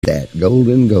that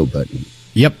golden go button.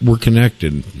 Yep, we're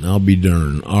connected. I'll be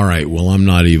darned. All right, well, I'm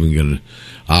not even going to...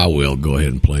 I will go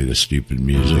ahead and play the stupid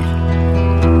music. So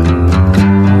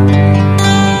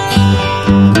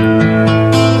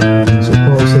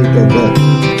Paul said go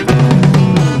button.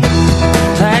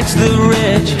 Tax the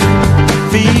rich,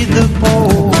 feed the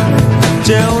poor,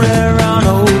 till there are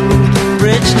no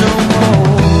rich no more.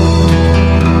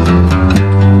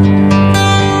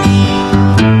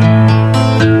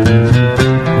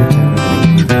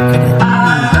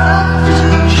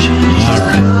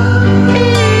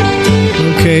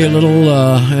 Okay, a little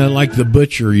like the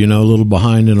butcher, a little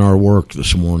behind in our work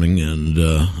this morning, and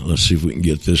let's see if we can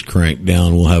get this cranked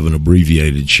down. We'll have an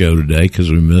abbreviated show today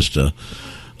because we missed the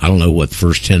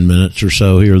first 10 minutes or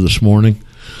so here this morning.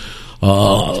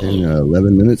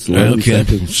 11 minutes, 11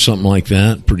 seconds. Something like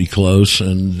that, pretty close,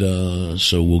 and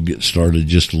so we'll get started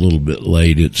just a little bit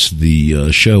late. It's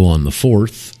the show on the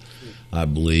 4th, I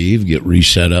believe, get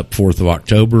reset up 4th of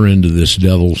October into this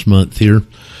devil's month here.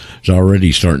 It's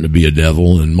already starting to be a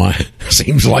devil, and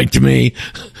seems like to me.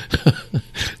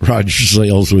 Roger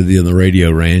Sales with you in the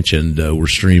Radio Ranch, and we're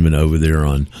streaming over there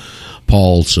on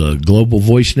Paul's Global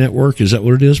Voice Network. Is that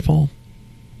what it is, Paul?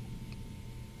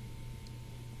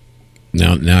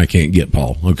 Now I can't get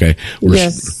Paul. Okay.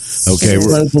 Yes. Okay.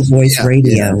 Global Voice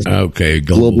Radio. Okay.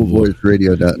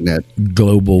 GlobalVoiceRadio.net.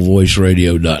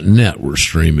 GlobalVoiceRadio.net. We're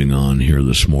streaming on here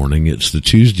this morning. It's the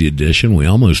Tuesday edition. We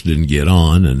almost didn't get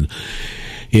on, and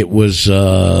it was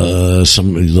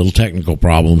some little technical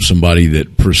problem. Somebody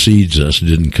that precedes us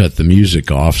didn't cut the music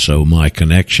off, so my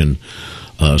connection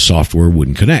software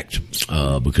wouldn't connect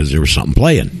because there was something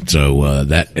playing. So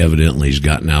that evidently has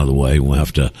gotten out of the way. We'll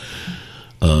have to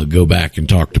go back and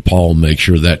talk to Paul and make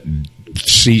sure that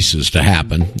ceases to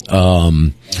happen.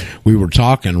 We were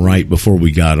talking right before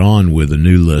we got on with a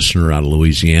new listener out of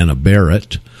Louisiana,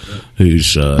 Barrett,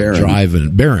 who's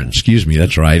driving Barron. Excuse me,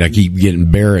 that's right. I keep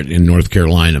getting Barrett in North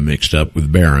Carolina mixed up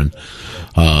with Barron.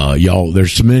 Y'all,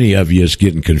 there's so many of you, it's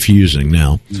getting confusing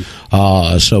now.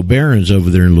 So Barron's over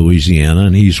there in Louisiana,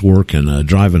 and he's working,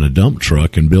 driving a dump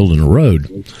truck and building a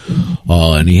road.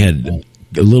 And he had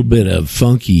a little bit of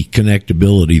funky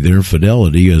connectability there,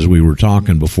 fidelity, as we were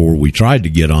talking before we tried to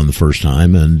get on the first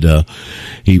time, and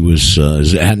he was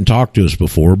hadn't talked to us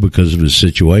before because of his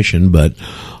situation, but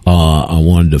I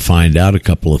wanted to find out a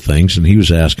couple of things, and he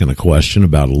was asking a question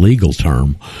about a legal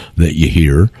term that you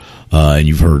hear, and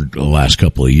you've heard the last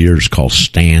couple of years, called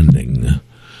standing.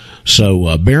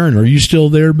 So, Barron, are you still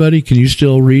there, buddy? Can you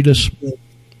still read us?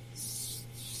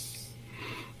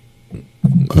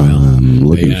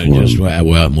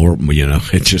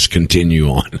 Just continue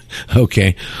on.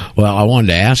 Okay. Well, I wanted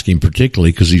to ask him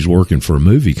particularly because he's working for a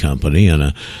movie company,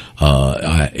 and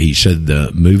he said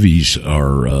the movies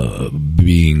are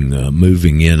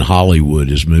moving in.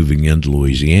 Hollywood is moving into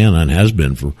Louisiana and has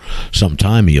been for some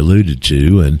time. He alluded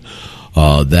to, and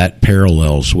that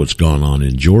parallels what's gone on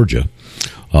in Georgia.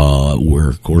 Where,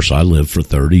 of course, I lived for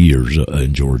 30 years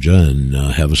in Georgia and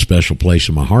have a special place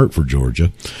in my heart for Georgia.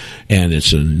 And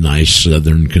it's a nice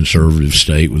southern conservative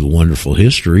state with a wonderful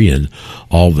history. And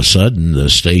all of a sudden, the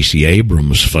Stacey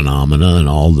Abrams phenomena and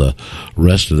all the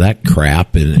rest of that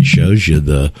crap, and it shows you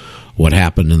what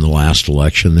happened in the last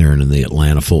election there in the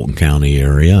Atlanta-Fulton County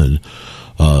area, and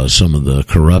some of the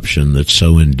corruption that's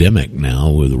so endemic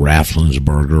now with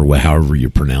Rafflensberger, however you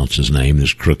pronounce his name,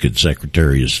 this crooked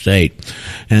Secretary of State.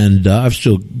 And I've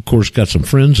still, of course, got some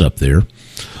friends up there.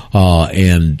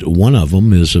 And one of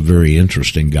them is a very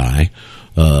interesting guy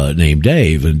named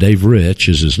Dave, and Dave Rich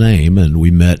is his name, and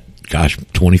we met,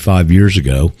 25 years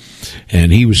ago,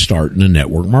 and he was starting a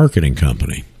network marketing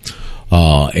company.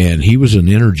 And he was an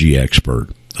energy expert.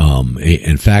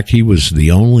 In fact, he was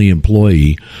the only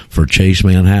employee for Chase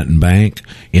Manhattan Bank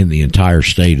in the entire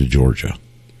state of Georgia.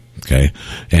 Okay.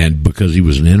 And because he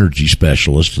was an energy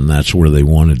specialist, and that's where they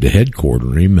wanted to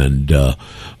headquarter him. And,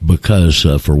 because,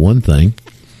 for one thing,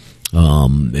 Atlanta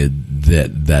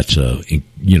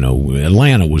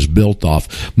was built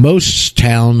off, most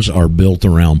towns are built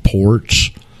around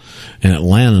ports, and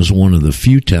Atlanta's one of the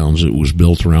few towns that was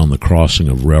built around the crossing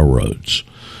of railroads.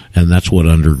 And that's what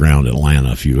Underground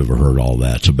Atlanta, if you've ever heard all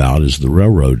that's about, is the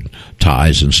railroad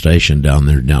ties and station down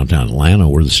there downtown Atlanta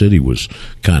where the city was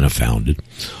kind of founded.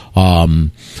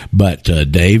 But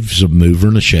Dave's a mover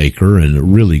and a shaker and a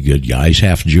really good guy. He's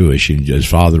half Jewish, and his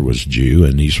father was Jew,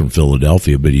 and he's from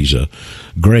Philadelphia, but he's a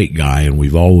great guy, and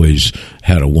we've always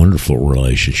had a wonderful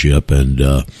relationship,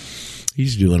 and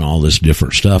he's doing all this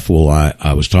different stuff. Well,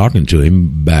 I was talking to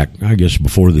him back, I guess,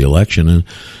 before the election,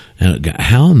 and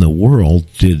how in the world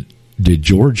did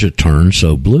Georgia turn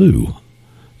so blue?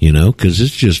 Because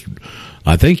it's just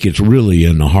I think it's really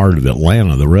in the heart of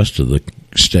Atlanta. The rest of the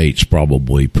state's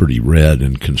probably pretty red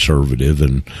and conservative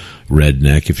and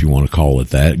redneck, if you want to call it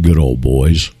that. Good old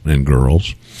boys and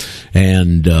girls.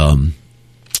 And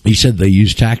he said they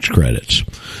use tax credits.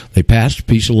 They passed a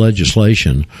piece of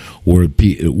legislation where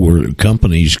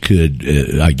companies could,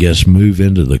 I guess, move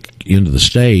into the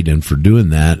state, and for doing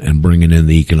that and bringing in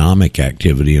the economic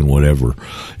activity and whatever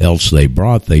else they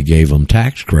brought, they gave them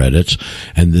tax credits,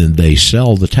 and then they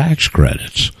sell the tax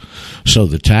credits. So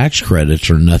the tax credits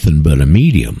are nothing but a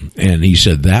medium. And he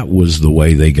said that was the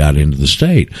way they got into the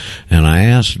state. And I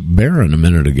asked Barron a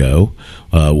minute ago,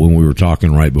 when we were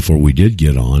talking right before we did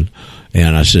get on,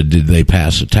 and I said, did they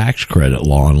pass a tax credit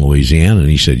law in Louisiana? And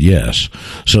he said, yes.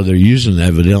 So they're using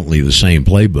evidently the same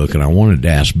playbook, and I wanted to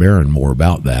ask Barron more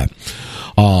about that.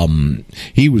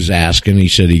 He was asking, he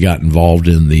said he got involved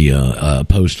in the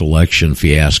post-election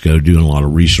fiasco, doing a lot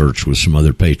of research with some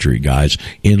other Patriot guys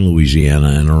in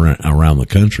Louisiana and around the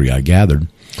country, I gathered.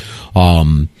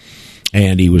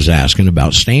 And he was asking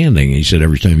about standing. He said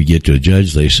every time you get to a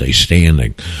judge, they say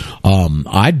standing.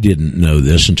 I didn't know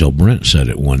this until Brent said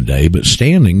it one day, but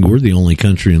standing, we're the only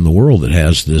country in the world that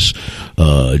has this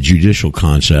judicial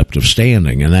concept of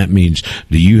standing. And that means,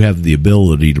 do you have the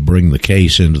ability to bring the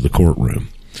case into the courtroom?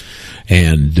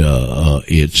 And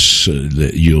it's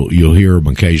you'll hear them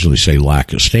occasionally say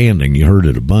lack of standing. You heard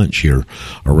it a bunch here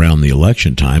around the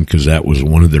election time because that was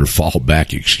one of their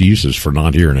fallback excuses for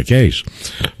not hearing a case.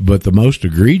 But the most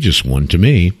egregious one to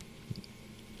me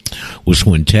was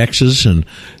when Texas, and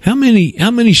how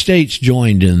many states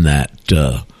joined in that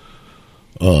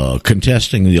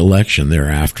contesting the election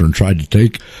thereafter and tried to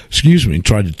take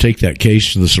that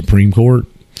case to the Supreme Court.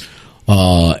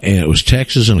 And it was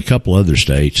Texas and a couple other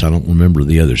states. I don't remember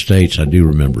the other states. I do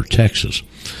remember Texas.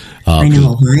 I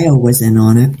know Ohio was in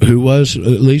on it. Who was,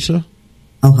 Lisa?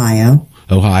 Ohio.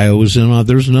 Ohio was in on it.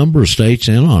 There's a number of states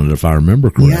in on it, if I remember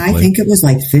correctly. Yeah, I think it was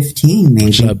like 15, maybe.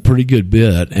 It's a pretty good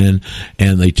bit. And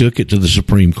they took it to the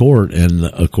Supreme Court. And,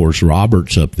 of course,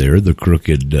 Roberts up there, the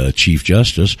crooked Chief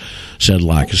Justice, said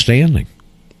lack of standing.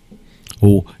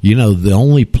 Well, the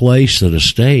only place that a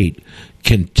state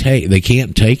they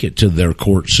can't take it to their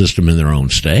court system in their own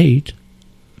state.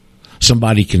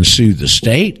 Somebody can sue the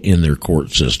state in their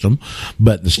court system,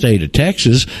 but the state of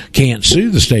Texas can't sue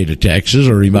the state of Texas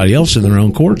or anybody else in their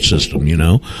own court system.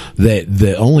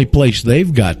 The only place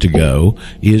they've got to go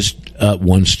is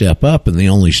one step up, and the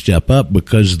only step up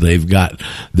because they've got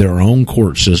their own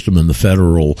court system and the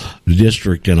federal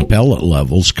district and appellate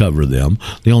levels cover them.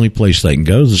 The only place they can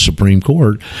go is the Supreme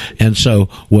Court. And so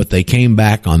what they came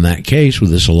back on that case with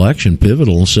this election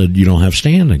pivotal and said, you don't have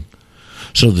standing.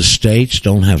 So the states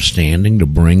don't have standing to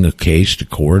bring a case to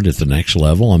court at the next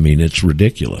level. I mean, it's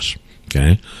ridiculous.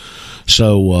 Okay.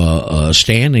 So,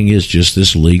 standing is just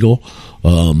this legal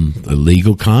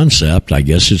concept. I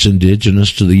guess it's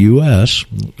indigenous to the U.S.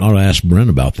 I'll ask Brent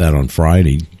about that on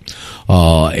Friday.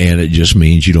 And it just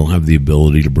means you don't have the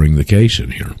ability to bring the case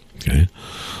in here. Okay.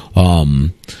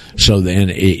 So then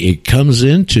it comes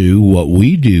into what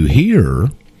we do here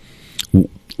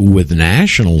with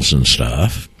nationals and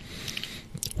stuff.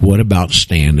 What about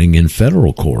standing in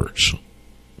federal courts?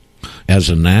 As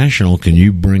a national, can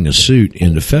you bring a suit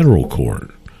into federal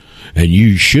court? And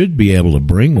you should be able to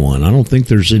bring one. I don't think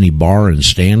there's any bar in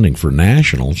standing for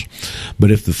nationals.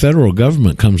 But if the federal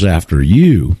government comes after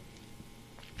you,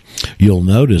 you'll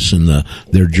notice in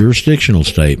their jurisdictional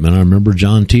statement, I remember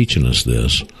John teaching us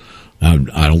this. I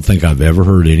don't think I've ever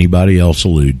heard anybody else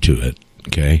allude to it.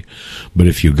 Okay, but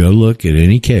if you go look at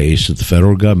any case that the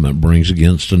federal government brings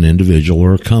against an individual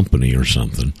or a company or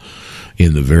something,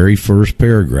 in the very first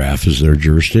paragraph is their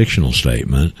jurisdictional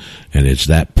statement, and it's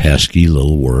that pesky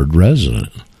little word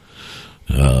resident.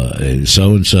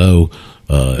 So-and-so,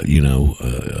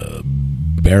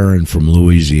 Barron from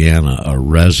Louisiana, a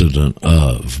resident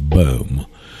of, boom.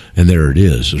 And there it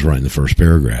is. It's right in the first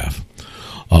paragraph.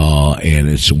 And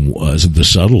it's the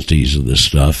subtleties of this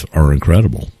stuff are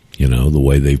incredible. The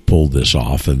way they've pulled this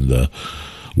off and the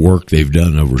work they've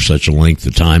done over such a length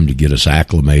of time to get us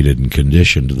acclimated and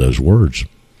conditioned to those words.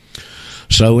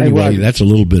 So anyway, that's a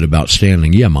little bit about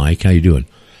standing. Yeah, Mike, how you doing?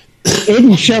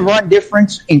 Isn't Chevron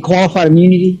difference in qualified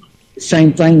immunity the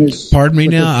same thing as... Pardon me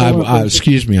now?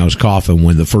 Excuse me, I was coughing.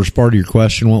 When the first part of your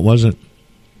question, what was it?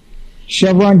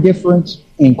 Chevron difference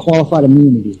in qualified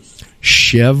immunity.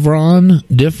 Chevron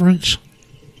difference?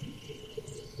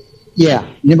 Yeah.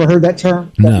 You never heard that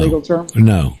term? That legal term?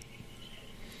 No.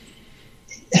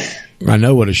 I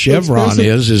know what a chevron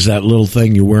is that little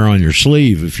thing you wear on your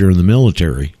sleeve if you're in the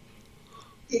military.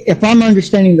 If I'm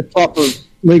understanding the proper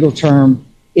legal term,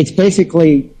 it's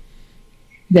basically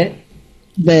that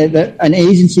that an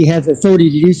agency has the authority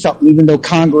to do something, even though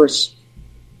Congress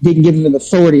didn't give them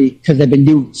authority because they've been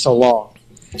doing it so long.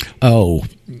 Oh,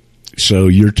 so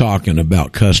you're talking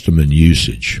about custom and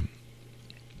usage.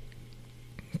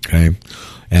 Okay.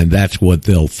 And that's what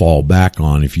they'll fall back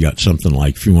on if you got something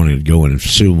like, if you wanted to go in and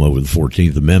sue them over the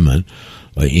 14th Amendment,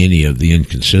 any of the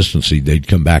inconsistency, they'd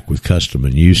come back with custom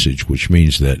and usage, which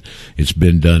means that it's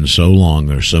been done so long,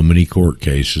 there's so many court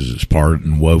cases, it's part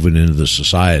and woven into the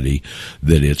society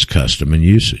that it's custom and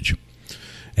usage.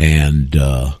 And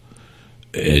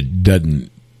it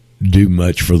doesn't do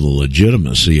much for the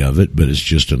legitimacy of it, but it's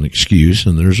just an excuse,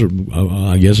 and there's,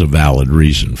 I guess, a valid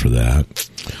reason for that.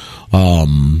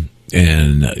 And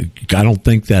I don't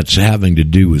think that's having to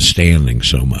do with standing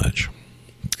so much.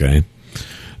 Okay.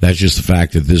 That's just the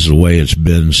fact that this is the way it's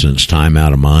been since time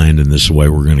out of mind, and this is the way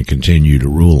we're going to continue to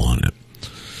rule on it.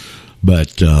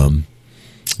 But,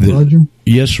 Roger?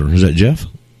 Yes, sir. Is that Jeff?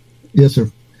 Yes,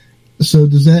 sir. So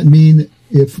does that mean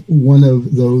if one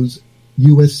of those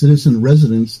U.S. citizen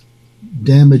residents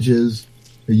damages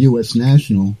a U.S.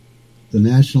 national, the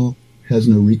national has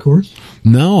no recourse?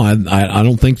 No, I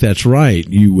don't think that's right.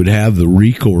 You would have the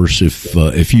recourse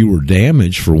if you were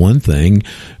damaged, for one thing.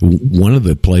 One of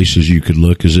the places you could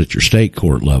look is at your state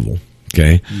court level.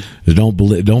 Okay,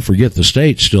 don't forget the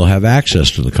states still have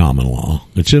access to the common law.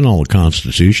 It's in all the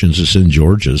constitutions. It's in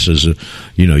Georgia. It says,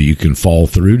 you can fall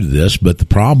through to this. But the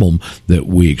problem that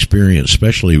we experience,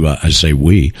 especially I say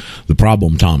we, the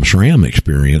problem Tom Schramm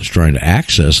experienced trying to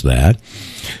access that,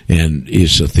 and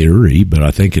it's a theory, but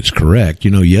I think it's correct.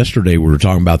 Yesterday we were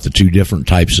talking about the two different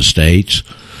types of states.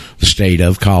 The state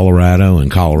of Colorado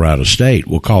and Colorado State.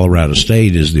 Well, Colorado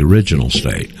State is the original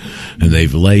state, and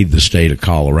they've laid the state of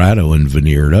Colorado and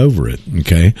veneered over it,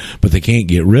 okay? But they can't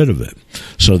get rid of it.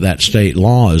 So that state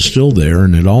law is still there,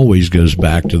 and it always goes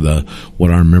back to what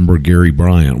I remember Gary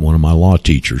Bryant, one of my law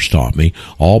teachers, taught me.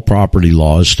 All property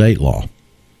law is state law,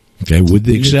 okay, with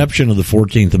the exception of the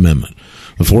 14th Amendment.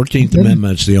 The 14th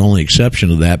Amendment's the only exception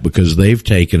to that because they've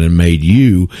taken and made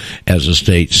you, as a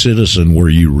state citizen where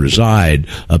you reside,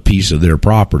 a piece of their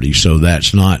property. So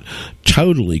that's not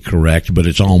totally correct, but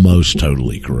it's almost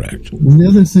totally correct. The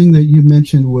other thing that you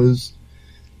mentioned was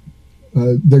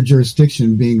their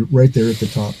jurisdiction being right there at the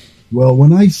top. Well,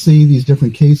 when I see these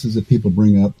different cases that people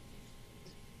bring up,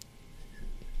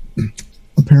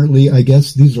 apparently, I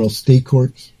guess these are all state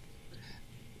courts.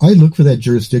 I look for that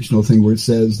jurisdictional thing where it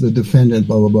says the defendant,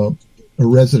 blah, blah, blah, a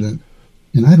resident,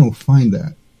 and I don't find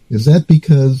that. Is that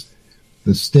because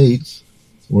the states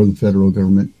or the federal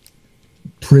government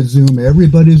presume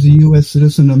everybody's a U.S.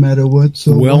 citizen no matter what?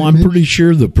 So well, I'm pretty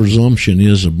sure the presumption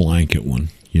is a blanket one,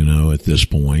 at this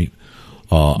point.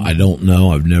 I don't know.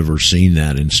 I've never seen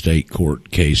that in state court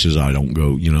cases. I don't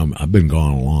go, I've been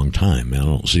gone a long time, man. I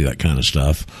don't see that kind of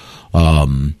stuff.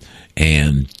 But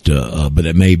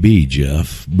it may be,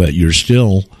 Jeff, but you're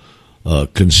still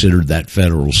considered that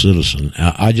federal citizen.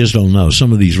 I just don't know.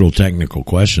 Some of these real technical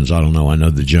questions, I don't know. I know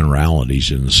the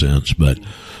generalities in a sense, but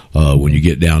when you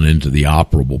get down into the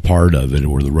operable part of it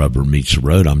where the rubber meets the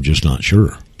road, I'm just not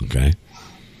sure. Okay.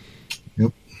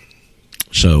 Yep.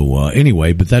 So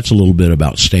anyway, but that's a little bit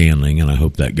about standing, and I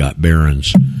hope that got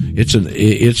Barron's. It's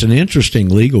an interesting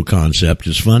legal concept.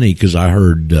 It's funny because I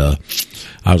heard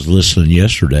I was listening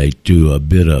yesterday to a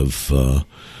bit of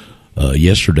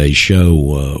yesterday's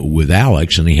show with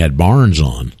Alex, and he had Barnes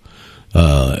on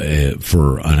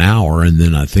for an hour, and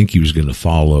then I think he was going to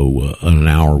follow an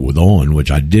hour with Owen,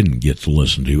 which I didn't get to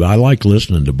listen to. I like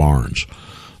listening to Barnes.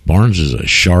 Barnes is a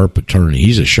sharp attorney.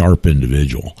 He's a sharp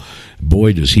individual.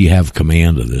 Boy, does he have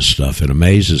command of this stuff. It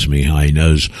amazes me how he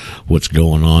knows what's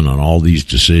going on all these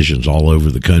decisions all over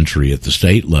the country at the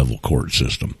state level court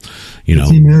system. Is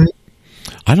he married?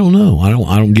 I don't know. I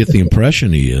don't get the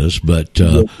impression he is, but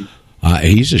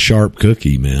he's a sharp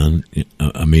cookie, man.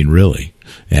 I mean, really.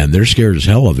 And they're scared as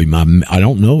hell of him. I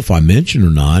don't know if I mentioned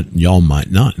or not. Y'all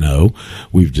might not know.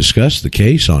 We've discussed the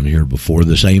case on here before,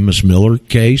 this Amos Miller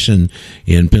case in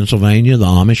Pennsylvania, the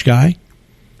Amish guy.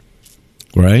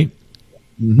 Right?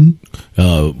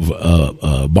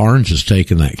 Mm-hmm. Barnes has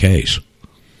taken that case.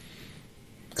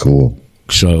 Cool.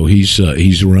 So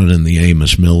he's running the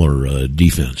Amos Miller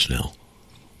defense now.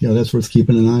 Yeah, that's worth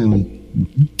keeping an eye on.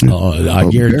 I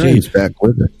guarantee. Barron's back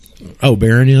with it. Oh,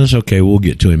 Barron is? Okay, we'll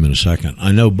get to him in a second.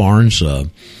 I know Barnes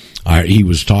he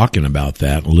was talking about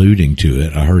that, alluding to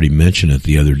it. I heard him mention it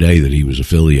the other day that he was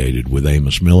affiliated with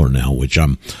Amos Miller now, which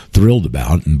I'm thrilled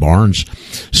about. And Barnes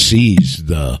sees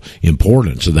the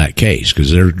importance of that case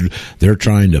because they're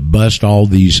trying to bust all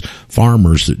these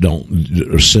farmers that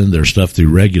don't send their stuff through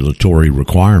regulatory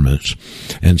requirements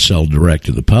and sell direct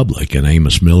to the public. And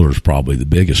Amos Miller is probably the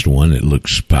biggest one. It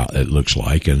looks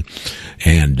like, and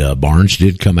Barnes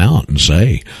did come out and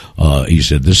say, he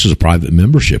said, this is a private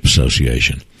membership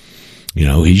association. You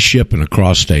know, he's shipping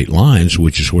across state lines,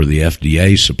 which is where the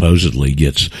FDA supposedly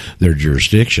gets their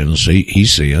jurisdiction. So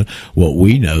he's seeing what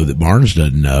we know that Barnes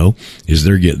doesn't know is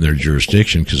they're getting their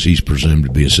jurisdiction because he's presumed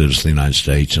to be a citizen of the United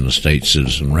States and a state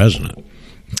citizen resident.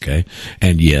 Okay.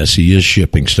 And yes, he is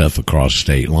shipping stuff across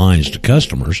state lines to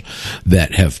customers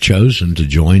that have chosen to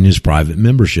join his private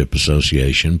membership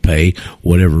association, pay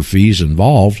whatever fees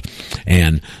involved.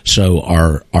 And so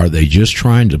are they just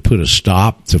trying to put a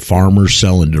stop to farmers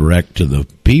selling direct to the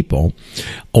people,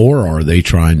 or are they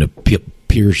trying to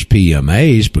pierce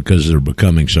PMAs because they're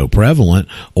becoming so prevalent,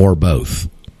 or both?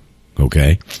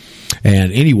 Okay.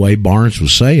 And anyway, Barnes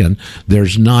was saying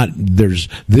this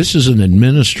is an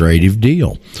administrative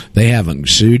deal. They haven't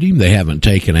sued him. They haven't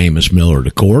taken Amos Miller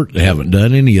to court. They haven't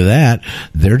done any of that.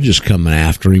 They're just coming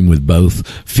after him with both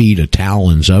feet of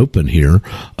talons open here,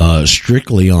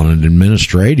 strictly on an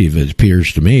administrative, it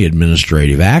appears to me,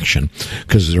 administrative action,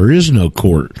 because there is no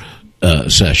court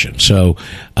session. So,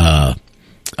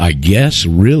 I guess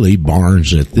really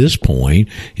Barnes at this point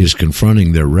is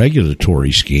confronting their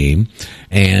regulatory scheme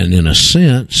and, in a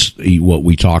sense, what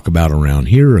we talk about around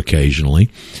here occasionally,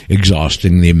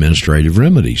 exhausting the administrative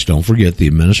remedies. Don't forget the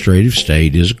administrative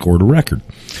state is a court of record.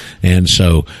 And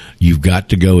so you've got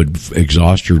to go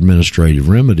exhaust your administrative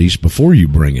remedies before you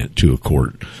bring it to a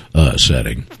court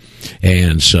setting.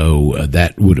 And so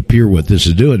that would appear what this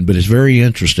is doing. But it's very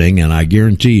interesting, and I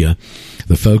guarantee you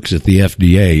the folks at the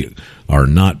FDA are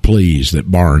not pleased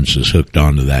that Barnes is hooked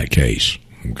onto that case.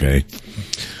 Okay,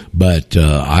 but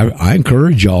I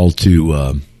encourage y'all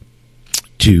to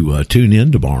tune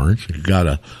in to Barnes. You've got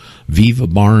a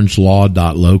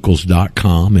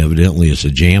vivabarneslaw.locals.com. Evidently, it's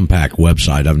a jam-packed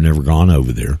website. I've never gone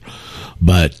over there,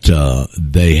 but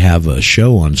they have a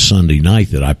show on Sunday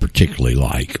night that I particularly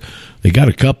like. They got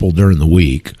a couple during the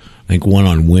week. I think one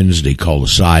on Wednesday called a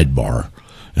Sidebar.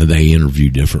 And they interview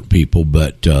different people,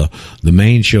 but the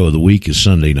main show of the week is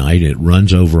Sunday night. It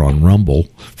runs over on Rumble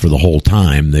for the whole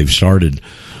time. They've started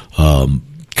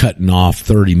cutting off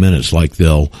 30 minutes like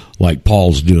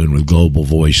Paul's doing with Global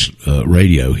Voice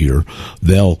Radio here.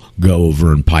 They'll go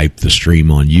over and pipe the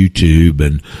stream on YouTube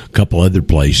and a couple other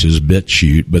places,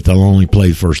 BitChute, but they'll only play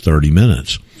the first 30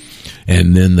 minutes.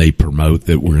 And then they promote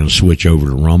that we're going to switch over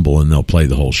to Rumble, and they'll play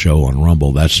the whole show on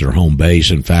Rumble. That's their home base.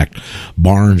 In fact,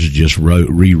 Barnes just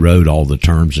rewrote all the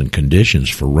terms and conditions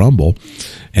for Rumble,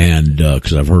 and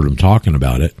because I've heard him talking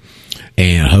about it,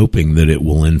 and hoping that it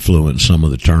will influence some of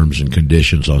the terms and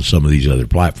conditions on some of these other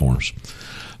platforms.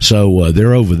 So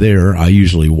they're over there. I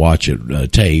usually watch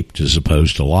it taped as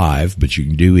opposed to live, but you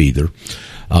can do either.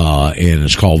 And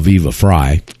it's called Viva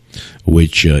Fry,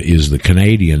 which is the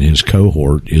Canadian. His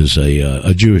cohort is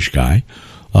a Jewish guy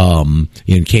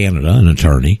in Canada, an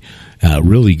attorney,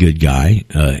 really good guy.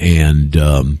 And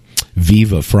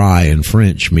Viva Fry in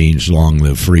French means long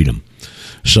live freedom.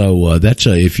 So that's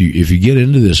if you get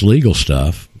into this legal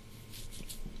stuff,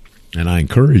 and I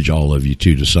encourage all of you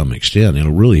to some extent,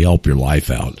 it'll really help your life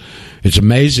out. It's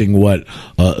amazing what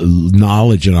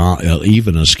knowledge and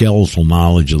even a skeletal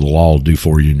knowledge of the law will do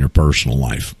for you in your personal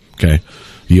life. Okay.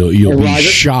 You'll be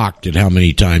shocked at how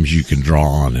many times you can draw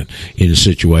on it in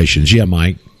situations. Yeah,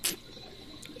 Mike?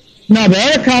 No, the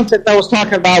other concept I was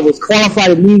talking about was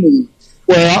qualified immunity,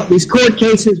 where these court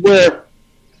cases where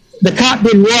the cop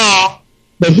did wrong,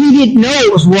 but he didn't know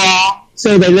it was wrong,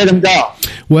 so they let him go.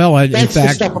 Well, in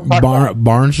fact,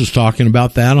 Barnes was talking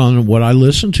about that on what I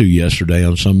listened to yesterday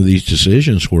on some of these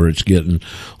decisions where it's getting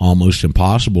almost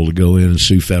impossible to go in and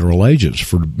sue federal agents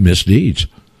for misdeeds.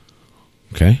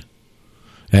 Okay?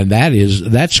 And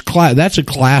that's a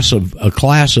class of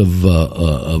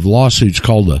lawsuits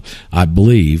called I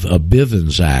believe a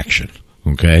Bivens action.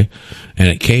 Okay, and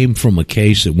it came from a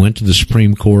case that went to the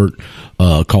Supreme Court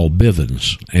called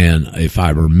Bivens. And if I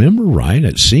remember right,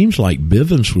 it seems like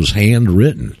Bivens was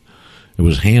handwritten. It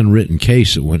was a handwritten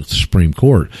case that went to the Supreme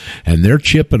Court, and they're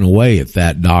chipping away at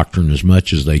that doctrine as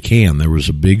much as they can. There was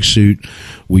a big suit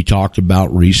we talked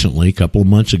about recently, a couple of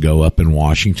months ago, up in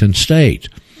Washington State,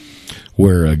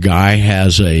 where a guy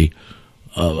has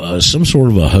some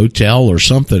sort of a hotel or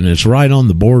something. It's right on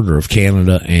the border of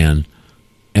Canada and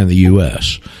and the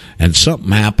U.S. And something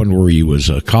happened where he was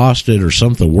accosted or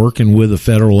something, working with a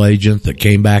federal agent that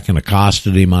came back and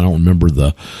accosted him. I don't remember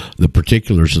the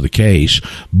particulars of the case,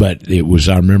 but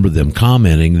I remember them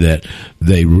commenting that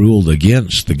they ruled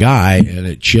against the guy, and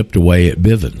it chipped away at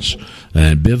Bivens.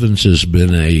 And Bivens has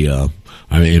been in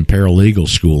paralegal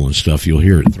school and stuff, you'll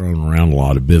hear it thrown around a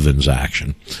lot of Bivens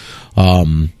action.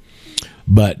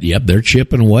 But, yep, they're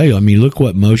chipping away. I mean, look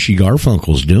what Moshe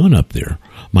Garfunkel's doing up there.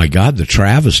 My God, the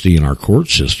travesty in our court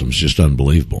system is just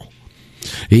unbelievable.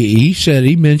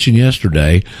 He mentioned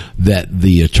yesterday that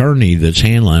the attorney that's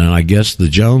handling, and I guess the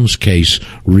Jones case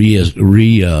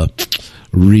restarts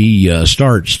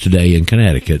today in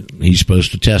Connecticut. He's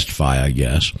supposed to testify, I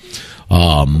guess.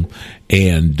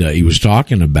 And he was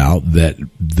talking about that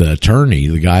the attorney,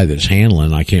 the guy that's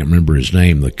handling, I can't remember his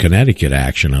name, the Connecticut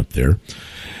action up there,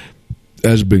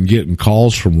 has been getting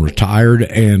calls from retired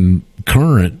and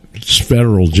current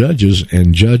federal judges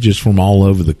and judges from all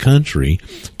over the country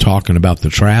talking about the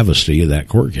travesty of that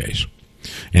court case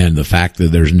and the fact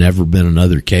that there's never been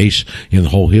another case in the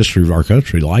whole history of our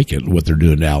country like it, what they're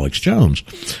doing to Alex Jones.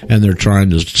 And they're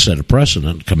trying to set a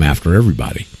precedent, come after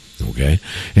everybody. Okay.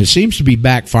 It seems to be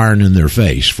backfiring in their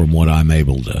face from what I'm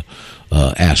able to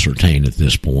ascertain at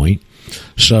this point.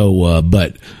 So,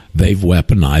 but they've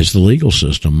weaponized the legal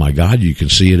system. My God, you can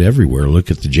see it everywhere.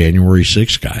 Look at the January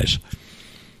 6th guys.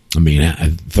 I mean,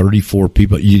 34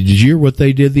 people. Did you hear what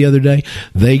they did the other day?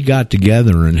 They got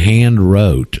together and hand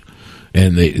wrote,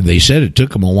 and they said it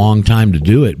took them a long time to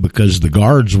do it because the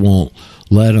guards won't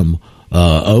let them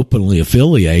openly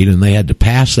affiliate, and they had to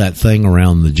pass that thing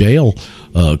around the jail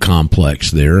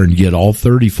complex there and get all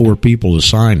 34 people to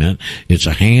sign it. It's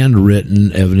a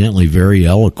handwritten, evidently very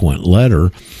eloquent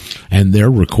letter, and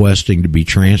they're requesting to be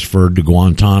transferred to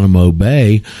Guantanamo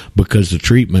Bay because the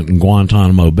treatment in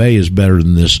Guantanamo Bay is better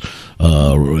than this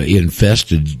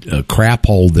infested crap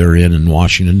hole they're in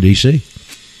Washington, D.C.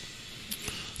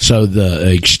 So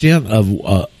the extent of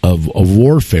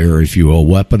warfare, if you will,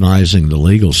 weaponizing the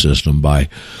legal system by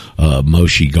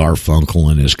Moshe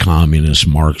Garfunkel and his communist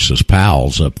Marxist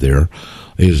pals up there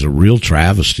is a real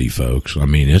travesty, folks. I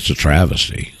mean, it's a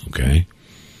travesty, okay?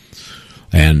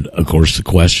 And, of course, the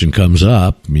question comes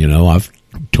up, I've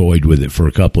toyed with it for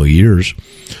a couple of years.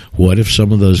 What if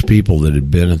some of those people that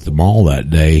had been at the mall that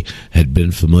day had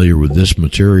been familiar with this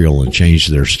material and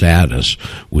changed their status?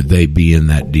 Would they be in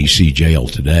that D.C. jail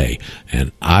today?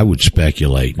 And I would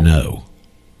speculate no.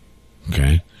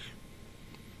 Okay?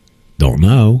 Don't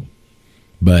know.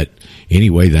 But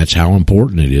anyway, that's how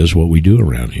important it is what we do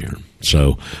around here.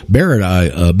 So, Barrett, I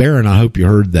hope you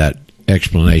heard that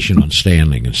explanation on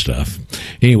standing and stuff.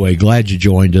 Anyway, glad you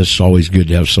joined us. Always good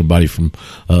to have somebody from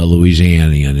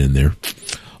Louisiana in there.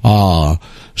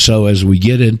 So as we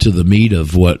get into the meat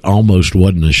of what almost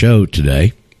wasn't a show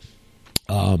today,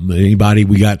 anybody,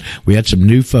 we had some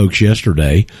new folks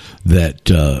yesterday that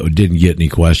didn't get any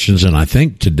questions, and I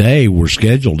think today we're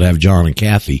scheduled to have John and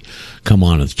Cathie come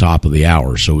on at the top of the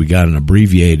hour. So we got an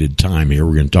abbreviated time here.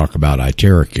 We're going to talk about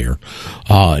iTera care.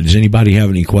 Does anybody have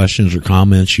any questions or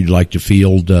comments you'd like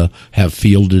to have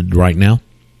fielded right now?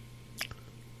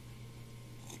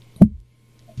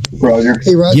 Roger.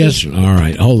 Hey, Roger. Yes. All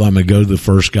right. Hold on. I'm going to go to the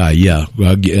first guy. Yeah.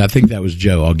 I think that was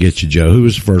Joe. I'll get you, Joe. Who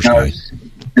was the first guy? This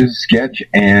is Sketch,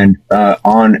 and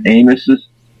on Amos's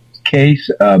case,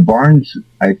 Barnes,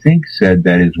 I think, said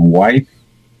that his wife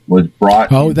was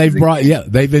brought. Oh, they've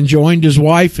enjoined his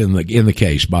wife in the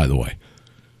case, by the way.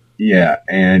 Yeah,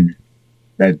 and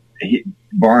that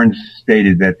Barnes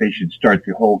stated that they should start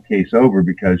the whole case over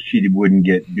because she wouldn't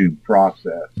get due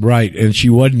process. Right, and she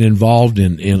wasn't involved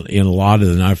in a lot of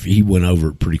the knife. He went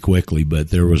over it pretty quickly, but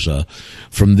there was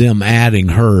from them adding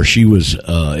her, she was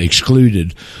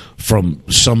excluded from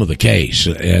some of the case.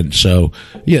 And so,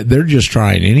 yeah, they're just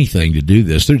trying anything to do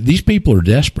this. These people are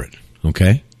desperate,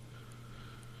 okay?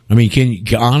 I mean,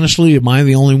 honestly, am I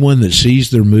the only one that sees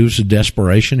their moves of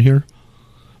desperation here?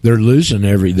 They're losing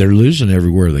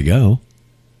everywhere they go.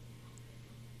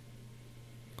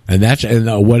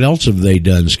 And what else have they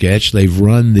done, Sketch? They've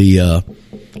run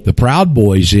the Proud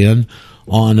Boys in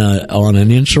on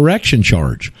an insurrection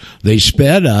charge. They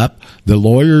sped up. The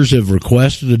lawyers have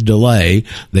requested a delay.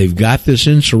 They've got this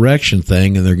insurrection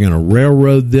thing, and they're going to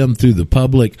railroad them through the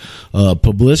public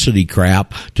publicity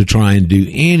crap to try and do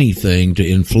anything to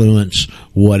influence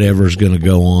whatever's going to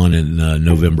go on in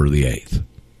November the 8th.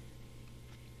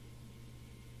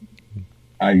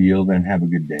 I yield and have a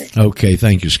good day. Okay,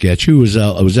 thank you, Sketch. Who was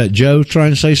that Joe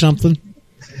trying to say something?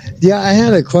 Yeah, I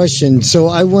had a question. So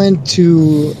I went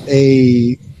to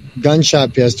a gun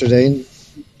shop yesterday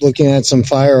looking at some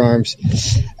firearms.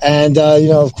 And,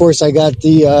 of course, I got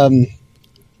the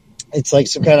It's like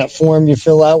some kind of form you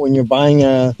fill out when you're buying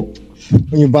a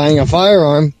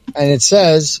firearm, and it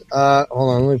says, hold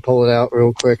on, let me pull it out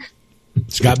real quick.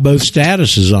 It's got both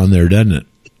statuses on there, doesn't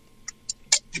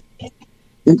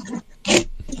it?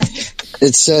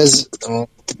 It says,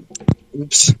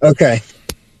 oops, okay.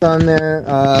 On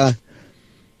there,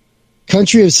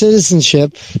 country of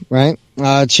citizenship, right?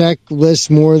 Check lists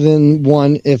more than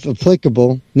one if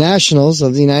applicable. Nationals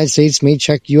of the United States may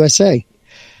check USA.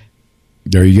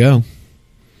 There you go.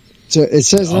 So it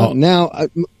says now.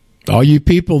 All you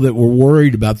people that were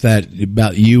worried about that,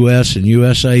 about U.S. and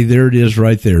USA, there it is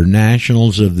right there.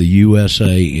 Nationals of the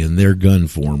USA in their gun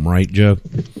form, right, Joe?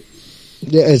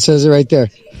 Yeah, it says it right there.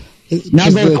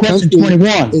 Now go to question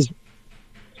 21.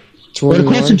 Go to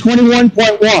question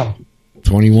 21.1.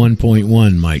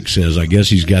 21.1, Mike says. I guess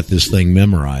he's got this thing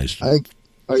memorized.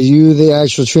 Are you the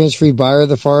actual transferee buyer of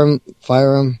the firearm?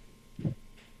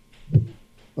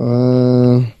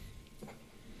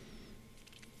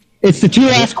 It's the two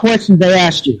last questions they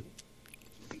asked you.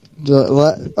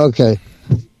 Okay.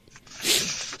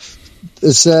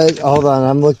 It said, hold on,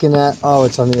 I'm looking at,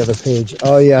 it's on the other page.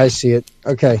 Oh, yeah, I see it.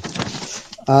 Okay.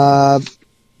 Are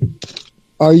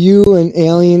you an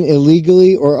alien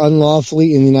illegally or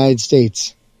unlawfully in the United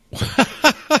States?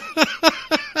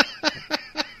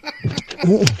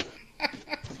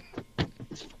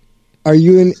 Are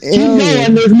you an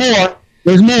alien?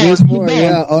 There's more.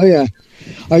 Yeah. Oh, yeah.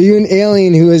 Are you an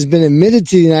alien who has been admitted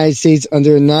to the United States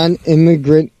under a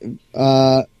non-immigrant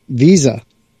visa?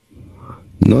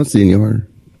 No, senor.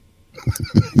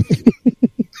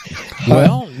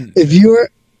 Well, if you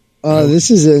are,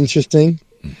 this is interesting.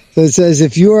 So it says,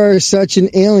 if you are such an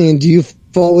alien, do you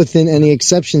fall within any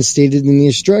exceptions stated in the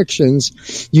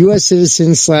instructions? U.S.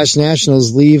 citizens /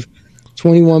 nationals leave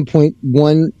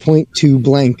 21.1.2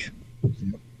 blank.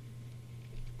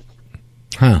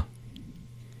 Huh.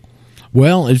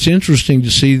 Well, it's interesting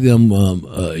to see them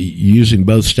using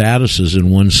both statuses in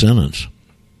one sentence.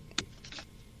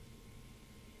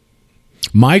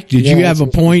 Mike, did you have a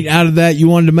point out of that you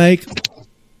wanted to make?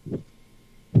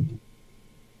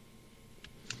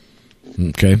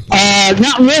 Okay.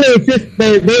 Not really. It's just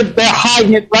they're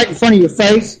hiding it right in front of your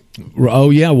face. Oh,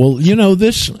 yeah. Well,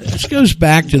 this goes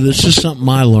back to, this is something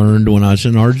I learned when I was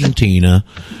in Argentina,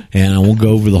 and I won't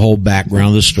go over the whole background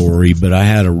of the story, but I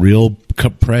had a real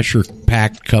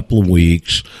pressure-packed couple of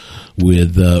weeks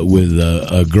with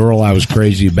a girl I was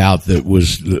crazy about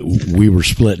we were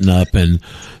splitting up, and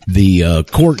the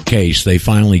court case, they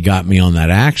finally got me on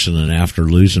that accident after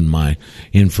losing my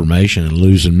information and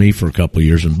losing me for a couple of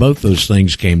years, and both those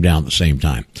things came down at the same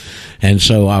time. And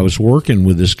so I was working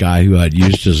with this guy who I'd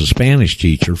used as a Spanish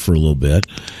teacher for a little bit,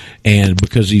 and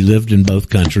because he lived in both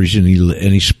countries and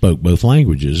he spoke both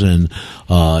languages, and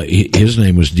his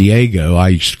name was Diego. I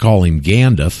used to call him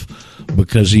Gandalf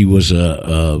because he was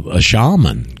a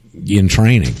shaman in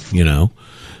training,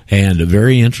 and a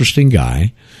very interesting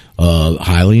guy.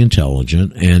 Highly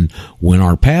intelligent, and when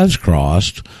our paths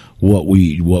crossed, what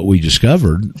we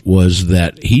discovered was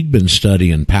that he'd been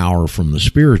studying power from the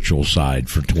spiritual side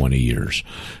for 20 years,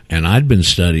 and I'd been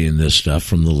studying this stuff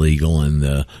from the legal and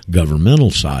the governmental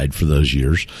side for those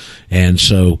years. And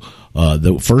so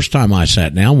the first time I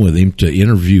sat down with him to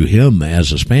interview him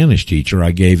as a Spanish teacher,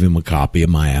 I gave him a copy of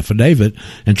my affidavit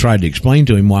and tried to explain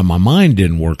to him why my mind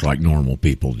didn't work like normal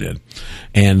people did.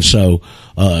 And so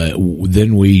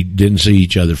then we didn't see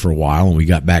each other for a while, and we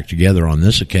got back together on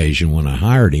this occasion when I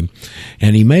hired him.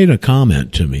 And he made a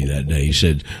comment to me that day. He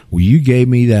said, well, you gave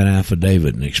me that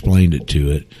affidavit and explained it to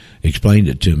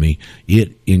me.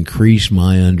 It increased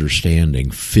my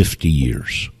understanding 50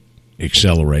 years.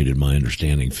 Accelerated my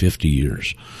understanding 50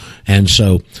 years. And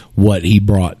so what he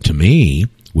brought to me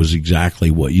was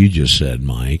exactly what you just said,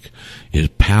 Mike, is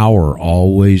power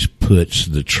always puts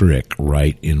the trick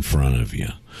right in front of you.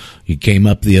 He came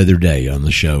up the other day on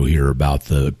the show here about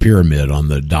the pyramid on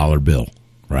the dollar bill,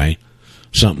 right?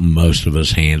 Something most of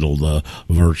us handle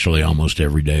virtually almost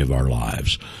every day of our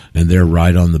lives. And there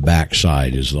right on the back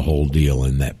side is the whole deal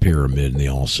in that pyramid in the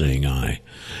all-seeing eye.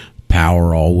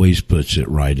 Power always puts it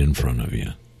right in front of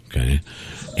you, okay?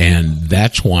 And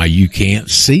that's why you can't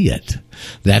see it.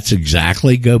 That's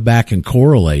exactly, go back and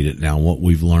correlate it now, what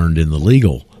we've learned in the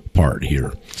legal part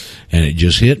here. And it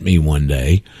just hit me one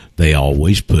day, they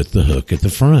always put the hook at the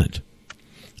front.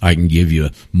 I can give you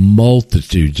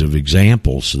multitudes of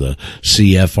examples. The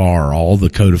CFR, all the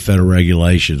Code of Federal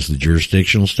Regulations, the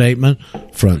jurisdictional statement,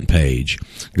 front page.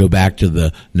 Go back to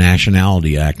the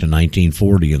Nationality Act of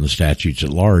 1940 and the statutes at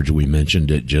large. We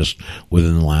mentioned it just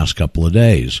within the last couple of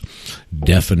days.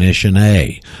 Definition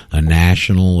A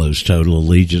national is total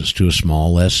allegiance to a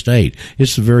small S state.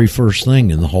 It's the very first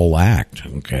thing in the whole act,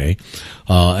 okay?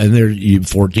 And there,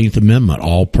 14th Amendment,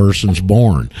 all persons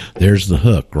born. There's the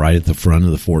hook right at the front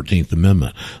of the 14th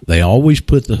Amendment. They always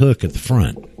put the hook at the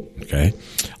front, okay?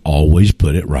 Always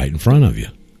put it right in front of you.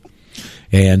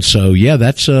 And so, yeah,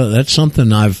 that's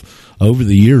something I've, over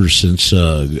the years since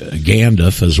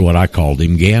Gandalf is what I called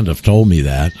him. Gandalf told me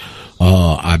that.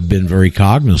 I've been very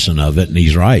cognizant of it, and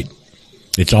he's right.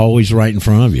 It's always right in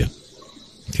front of you.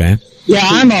 Okay? Yeah,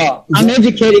 I'm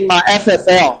educating my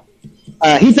FFL.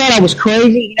 He thought I was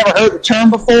crazy. He never heard the term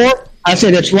before. I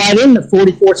said, it's right in the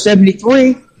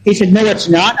 4473. He said, no, it's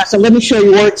not. I said, let me show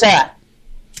you where it's at.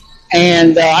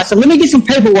 And I said, let me get some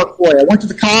paperwork for you. I went to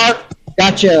the car,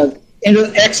 got you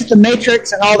exit the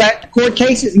matrix and all that, court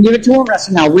cases, and give it to him. And I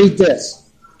said, now read this.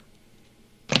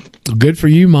 Good for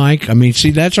you, Mike. I mean,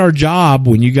 see, that's our job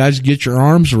when you guys get your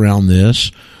arms around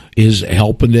this, is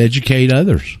helping to educate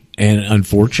others. And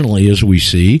unfortunately, as we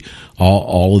see,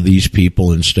 all of these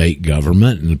people in state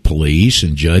government and police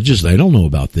and judges, they don't know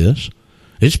about this.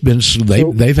 It's been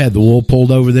they've had the wool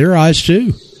pulled over their eyes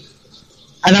too.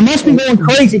 And I must be going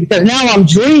crazy because now I'm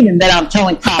dreaming that I'm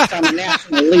telling cops I'm a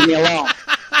national. Leave me alone.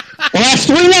 Well, that's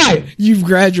 3 nights. You've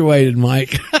graduated,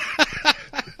 Mike.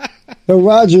 So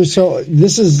Roger, so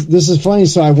this is funny.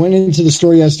 So I went into the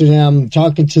store yesterday. I'm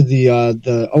talking to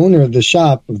the owner of the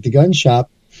shop, of the gun shop,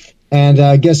 and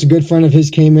I guess a good friend of his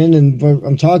came in, and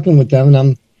I'm talking with them, and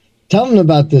I'm telling them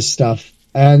about this stuff,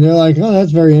 and they're like, "Oh,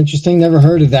 that's very interesting. Never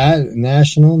heard of that.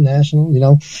 National, you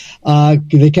know."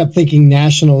 They kept thinking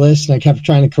nationalist, and I kept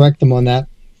trying to correct them on that.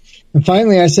 And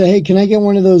finally, I said, "Hey, can I get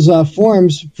one of those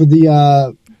forms for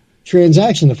the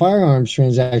transaction, the firearms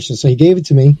transaction?" So he gave it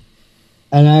to me.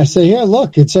 And I said, here,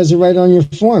 look, it says it right on your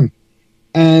form.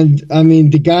 And I mean,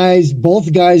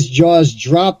 both guys' jaws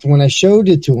dropped when I showed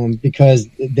it to them because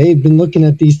they've been looking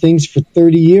at these things for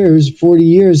 30 years, 40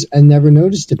 years and never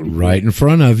noticed it before. Right in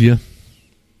front of you.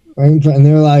 Right in front. And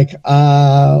they're like,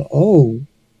 oh,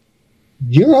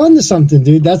 you're on to something,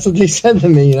 dude. That's what they said to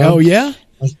me. You know? Oh, yeah?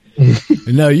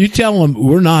 No, you tell them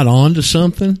we're not on to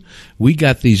something. We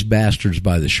got these bastards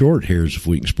by the short hairs if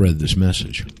we can spread this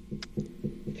message.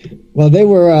 Well, they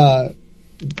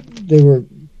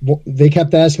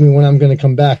kept asking me when I'm going to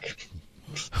come back.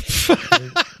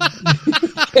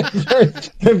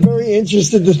 They're very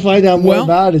interested to find out more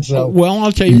about it. So, well,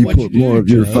 I'll tell you what put more of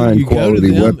your fine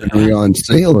quality weaponry on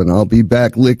sale, and I'll be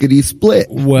back lickety split.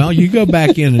 Well, you go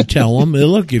back in and tell them,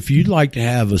 look, if you'd like to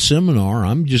have a seminar,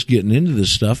 I'm just getting into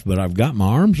this stuff, but I've got my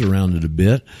arms around it a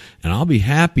bit, and I'll be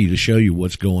happy to show you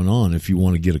what's going on. If you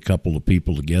want to get a couple of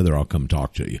people together, I'll come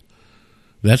talk to you.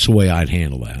 That's the way I'd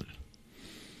handle that.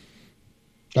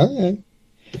 Okay.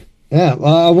 Yeah,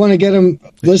 well, I want to get them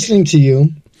listening to you.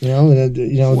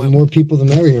 The more people, the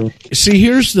merrier. See,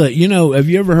 here's the, have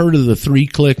you ever heard of the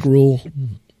 3-click rule,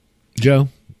 Joe?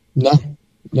 No,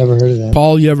 never heard of that.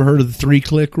 Paul, you ever heard of the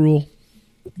 3-click rule?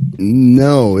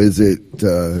 No. Is it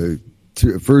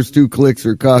first 2 clicks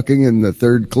are cocking and the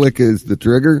third click is the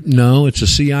trigger? No, it's a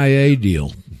CIA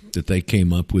deal that they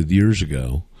came up with years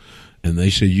ago. And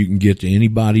they said you can get to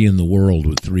anybody in the world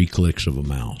with 3 clicks of a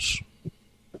mouse.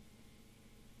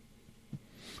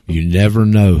 You never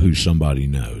know who somebody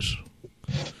knows.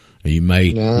 You may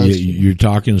you're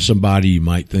talking to somebody, you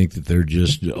might think that they're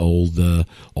just old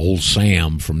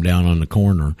Sam from down on the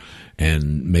corner,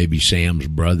 and maybe Sam's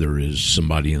brother is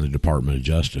somebody in the Department of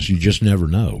Justice. You just never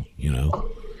know,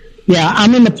 Yeah,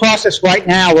 I'm in the process right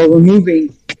now of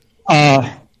removing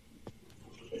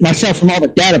myself from all the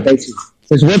databases.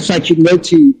 There's a website you can go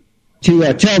to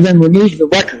tell them remove the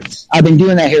records. I've been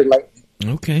doing that here lately.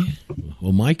 Okay.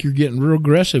 Well, Mike, you're getting real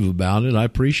aggressive about it. I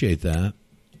appreciate that.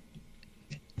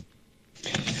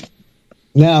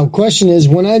 Now, question is,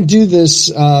 when I do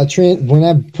this, when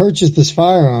I purchase this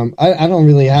firearm, I don't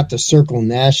really have to circle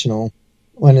national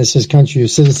when it says country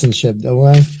of citizenship, do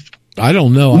I? I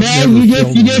don't know. No,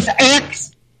 you just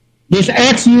X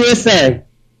USA.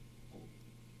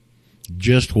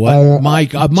 Just what,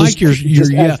 Mike? Mike,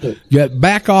 you're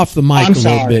back off the mic a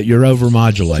little bit. You're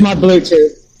overmodulating. It's my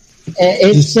Bluetooth.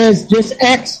 It says just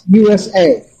X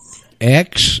USA.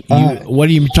 X? What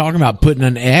are you talking about? Putting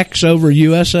an X over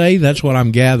USA? That's what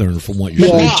I'm gathering from what you're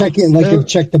saying.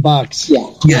 Check the box.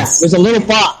 Yeah. Yes. There's a little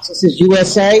box that says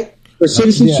USA for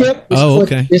citizenship.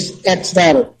 Okay. Just X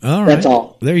that. All right. That's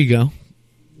all. There you go.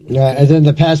 And then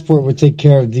the passport would take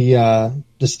care of the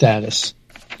status.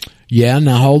 Yeah,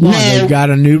 now hold on. They've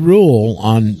got a new rule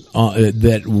on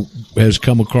that has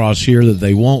come across here that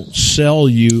they won't sell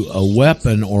you a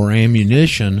weapon or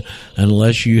ammunition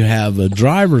unless you have a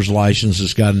driver's license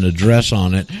that's got an address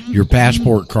on it. Your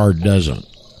passport card doesn't.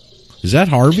 Is that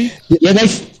Harvey? Yeah,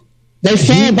 they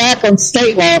fall back on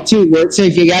state law too, where it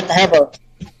says you got to have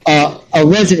a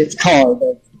residence card,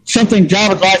 or something,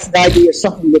 driver's license ID, or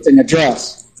something with an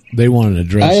address. They want an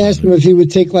address. I asked him if he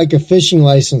would take like a fishing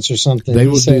license or something. They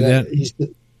would do that?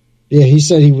 He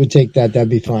said he would take that. That'd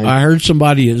be fine. I heard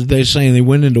somebody, they saying they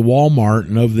went into Walmart,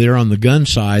 and over there on the gun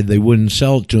side, they wouldn't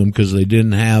sell it to them because they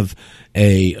didn't have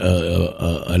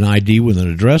an ID with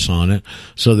an address on it.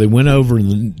 So they went over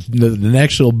in the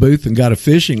next little booth and got a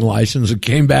fishing license and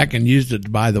came back and used it to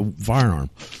buy the firearm.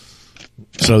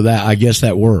 So that, I guess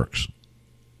that works.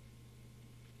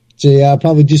 So yeah, I'll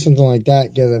probably do something like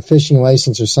that, get a fishing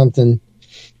license or something.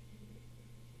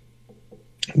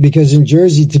 Because in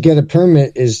Jersey, to get a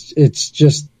permit it's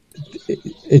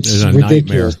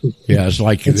ridiculous. Yeah, it's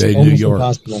like it's New York.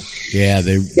 Impossible. Yeah,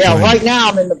 right now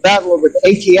I'm in the battle with the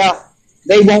ATF.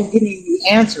 They won't give me the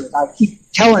answers. I keep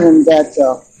telling them that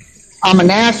I'm a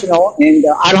national and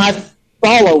I don't have to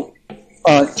follow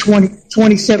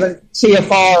 27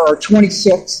 CFR or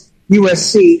 26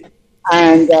 USC.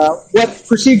 And what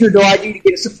procedure do I do to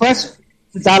get a suppressor,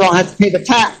 since I don't have to pay the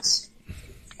tax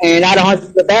and I don't have to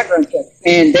do the background check,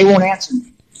 and they won't answer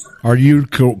me. Are you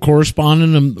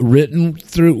corresponding them written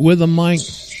through with them, Mike?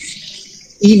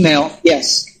 Email,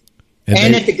 yes,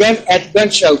 and at the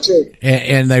gun show too.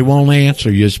 And they won't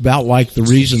answer you. It's about like the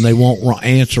reason they won't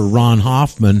answer Ron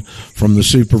Hoffman from the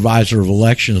Supervisor of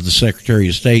Elections of the Secretary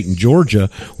of State in Georgia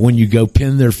when you go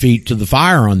pin their feet to the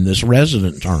fire on this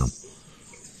resident term.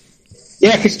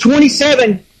 Yeah, because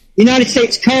 27 United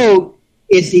States Code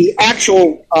is the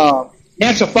actual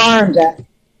National Firearms Act.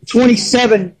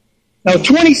 26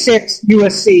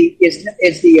 USC is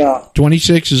the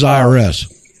 26 is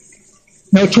IRS.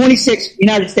 26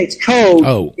 United States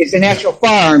Code is the National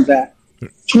Firearms Act.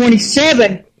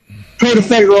 27 Code of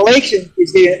Federal Relations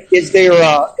is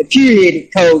their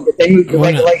infuriated code that they moved to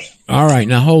regulation. All right,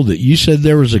 now hold it. You said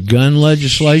there was a gun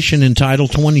legislation in Title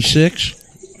 26?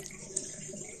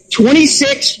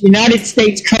 26 United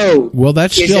States Code. Well,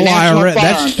 that's still IRS.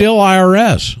 That's still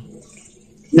IRS.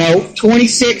 No,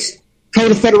 26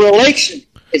 Code of Federal Relations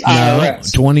is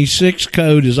IRS. 26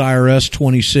 Code is IRS.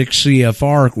 26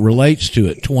 CFR relates to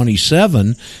it.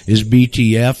 27 is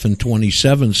BTF, and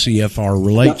 27 CFR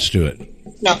relates to it.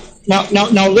 No.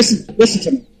 Listen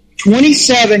to me.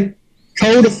 27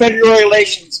 Code of Federal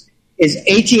Relations is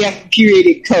ATF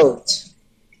curated codes.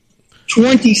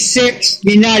 26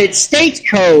 United States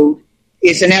Code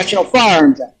is the National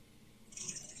Firearms Act.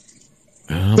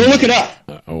 Go look it up.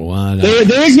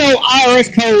 There is no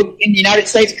IRS code in the United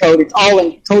States Code. It's all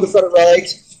in Code of Federal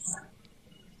Relations.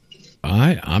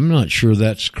 I'm not sure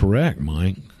that's correct,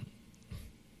 Mike.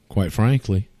 Quite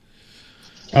frankly.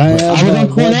 I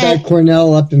have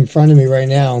Cornell up in front of me right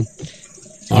now.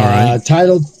 All right.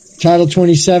 Title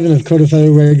 27 of Code of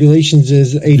Federal Regulations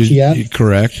is ATF.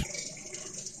 Correct.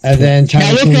 And then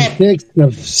Title 26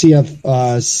 of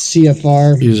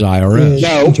CFR is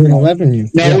IRS. Internal Revenue.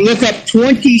 Look up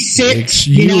 26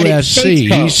 USC.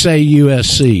 You say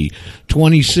USC.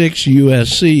 26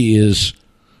 USC is,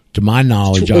 to my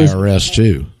knowledge, IRS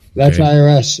too. That's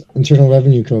IRS, Internal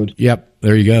Revenue Code. Yep,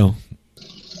 there you go.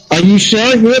 Are you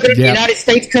sure you're looking at the United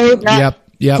States Code? Yep.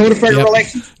 Code of Federal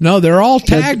Relations? No, they're all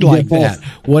tagged like that.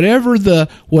 Whatever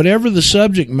the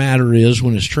subject matter is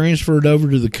when it's transferred over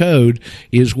to the code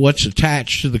is what's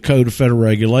attached to the Code of Federal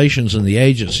Regulations and the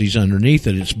agencies underneath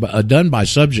it. It's done by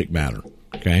subject matter.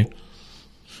 Okay.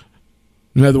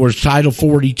 In other words, Title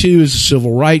 42 is the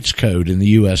Civil Rights Code in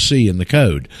the USC in the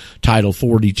code. Title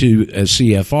 42 as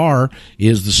CFR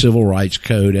is the Civil Rights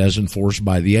Code as enforced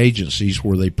by the agencies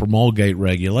where they promulgate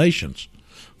regulations.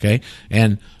 Okay,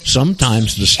 and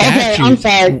sometimes the statute... Okay, I'm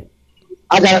sorry.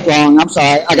 I got it wrong. I'm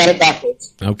sorry. I got it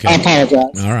backwards. Okay. I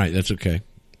apologize. All right, that's okay.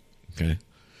 Okay.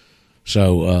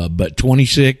 So, but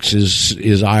 26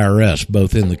 is IRS,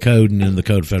 both in the code and in the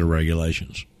Code of Federal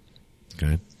Regulations.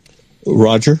 Okay.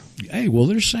 Roger? Hey, well,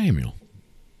 there's Samuel.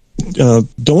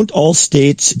 Don't all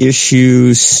states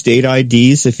issue state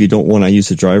IDs if you don't want to use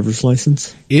a driver's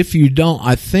license? If you don't,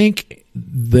 I think...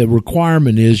 the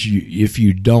requirement is if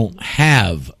you don't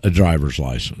have a driver's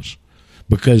license,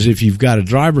 because if you've got a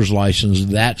driver's license,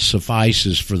 that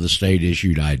suffices for the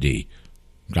state-issued ID.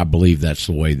 I believe that's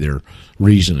the way their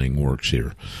reasoning works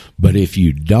here. But if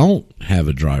you don't have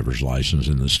a driver's license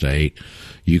in the state,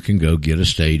 you can go get a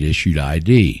state-issued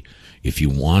ID. If you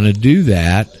want to do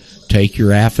that, take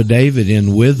your affidavit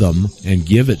in with them and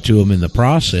give it to them in the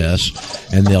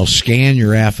process, and they'll scan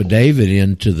your affidavit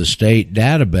into the state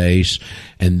database,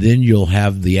 and then you'll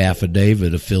have the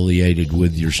affidavit affiliated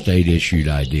with your state-issued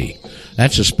ID.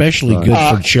 That's especially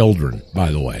good for children,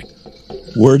 by the way.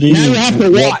 Where do now you have to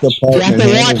watch. You have to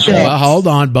watch. Well, hold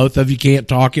on. Both of you can't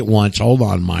talk at once. Hold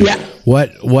on, Mike. Yeah.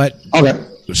 What? Okay.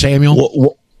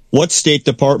 Samuel? What state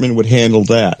department would handle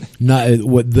that?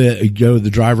 Go to the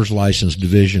driver's license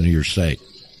division of your state.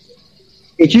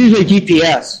 It's usually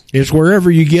GPS. It's wherever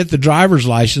you get the driver's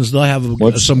license. They'll have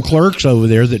some clerks over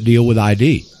there that deal with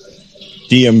ID.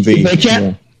 DMV. They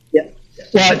can't. Yeah.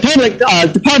 Well,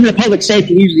 Department of Public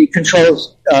Safety usually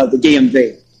controls the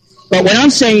DMV. But what I'm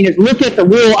saying is, look at the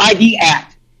Real ID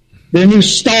Act. The new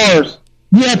stars.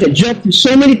 You have to jump through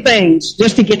so many things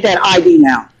just to get that ID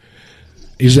now.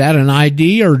 Is that an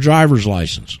ID or a driver's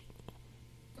license?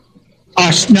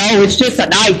 No, it's just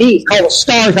an ID. It's called a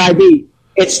STARS ID.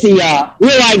 It's the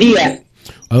Real ID Act.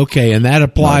 Okay, and that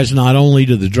applies not only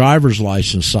to the driver's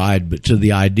license side, but to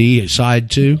the ID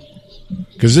side too?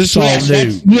 Because this is all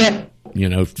new. Yeah. You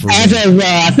know, as of,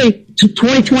 I think,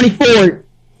 2024,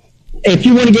 if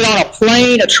you want to get on a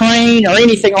plane, a train, or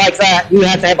anything like that, you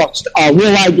have to have a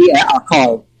Real ID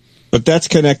card. But that's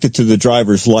connected to the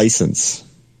driver's license.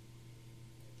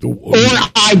 Or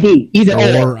ID, either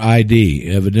or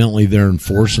ID. Evidently, they're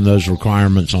enforcing those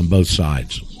requirements on both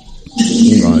sides.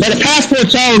 But a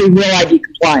passport's already Real ID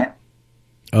compliant.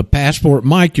 A passport,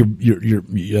 Mike, you're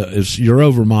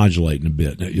overmodulating a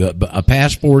bit. A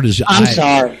passport is. I'm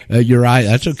sorry.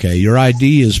 That's okay. Your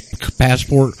ID is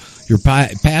passport. Your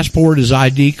passport is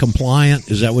ID compliant.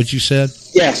 Is that what you said?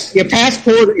 Yes, your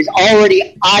passport is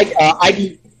already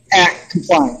ID Act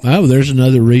compliant. Oh, there's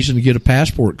another reason to get a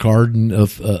passport card and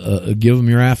give them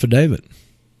your affidavit.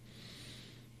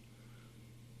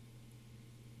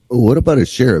 What about a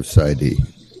sheriff's ID?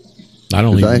 I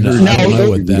don't even know. I don't know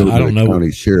what that. I don't know.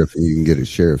 County sheriff, and you can get a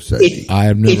sheriff's ID. I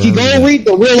have never. If you go read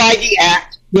the Real ID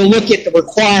Act, you'll look at the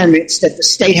requirements that the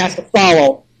state has to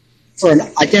follow for an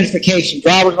identification,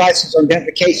 driver's license or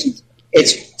identification.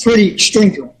 It's pretty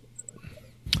stringent.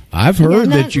 I've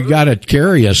heard that you got to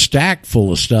carry a stack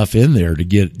full of stuff in there to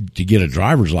get a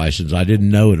driver's license. I didn't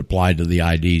know it applied to the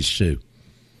IDs too.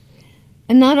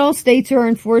 And not all states are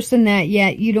enforcing that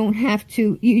yet. You don't have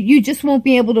to. You just won't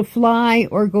be able to fly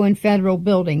or go in federal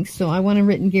buildings. So I want a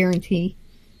written guarantee.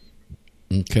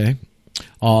 Okay.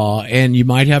 And you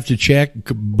might have to check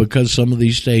because some of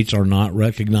these states are not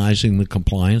recognizing the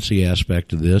compliancy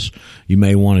aspect of this. You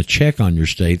may want to check on your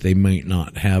state. They may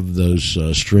not have those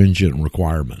stringent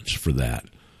requirements for that.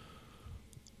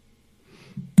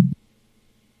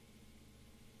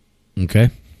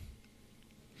 Okay.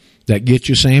 That get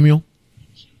you, Samuel?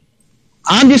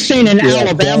 I'm just saying in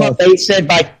Alabama, they said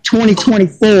by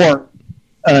 2024,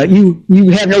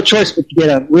 you have no choice but to get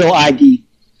a Real ID.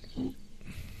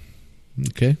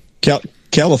 Okay.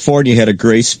 California had a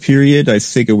grace period. I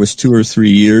think it was 2 or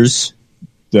 3 years.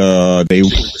 Where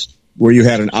you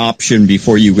had an option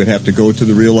before you would have to go to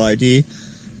the Real ID.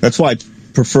 That's why I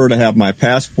prefer to have my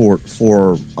passport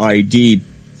for ID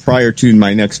prior to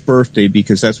my next birthday,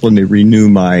 because that's when they renew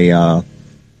my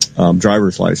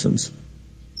driver's license.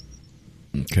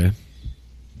 Okay.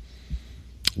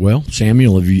 Well,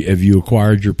 Samuel, have you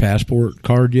acquired your passport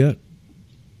card yet?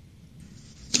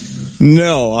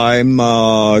 No, I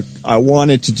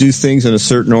wanted to do things in a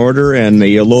certain order, and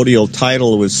the allodial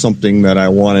title was something that I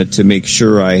wanted to make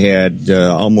sure I had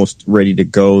almost ready to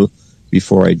go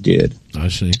before I did. I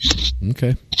see.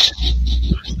 Okay.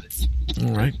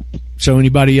 All right. So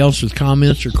anybody else with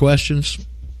comments or questions?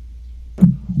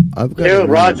 I've got New,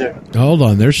 Roger. Hold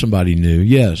on. There's somebody new.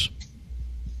 Yes.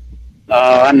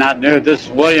 I'm not new. This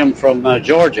is William from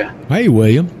Georgia. Hey,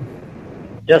 William.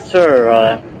 Yes,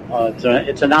 sir.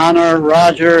 It's an honor,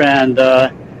 Roger, and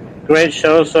great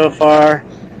show so far.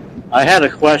 I had a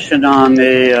question on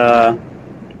the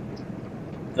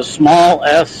small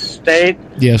S state.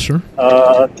 Yes, sir.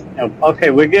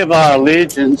 Okay, we give our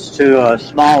allegiance to a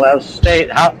small S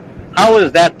state. How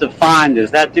is that defined?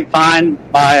 Is that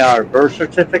defined by our birth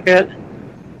certificate?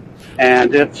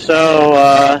 And if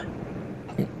so,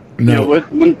 no.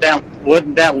 Wouldn't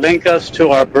that link us to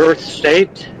our birth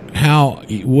state? How?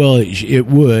 Well, it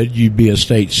would. You'd be a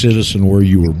state citizen where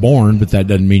you were born, but that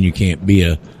doesn't mean you can't be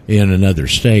in another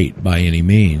state by any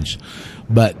means.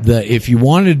 But if you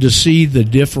wanted to see the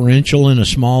differential in a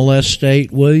small S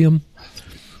state, William,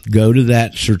 go to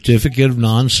that certificate of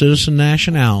non-citizen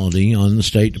nationality on the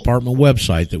State Department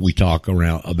website that we talk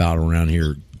about around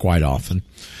here quite often.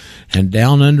 And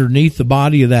down underneath the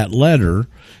body of that letter,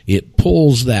 it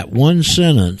pulls that one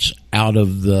sentence out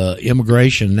of the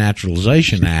Immigration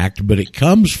Naturalization Act, but it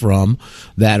comes from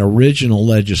that original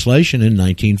legislation in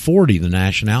 1940, the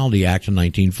Nationality Act of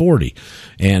 1940.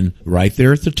 And right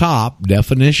there at the top,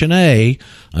 definition A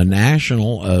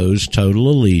national owes total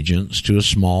allegiance to a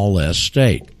small s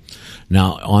state.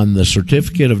 Now, on the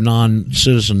certificate of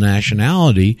non-citizen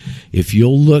nationality, if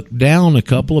you'll look down a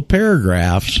couple of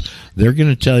paragraphs, they're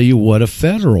going to tell you what a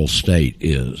federal state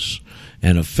is.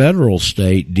 And a federal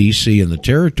state, D.C. and the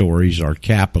territories, are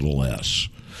capital S.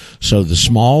 So the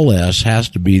small s has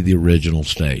to be the original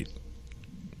state.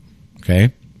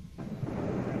 Okay?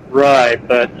 Right,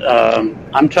 but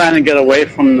I'm trying to get away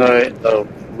from the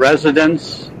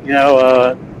residence,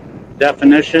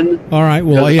 definition. All right,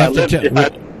 well, all you have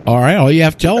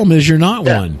to tell them is you're not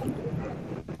one.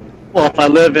 Well, if I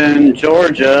live in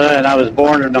Georgia and I was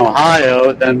born in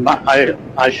Ohio, then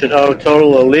I should owe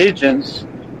total allegiance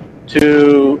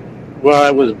to where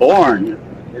I was born,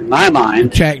 in my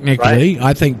mind. Technically, right?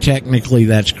 I think technically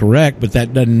that's correct, but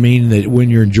that doesn't mean that when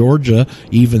you're in Georgia,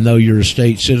 even though you're a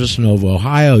state citizen of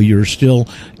Ohio, you're still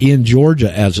in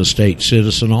Georgia as a state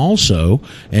citizen also,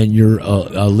 and your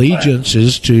allegiance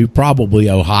is to probably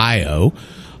Ohio.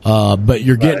 But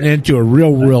you're getting into a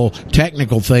real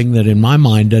technical thing that in my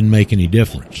mind doesn't make any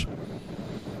difference.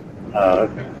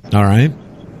 Okay. All right.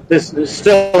 This is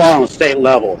still on a state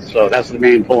level, so that's the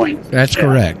main point. That's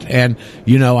correct. And,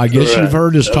 I guess you've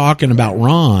heard us talking about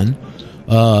Ron.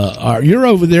 You're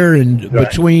over there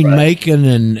between Macon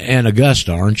and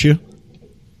Augusta, aren't you?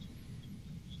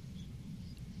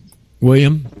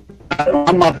 William?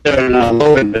 I'm up there in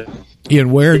Loganville.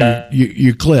 In where?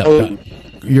 You clipped.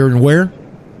 You're in where?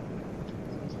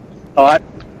 Oh,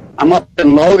 I'm up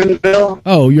in Loganville.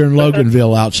 Oh, you're in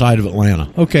Loganville outside of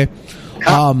Atlanta. Okay.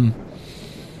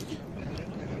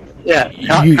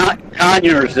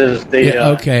 Conyers is the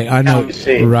okay, I know.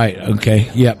 Right,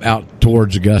 okay. Yep, out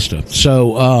towards Augusta.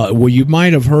 So, you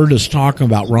might have heard us talking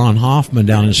about Ron Hoffman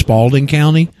down in Spalding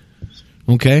County.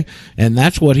 Okay, and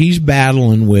that's what he's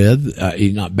battling with.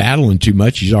 He's not battling too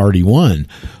much. He's already won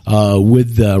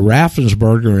with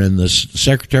Raffensperger and the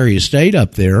Secretary of State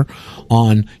up there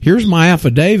on, here's my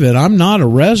affidavit. I'm not a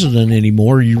resident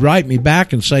anymore. You write me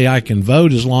back and say I can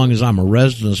vote as long as I'm a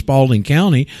resident of Spalding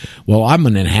County. Well, I'm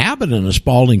an inhabitant of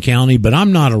Spalding County, but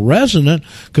I'm not a resident,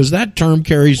 because that term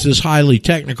carries this highly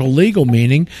technical legal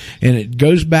meaning, and it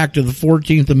goes back to the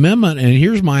 14th Amendment, and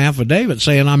here's my affidavit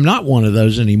saying I'm not one of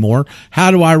those anymore.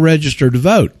 How do I register to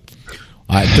vote?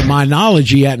 To my knowledge,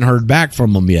 he hadn't heard back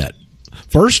from them yet.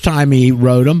 First time he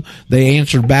wrote them, they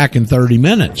answered back in 30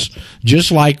 minutes.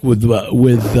 Just like with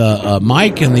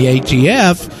Mike and the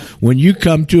ATF, when you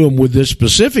come to them with this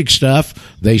specific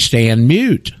stuff, they stand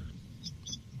mute.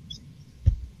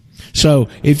 So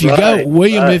if you go,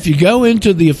 William, if you go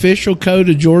into the official code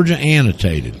of Georgia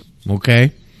annotated,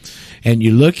 okay, and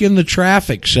you look in the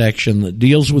traffic section that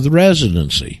deals with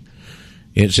residency,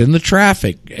 it's in the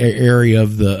traffic area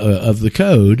of the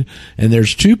code, and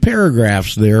there's 2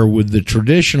 paragraphs there with the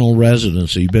traditional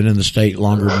residency, been in the state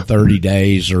longer than 30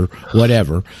 days or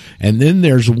whatever. And then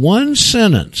there's one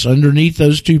sentence underneath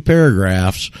those 2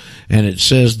 paragraphs, and it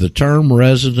says the term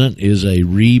resident is a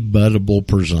rebuttable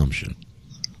presumption.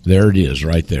 There it is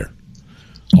right there.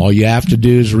 All you have to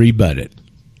do is rebut it.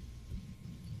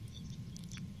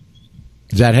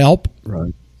 Does that help?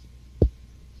 Right.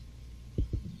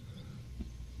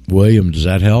 William, does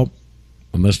that help?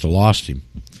 I must have lost him.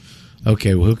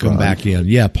 Okay, well, he'll come back in.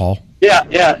 Yeah, Paul?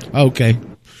 Yeah. Okay.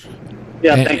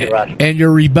 Yeah, thank you, Roger. And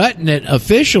you're rebutting it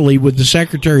officially with the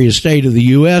Secretary of State of the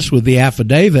U.S. with the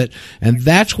affidavit, and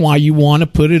that's why you want to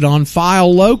put it on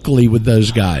file locally with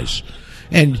those guys.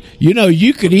 And,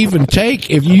 you could even take,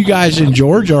 if you guys in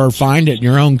Georgia are find it in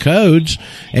your own codes,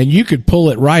 and you could pull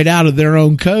it right out of their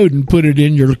own code and put it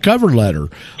in your cover letter.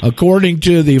 According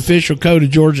to the official code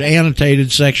of Georgia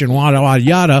annotated section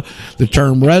yada, the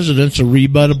term residence a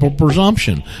rebuttable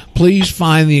presumption. Please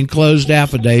find the enclosed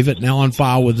affidavit now on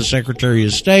file with the Secretary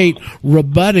of State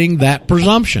rebutting that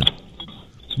presumption.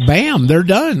 Bam, they're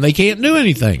done. They can't do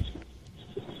anything.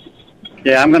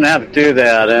 Yeah, I'm going to have to do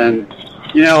that. And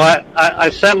I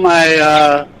sent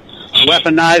my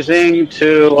weaponizing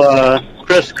to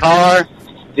Chris Carr,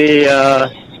 the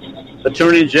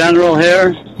Attorney General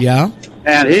here. Yeah.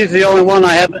 And he's the only one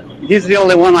I haven't. He's the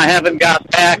only one I haven't got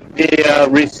back the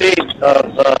receipt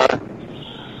of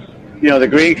the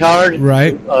green card.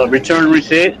 Right. Return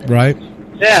receipt. Right.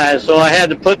 Yeah. So I had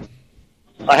to put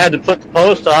the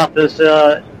post office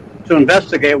to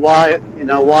investigate why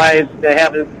they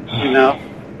haven't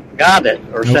got it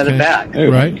or sent it back. Hey,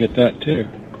 right. Get that too.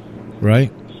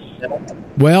 Right.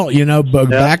 Well, but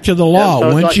back to the law.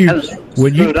 So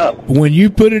when you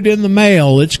put it in the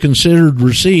mail, it's considered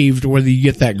received, whether you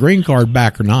get that green card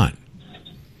back or not.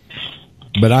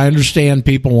 But I understand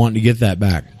people wanting to get that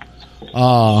back.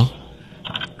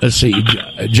 Let's see,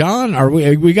 John.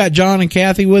 We got John and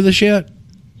Cathie with us yet?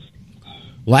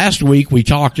 Last week we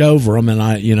talked over them, and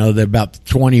they're about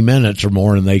 20 minutes or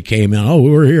more, and they came in. Oh,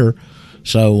 we're here.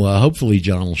 So hopefully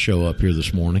John will show up here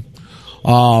this morning.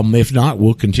 If not,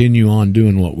 we'll continue on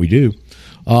doing what we do.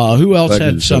 Who else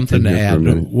had something to add?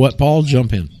 What, Paul?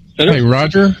 Jump in. Hey,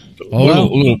 Roger.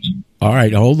 All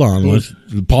right, hold on.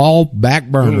 Paul, back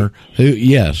burner. Who?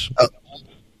 Yes.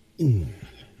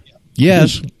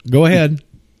 Yes. Go ahead.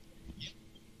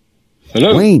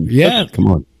 Hello. Wayne. Yeah. Come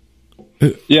on.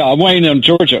 Yeah, I'm Wayne in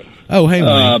Georgia. Oh, hey,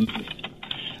 Wayne.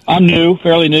 I'm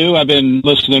fairly new. I've been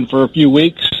listening for a few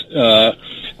weeks.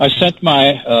 I sent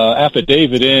my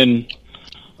affidavit in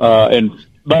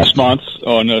last month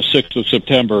on the 6th of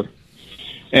September,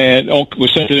 and we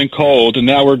sent it in cold, and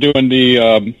now we're doing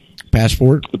the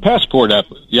passport? The passport app.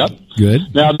 Yep.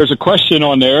 Good. Now there's a question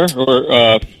on there,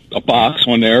 or a box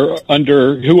on there,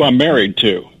 under who I'm married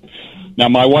to. Now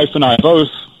my wife and I both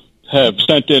have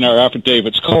sent in our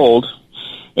affidavits cold.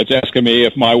 It's asking me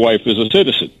if my wife is a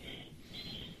citizen.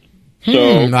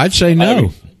 So I'd say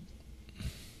no.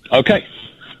 Okay.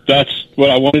 That's what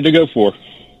I wanted to go for.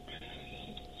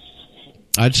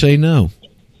 I'd say no.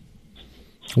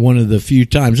 One of the few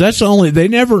times. That's the only, they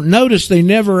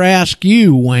never ask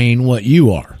you, Wayne, what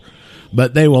you are.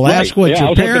 But they will ask what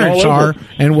your parents are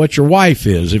and what your wife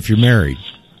is if you're married.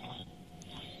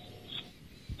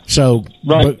 So,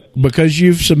 because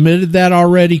you've submitted that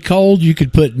already cold, you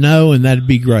could put no, and that'd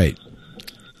be great.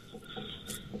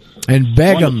 And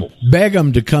beg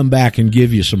them to come back and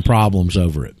give you some problems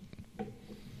over it.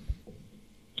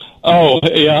 Oh,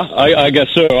 yeah, I guess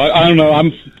so. I don't know.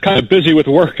 I'm kind of busy with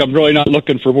work. I'm really not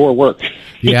looking for more work.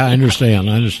 Yeah, I understand.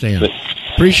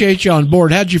 Appreciate you on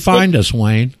board. How'd you find us,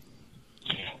 Wayne?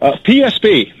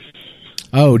 PSP.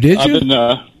 Oh, did you?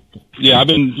 I've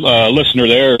been a listener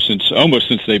there almost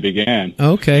since they began.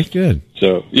 Okay, good.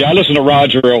 So, yeah, I listen to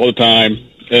Roger all the time.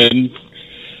 And,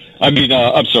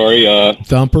 I'm sorry.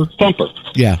 Thumper? Thumper.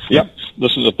 Yeah. Yep.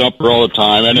 Listen to Thumper all the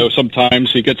time. I know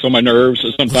sometimes he gets on my nerves,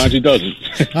 and sometimes he doesn't.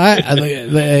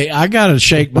 I got to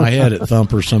shake my head at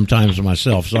Thumper sometimes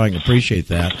myself, so I can appreciate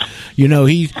that.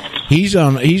 He's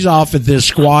off at this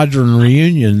squadron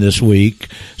reunion this week,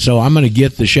 so I'm going to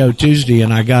get the show Tuesday,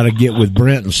 and I got to get with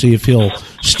Brent and see if he'll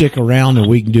stick around, and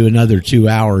we can do another 2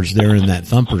 hours there in that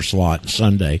Thumper slot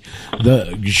Sunday.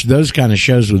 Those kind of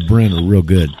shows with Brent are real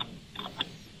good.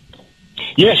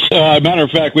 Yes, matter of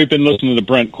fact, we've been listening to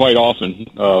Brent quite often.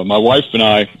 My wife and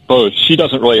I both. She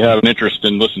doesn't really have an interest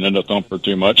in listening to Thumper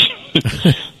too much,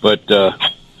 but I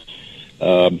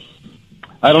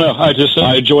don't know.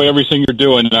 I enjoy everything you're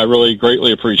doing, and I really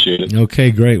greatly appreciate it.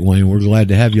 Okay, great, Wayne. We're glad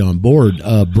to have you on board.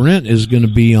 Brent is going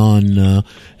to be on, and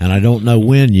I don't know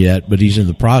when yet, but he's in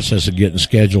the process of getting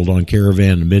scheduled on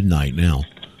Caravan to Midnight now.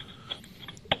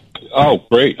 Oh,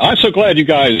 great! I'm so glad you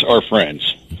guys are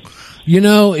friends.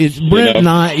 It's Brent and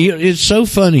I. It's so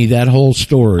funny, that whole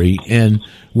story, and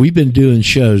we've been doing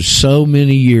shows so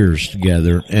many years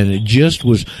together, and it just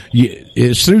was.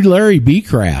 It's through Larry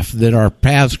Beecraft that our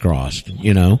paths crossed,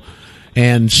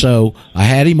 And so I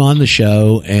had him on the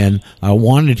show, and I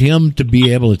wanted him to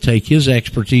be able to take his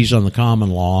expertise on the common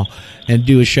law and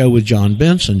do a show with John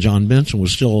Benson. John Benson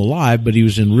was still alive, but he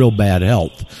was in real bad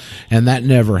health, and that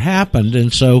never happened.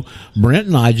 And so Brent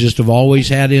and I just have always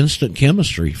had instant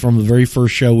chemistry from the very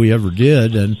first show we ever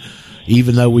did. And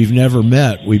even though we've never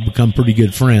met, we've become pretty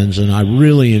good friends, and I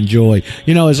really enjoy,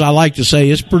 as I like to say,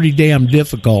 it's pretty damn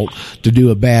difficult to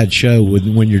do a bad show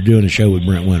when you're doing a show with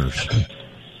Brent Winters.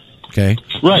 Okay.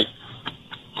 Right.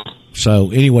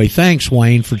 So anyway, thanks,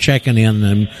 Wayne, for checking in.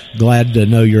 I'm glad to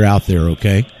know you're out there.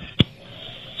 Okay.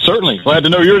 Certainly. Glad to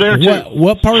know you're there too.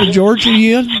 What part of Georgia are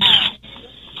you in?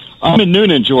 I'm in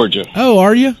Noonan, Georgia. Oh,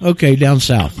 are you? Okay, down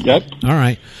south. Yep. All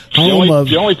right.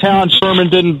 The only town Sherman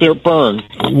didn't burn.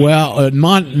 Well,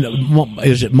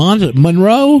 is it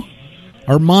Monroe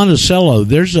or Monticello?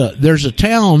 There's a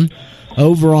town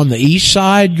over on the east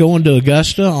side going to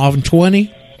Augusta on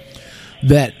 20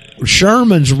 that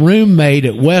Sherman's roommate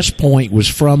at West Point was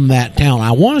from that town.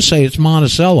 I want to say it's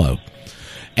Monticello.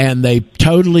 And they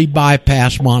totally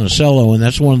bypassed Monticello, and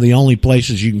that's one of the only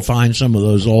places you can find some of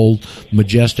those old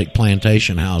majestic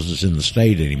plantation houses in the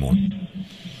state anymore.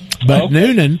 But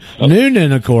Noonan,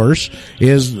 of course,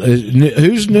 is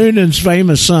who's Noonan's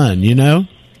famous son,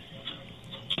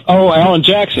 Oh, Alan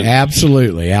Jackson.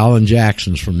 Absolutely. Alan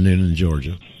Jackson's from Noonan,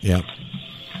 Georgia. Yep.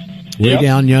 Way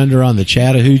down yonder on the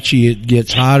Chattahoochee, it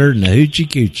gets hotter than the hoochie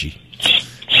coochie.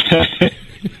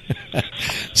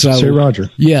 So, say Roger.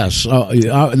 Yes. Go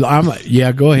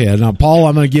ahead. Now, Paul,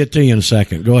 I'm going to get to you in a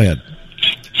second. Go ahead.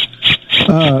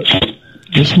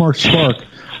 This Mark Spark.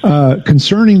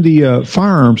 Concerning the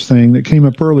firearms thing that came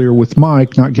up earlier with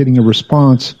Mike not getting a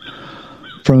response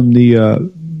from the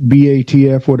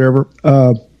BATF, whatever.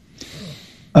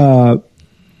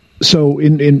 So I'm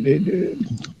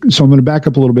going to back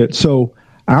up a little bit. So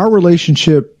our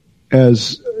relationship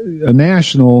as a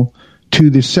national to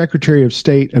the Secretary of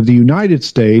State of the United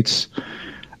States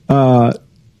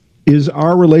is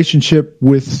our relationship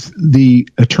with the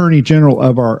Attorney General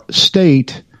of our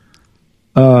state.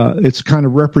 It's kind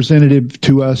of representative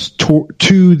to us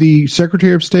to the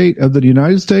Secretary of State of the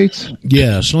United States.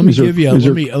 Yes. Let me give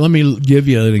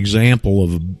you an example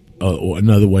of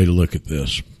another way to look at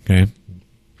this. Okay.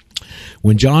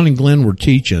 When John and Glenn were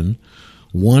teaching,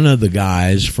 one of the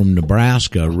guys from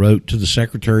Nebraska wrote to the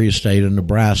Secretary of State of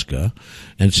Nebraska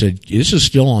and said, this is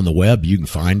still on the web. You can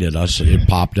find it. It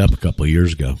popped up a couple of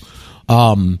years ago.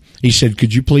 He said,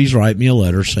 could you please write me a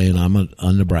letter saying I'm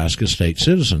a Nebraska state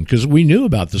citizen? Because we knew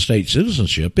about the state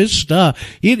citizenship.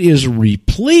 It is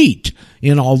replete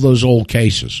in all those old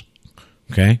cases.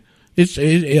 Okay.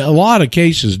 A lot of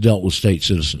cases dealt with state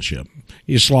citizenship.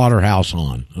 Slaughterhouse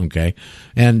on, okay?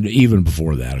 And even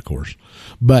before that, of course.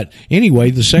 But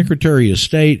anyway, the Secretary of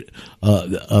State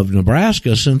of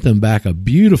Nebraska sent them back a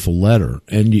beautiful letter.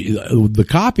 And the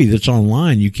copy that's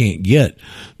online you can't get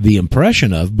the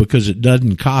impression of because it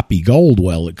doesn't copy gold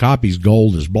well. It copies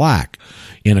gold as black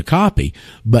in a copy.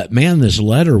 But, man, this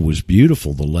letter was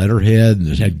beautiful. The letterhead, and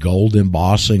it had gold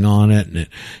embossing on it, and it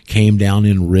came down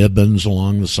in ribbons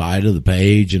along the side of the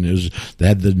page, and it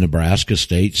had the Nebraska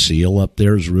state seal up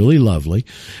there. It was really lovely.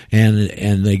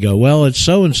 And they go, well, it's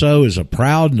so-and-so is a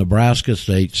proud Nebraska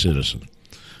state citizen.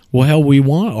 Well, hell,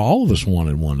 all of us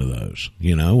wanted one of those,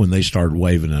 when they started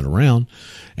waving it around.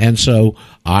 And so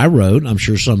I wrote, I'm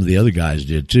sure some of the other guys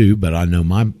did too, but I know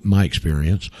my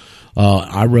experience.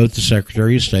 I wrote the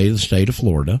Secretary of State of the state of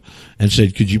Florida and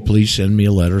said, could you please send me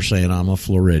a letter saying I'm a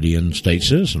Floridian state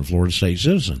citizen, Florida state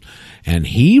citizen? And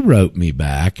he wrote me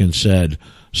back and said,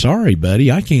 sorry,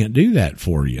 buddy, I can't do that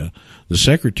for you. The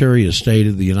Secretary of State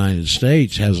of the United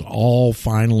States has all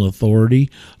final authority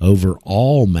over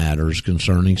all matters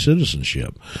concerning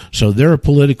citizenship. So there are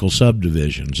political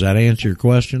subdivisions. Does that answer your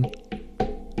question?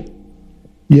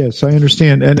 Yes, I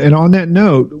understand. And on that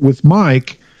note, with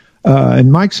Mike, and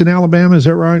Mike's in Alabama, is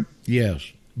that right? Yes,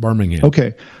 Birmingham.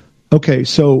 Okay.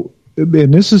 So,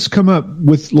 and this has come up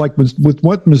with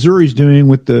what Missouri's doing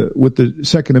with the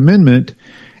Second Amendment,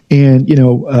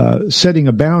 and setting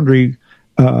a boundary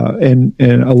and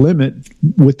a limit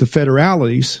with the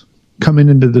federalities coming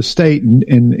into the state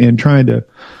and trying to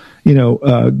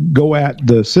go at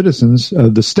the citizens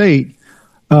of the state.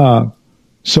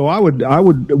 So I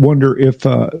would wonder if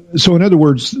so. In other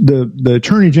words, the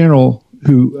Attorney General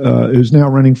who is now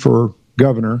running for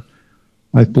governor,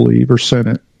 I believe, or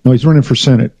Senate. No, he's running for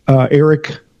Senate.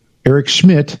 Eric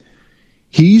Schmidt.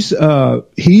 He's for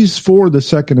the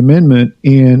Second Amendment,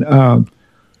 and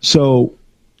so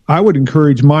I would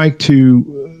encourage Mike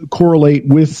to correlate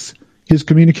with his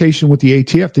communication with the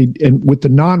ATF, and with the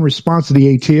non-response of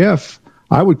the ATF,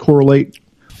 I would correlate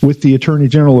with the Attorney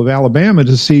General of Alabama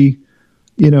to see,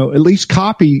 at least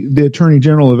copy the Attorney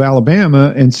General of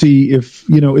Alabama and see if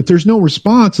there's no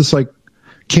response, it's like,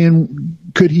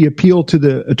 could he appeal to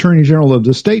the Attorney General of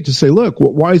the state to say, look,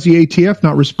 why is the ATF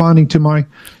not responding to my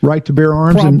right to bear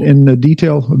arms and the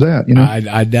detail of that?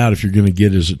 I doubt if you're going to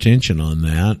get his attention on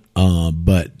that.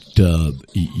 But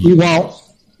you won't.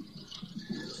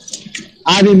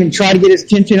 I've even tried to get his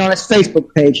attention on his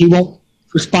Facebook page. He won't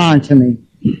respond to me.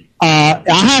 I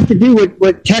have to do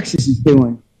what Texas is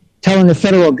doing, telling the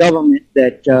federal government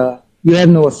that you have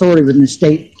no authority within the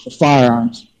state for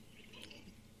firearms.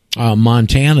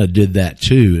 Montana did that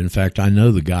too. In fact, I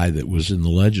know the guy that was in the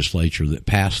legislature that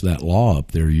passed that law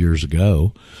up there years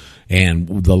ago.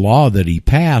 And the law that he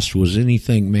passed was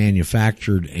anything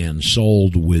manufactured and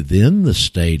sold within the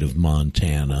state of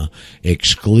Montana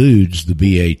excludes the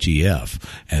BATF.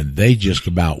 And they just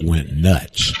about went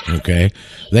nuts, okay?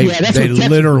 They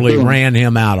literally ran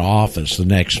him out of office the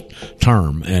next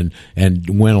term and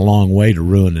went a long way to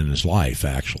ruining his life,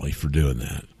 actually, for doing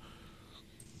that.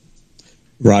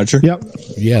 Roger? Yep.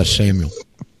 Yes, Samuel.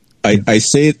 I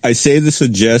say this a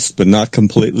jest, but not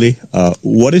completely.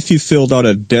 What if you filled out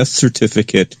a death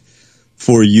certificate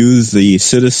for you, the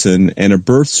citizen, and a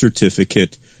birth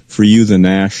certificate for you, the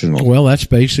national? Well, that's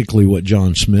basically what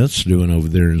John Smith's doing over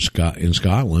there in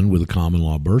Scotland with a common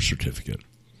law birth certificate.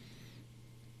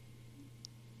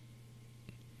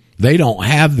 They don't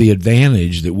have the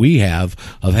advantage that we have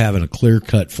of having a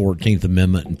clear-cut 14th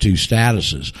Amendment and 2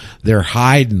 statuses. They're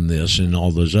hiding this in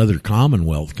all those other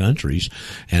Commonwealth countries,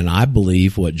 and I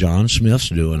believe what John Smith's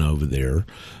doing over there,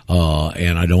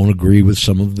 and I don't agree with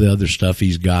some of the other stuff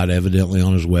he's got evidently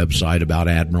on his website about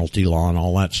admiralty law and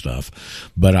all that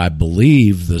stuff, but I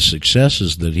believe the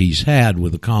successes that he's had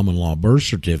with the common law birth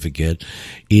certificate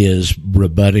is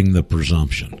rebutting the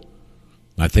presumption.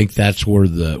 I think that's where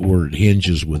it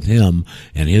hinges with him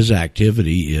and his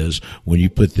activity is when you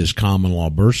put this common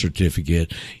law birth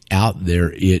certificate out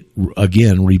there, it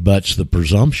again rebuts the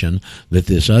presumption that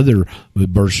this other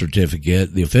birth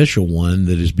certificate, the official one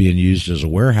that is being used as a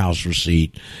warehouse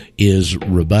receipt, is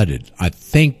rebutted. I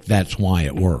think that's why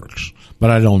it works,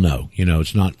 but I don't know.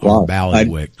 It's not our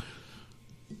ballywick.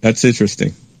 That's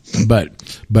interesting. But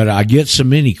I get so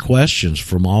many questions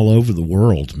from all over the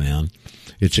world, man.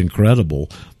 It's incredible.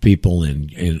 People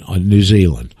in New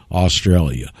Zealand,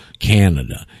 Australia,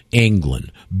 Canada,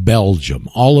 England, Belgium,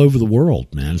 all over the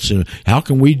world, man. So how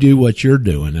can we do what you're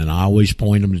doing? And I always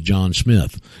point them to John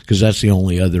Smith because that's the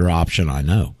only other option I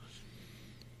know.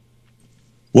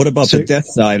 What about the death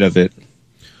side of it?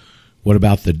 What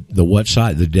about the what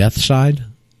side? The death side?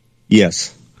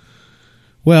 Yes.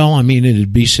 Well, I mean,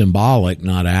 it'd be symbolic,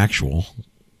 not actual.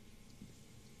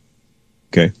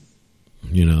 Okay.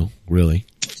 Really.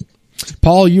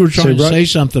 Paul, you were trying to say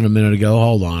something a minute ago.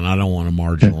 Hold on. I don't want to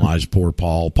marginalize poor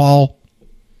Paul. Paul?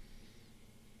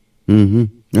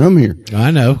 Mm-hmm. I'm here.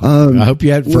 I know. I hope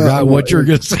you hadn't forgot what you were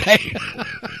going to say.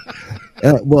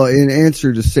 Well, in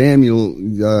answer to Samuel,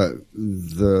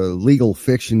 the legal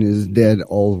fiction is dead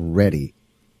already.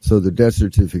 So the death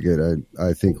certificate,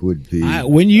 I think, would be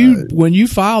when you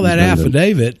file that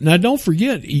affidavit. Now, don't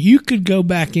forget, you could go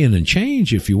back in and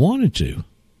change if you wanted to.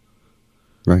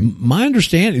 Right. My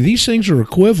understanding, these things are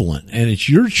equivalent, and it's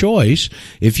your choice.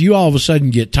 If you all of a sudden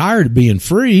get tired of being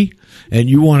free and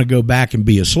you want to go back and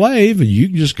be a slave, and you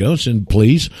can just go and send,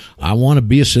 please, I want to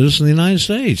be a citizen of the United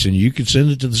States, and you could send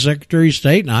it to the Secretary of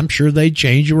State, and I'm sure they'd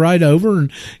change you right over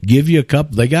and give you a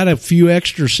couple. They got a few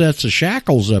extra sets of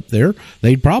shackles up there.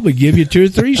 They'd probably give you 2 or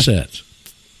 3 sets.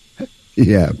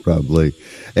 Yeah, probably.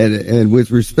 And with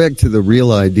respect to the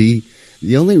real ID,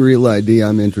 the only real ID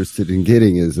I'm interested in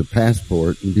getting is a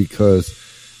passport because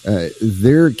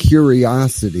their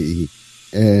curiosity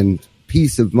and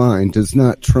peace of mind does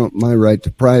not trump my right to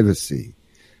privacy.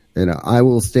 And I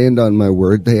will stand on my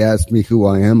word. They ask me who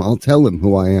I am. I'll tell them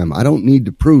who I am. I don't need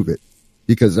to prove it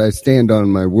because I stand on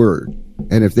my word.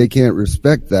 And if they can't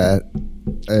respect that,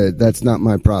 that's not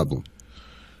my problem.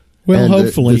 Well, and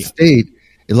hopefully. The state,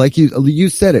 like you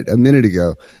said it a minute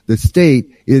ago, the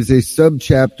state is a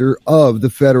subchapter of the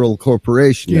federal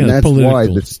corporation, and that's political. Why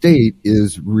the state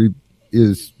is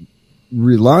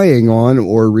relying on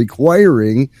or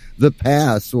requiring the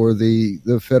pass or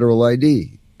the federal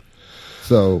ID.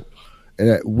 So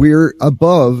we're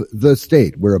above the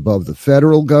state. We're above the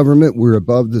federal government. We're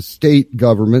above the state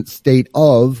government, state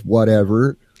of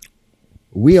whatever.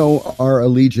 We owe our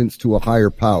allegiance to a higher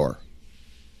power.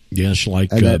 Yes,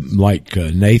 like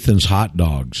Nathan's hot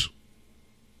dogs.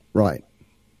 Right.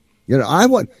 I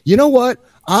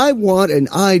want an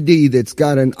ID that's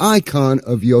got an icon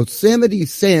of Yosemite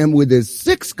Sam with his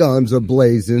 6 guns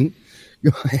ablazing.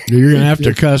 You're going to have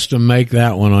to custom make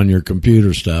that one on your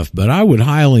computer stuff, but I would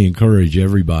highly encourage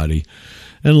everybody,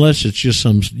 unless it's just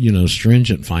some,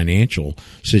 stringent financial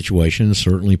situation.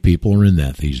 Certainly people are in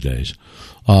that these days.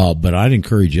 But I'd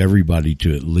encourage everybody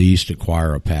to at least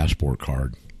acquire a passport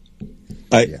card.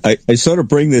 I sort of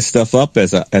bring this stuff up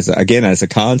as a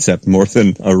concept more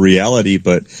than a reality,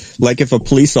 but like if a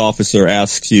police officer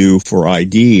asks you for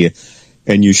ID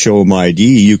and you show him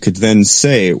ID, you could then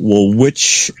say, well,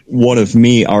 which one of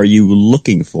me are you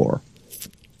looking for?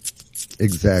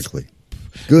 Exactly.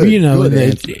 Good.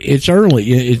 Good it's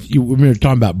early. We were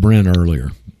talking about Brent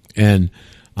earlier, and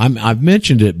I've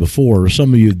mentioned it before.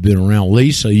 Some of you have been around.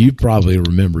 Lisa, you probably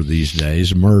remember these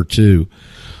days. Murr too.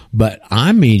 But,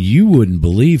 I mean, you wouldn't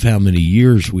believe how many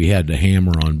years we had to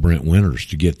hammer on Brent Winters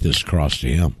to get this across to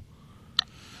him.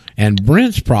 And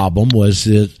Brent's problem was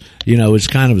that, it's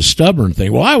kind of a stubborn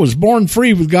thing. Well, I was born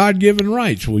free with God-given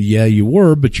rights. Well, yeah, you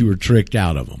were, but you were tricked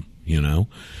out of them,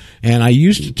 And I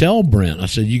used to tell Brent, I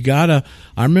said, I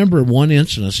remember one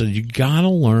incident, I said, you gotta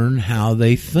learn how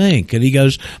they think. And he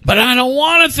goes, but I don't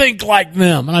want to think like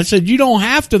them. And I said, you don't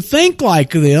have to think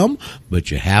like them,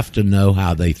 but you have to know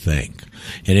how they think.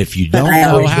 And if you don't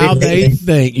know how they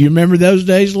think, you remember those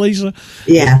days, Lisa?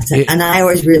 Yeah, and I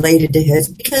always related to his,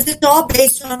 because it's all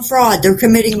based on fraud. They're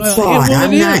committing fraud.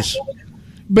 It is.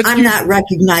 But I'm not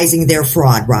recognizing their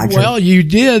fraud, Roger. Well, you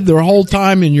did the whole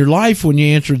time in your life when you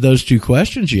answered those two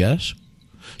questions, yes.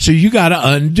 So you got to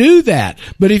undo that.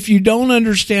 But if you don't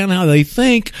understand how they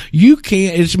think, you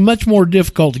can't. It's much more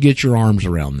difficult to get your arms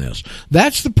around this.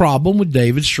 That's the problem with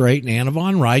David Straight and Anna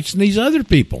Von Reitz and these other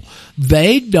people.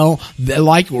 They don't,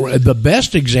 like, the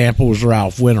best example was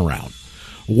Ralph Winterout.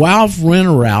 Ralph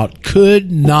Winterout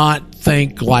could not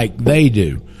think like they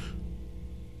do.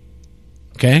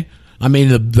 Okay? I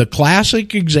mean, the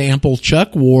classic example,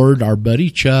 Chuck Ward, our buddy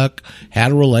Chuck,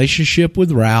 had a relationship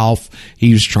with Ralph.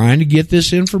 He was trying to get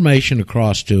this information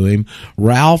across to him.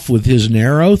 Ralph, with his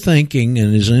narrow thinking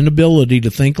and his inability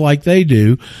to think like they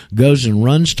do, goes and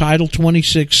runs Title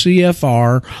 26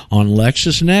 CFR on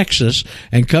LexisNexis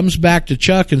and comes back to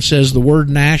Chuck and says the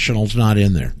word national's not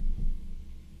in there.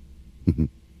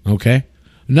 Okay?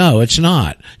 No, it's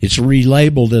not. It's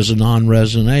relabeled as a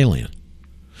non-resident alien.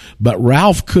 But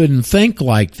Ralph couldn't think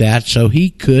like that, so he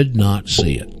could not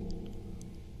see it.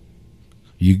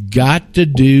 You got to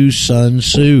do Sun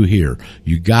Tzu here.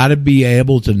 You got to be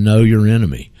able to know your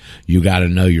enemy. You got to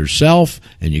know yourself,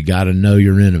 and you got to know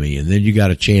your enemy, and then you got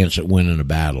a chance at winning a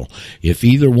battle. If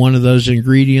either one of those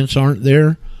ingredients aren't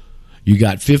there, you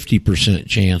got 50%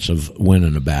 chance of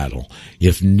winning a battle.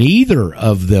 If neither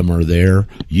of them are there,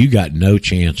 you got no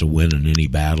chance of winning any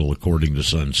battle, according to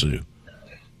Sun Tzu.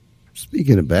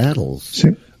 Speaking of battles,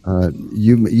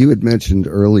 you had mentioned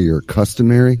earlier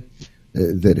customary,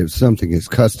 that if something is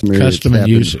customary, custom and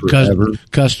usage. Forever.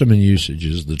 Custom and usage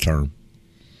is the term.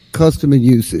 Custom and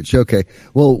usage. Okay.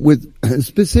 Well,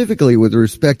 specifically with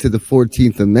respect to the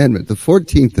 14th Amendment, the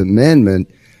 14th Amendment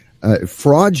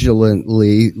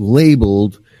fraudulently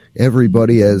labeled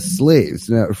everybody as slaves.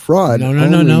 Now, fraud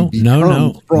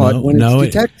No. Fraud when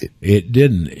it's detected. It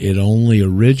didn't. It only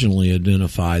originally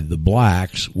identified the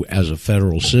blacks as a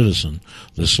federal citizen.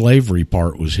 The slavery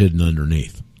part was hidden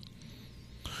underneath.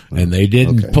 And they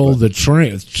didn't pull the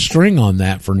string on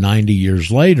that for 90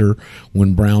 years later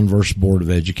when Brown versus Board of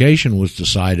Education was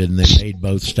decided and they made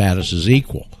both statuses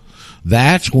equal.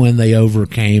 That's when they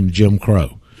overcame Jim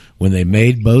Crow, when they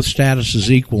made both statuses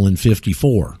equal in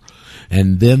 54.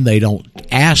 And then they don't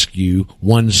ask you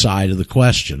one side of the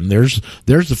question. There's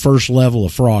the first level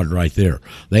of fraud right there.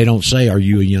 They don't say, are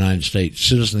you a United States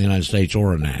citizen of the United States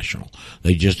or a national?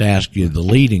 They just ask you the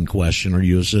leading question, are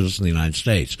you a citizen of the United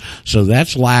States? So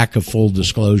that's lack of full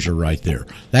disclosure right there.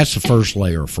 That's the first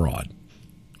layer of fraud.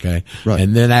 Okay? Right.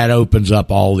 And then that opens up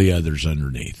all the others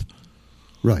underneath.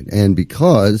 Right. And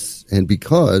because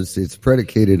it's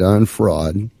predicated on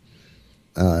fraud,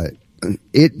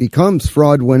 it becomes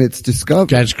fraud when it's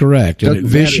discovered. That's correct. And it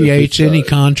vitiates any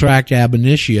contract ab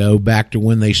initio back to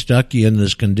when they stuck you in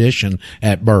this condition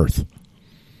at birth.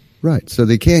 Right. So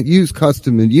they can't use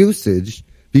custom and usage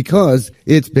because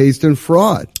it's based on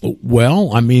fraud.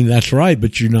 Well, I mean, that's right,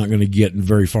 but you're not going to get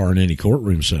very far in any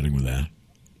courtroom setting with that.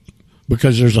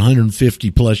 Because there's 150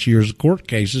 plus years of court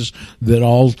cases that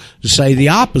all say the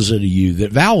opposite of you,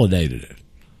 that validated it.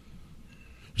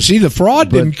 See, the fraud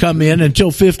didn't come in until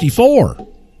 54.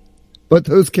 But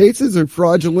those cases are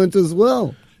fraudulent as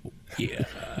well. Yeah.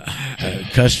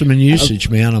 Custom and usage,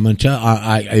 man. I'm going to tell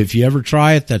if you ever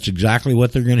try it, that's exactly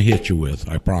what they're going to hit you with.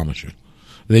 I promise you.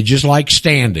 They just like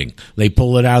standing. They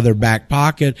pull it out of their back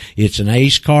pocket. It's an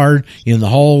ace card in the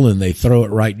hole, and they throw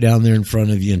it right down there in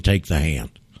front of you and take the hand.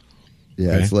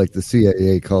 Yeah, okay. It's like the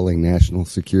CIA calling national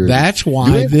security. That's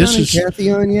why this is. John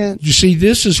Cathie on yet? You see,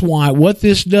 this is why. What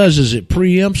this does is it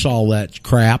preempts all that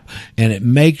crap, and it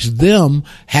makes them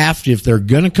have to. If they're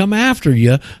going to come after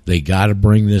you, they got to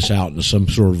bring this out into some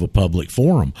sort of a public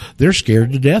forum. They're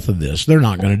scared to death of this. They're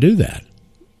not going to do that.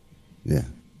 Yeah.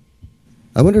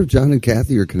 I wonder if John and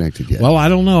Cathie are connected yet. Well, I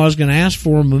don't know. I was going to ask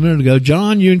for them a minute ago.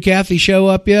 John, you and Cathie show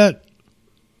up yet?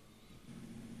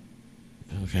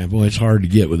 Okay, boy, it's hard to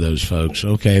get with those folks.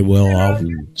 Okay, well,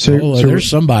 there's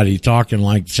somebody talking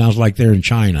like, sounds like they're in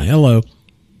China. Hello.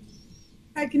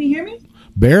 Hi, can you hear me?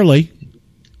 Barely.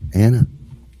 Anna.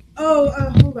 Oh,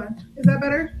 hold on. Is that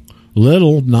better?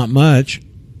 Little, not much.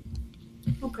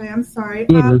 Okay, I'm sorry.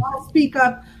 I'll speak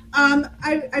up. I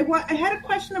had a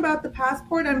question about the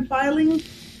passport. I'm filing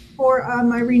for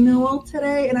my renewal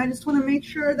today, and I just want to make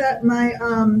sure that my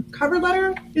cover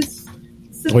letter is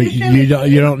sufficient. Well,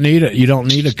 you don't need it. You don't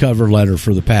need a cover letter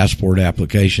for the passport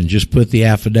application. Just put the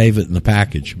affidavit in the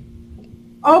package.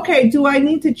 Okay. Do I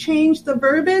need to change the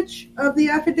verbiage of the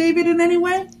affidavit in any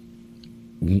way?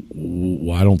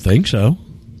 I don't think so.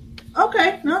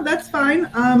 Okay. No, that's fine.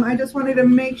 I just wanted to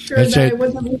make sure that I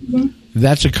wasn't leaving.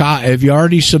 Have you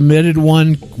already submitted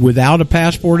one without a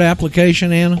passport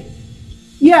application, Anna?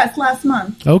 Yes, last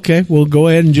month. Okay, well, go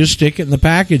ahead and just stick it in the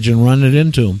package and run it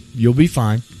into them. You'll be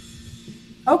fine.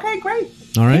 Okay, great.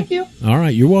 All right. Thank you. All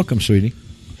right, you're welcome, sweetie.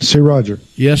 Say, Roger.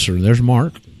 Yes, sir. There's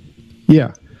Mark.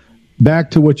 Yeah.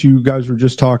 Back to what you guys were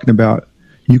just talking about.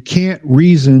 You can't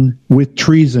reason with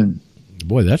treason.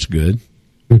 Boy, that's good.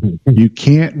 You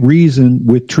can't reason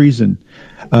with treason.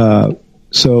 And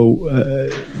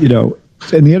the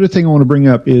other thing I want to bring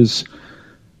up is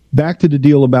back to the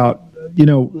deal about,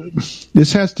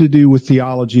 this has to do with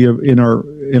theology in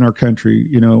our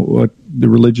country, what the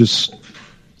religious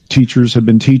teachers have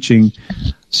been teaching.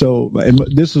 So, and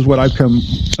this is what I've come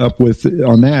up with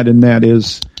on that, and that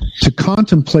is to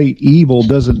contemplate evil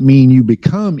doesn't mean you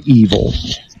become evil.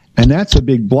 And that's a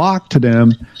big block to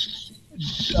them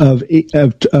of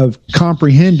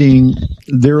comprehending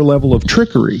their level of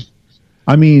trickery.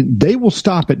 I mean, they will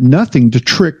stop at nothing to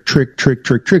trick.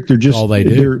 They're just all they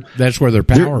do. That's where their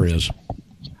power is.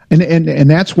 And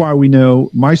that's why we know,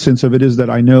 my sense of it is that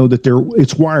I know that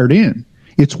it's wired in.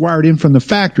 It's wired in from the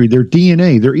factory. Their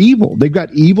DNA. They're evil. They've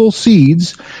got evil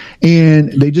seeds,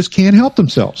 and they just can't help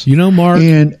themselves. Mark,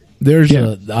 and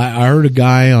I heard a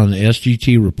guy on the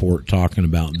SGT report talking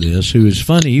about this who is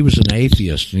funny. He was an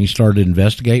atheist, and he started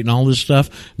investigating all this stuff.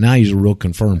 Now he's a real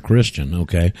confirmed Christian,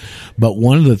 okay? But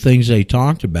one of the things they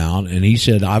talked about, and he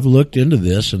said, I've looked into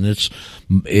this, and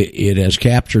it has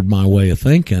captured my way of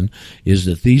thinking, is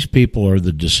that these people are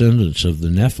the descendants of the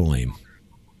Nephilim.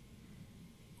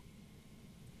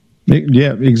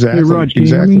 Yeah, exactly. Hey, Rod,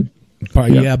 exactly.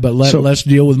 Yeah, but let's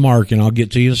deal with Mark, and I'll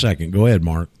get to you in a second. Go ahead,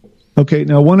 Mark. Okay,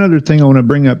 now one other thing I want to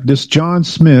bring up. This John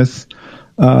Smith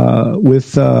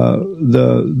with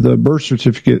the birth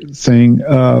certificate thing.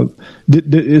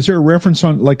 Is there a reference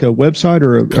on like a website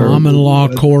or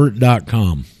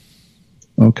commonlawcourt.com?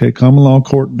 Okay,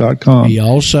 commonlawcourt.com. He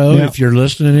also, if you're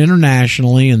listening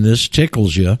internationally and this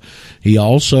tickles you, he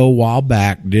also a while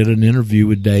back did an interview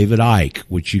with David Icke,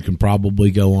 which you can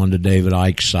probably go on to David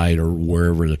Icke's site or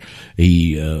wherever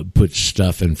he puts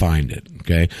stuff and find it.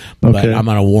 Okay, but I'm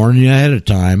going to warn you ahead of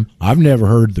time. I've never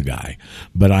heard the guy,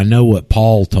 but I know what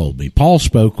Paul told me. Paul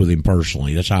spoke with him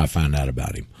personally. That's how I found out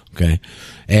about him. Okay,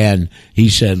 and he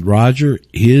said, Roger,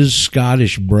 his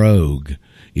Scottish brogue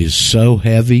is so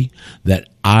heavy that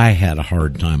I had a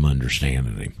hard time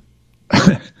understanding him.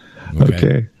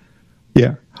 Okay.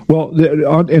 Yeah. Well,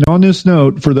 on this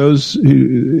note, for those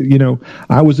who,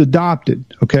 I was adopted.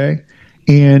 Okay.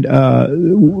 And,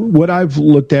 what I've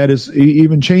looked at is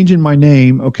even changing my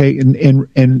name. Okay.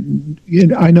 And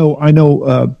I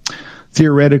know,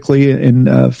 theoretically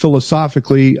and,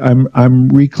 philosophically, I'm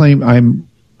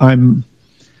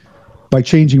by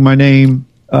changing my name,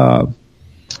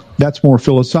 that's more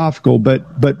philosophical,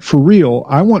 but for real,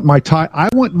 I want my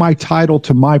title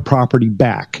to my property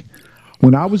back.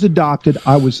 When I was adopted,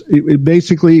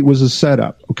 it was a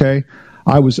setup. Okay.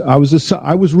 This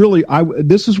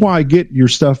is why I get your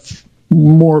stuff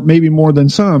maybe more than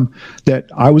some, that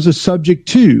I was a subject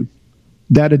to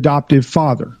that adoptive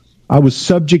father. I was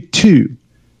subject to,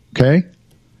 okay.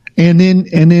 And then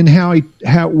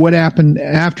what happened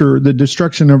after the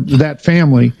destruction of that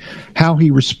family, how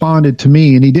he responded to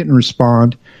me, and he didn't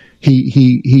respond.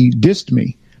 He dissed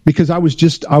me because I was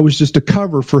just a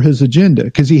cover for his agenda,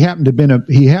 because he happened to have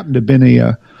been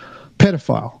a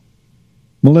pedophile,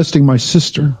 molesting my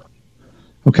sister.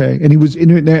 Okay. And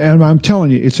and I'm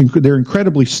telling you, they're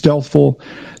incredibly stealthful.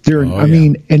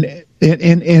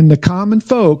 And the common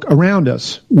folk around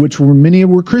us, which many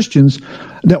were Christians,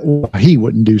 that he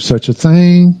wouldn't do such a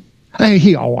thing. Hey,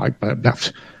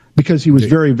 because he was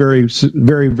very, very,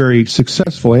 very, very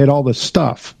successful. He had all this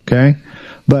stuff. Okay,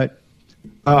 but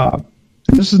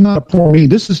this is not a poor me.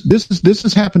 This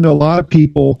has happened to a lot of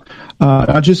people,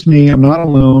 not just me. I'm not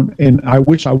alone, and I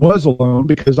wish I was alone,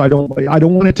 because I don't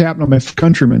want it to happen to my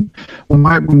countrymen. When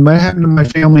that happened to my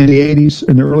family in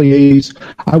the early 80s,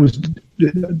 I was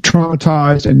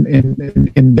traumatized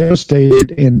and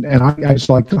devastated, and I was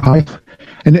like,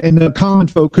 and the common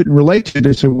folk couldn't relate to it.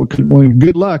 They said, well,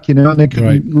 good luck, and they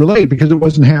couldn't relate because it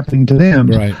wasn't happening to them.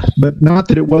 Right. But not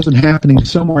that it wasn't happening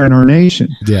somewhere in our nation.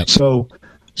 Yeah. So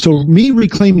me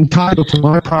reclaiming title to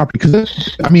my property,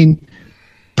 because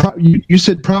you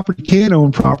said property can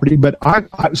own property, but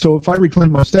so if I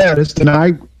reclaim my status, then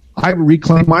I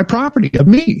reclaim my property of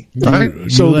me, right?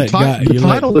 The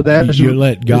title to that is you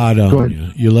let God own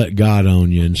you. You let God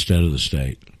own you instead of the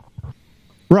state,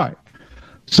 right?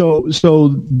 So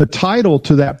the title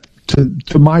to that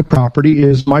to my property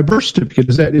is my birth certificate.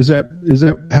 Is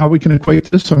that how we can equate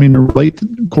this?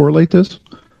 Correlate this?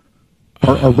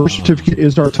 Our birth certificate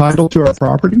is our title to our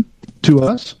property. to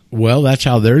us. Well, that's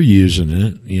how they're using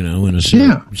it, in a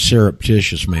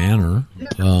surreptitious manner.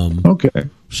 Okay.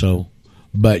 So,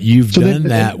 but you've done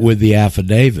that with the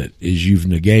affidavit, is you've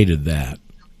negated that.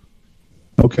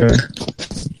 Okay.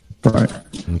 Right.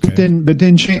 Okay. But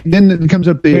then it comes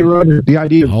up the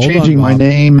idea of changing my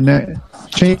name and that.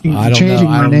 Changing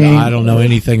my name. I don't know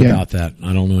anything about that.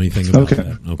 I don't know anything about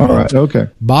that. Okay. All right. Okay.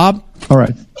 Bob? All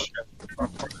right.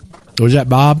 Was that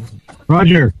Bob?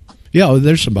 Roger. Yeah,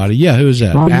 there's somebody. Yeah, who is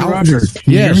that? Roger.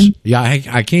 Yes. Yeah,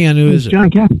 I can. Who is it? John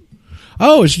Cathie.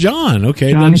 Oh, it's John.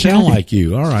 Okay, it doesn't sound like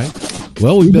you. All right.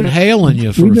 Well, we've been hailing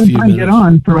you for a few minutes. We've been trying to get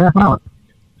on for a half hour.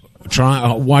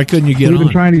 Why couldn't you get on? We've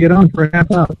been trying to get on for a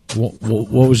half hour.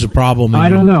 What was the problem? I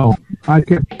don't know.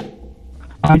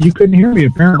 You couldn't hear me,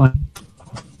 apparently.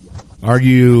 Are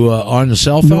you on the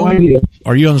cell phone? No idea.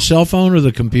 Are you on the cell phone or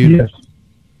the computer?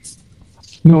 Yes.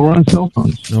 No, we're on cell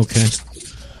phones. Okay.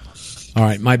 All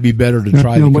right. Might be better to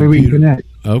try the computer. Way we connect.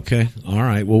 Okay. All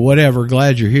right. Well, whatever.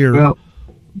 Glad you're here. Well,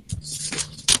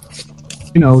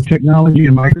 technology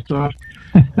and Microsoft.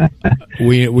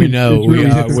 we know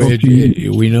really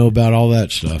we know about all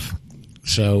that stuff.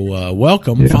 So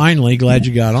welcome. Yeah. Finally, glad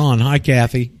you got on. Hi,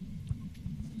 Kathy.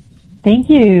 Thank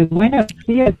you. Buenos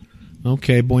dias.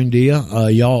 Okay, buen dia.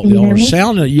 Y'all are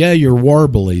sounding. Yeah, you're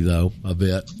warbly though a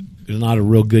bit. It's not a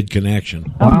real good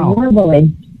connection. Wow.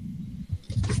 Warbly.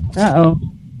 Uh-oh.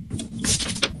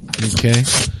 Okay.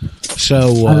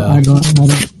 So I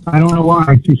don't know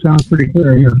why. She sounds pretty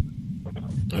clear here.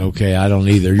 Okay, I don't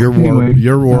either. You're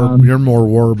more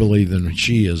warbly than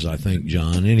she is, I think,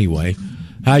 John. Anyway,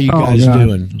 how you guys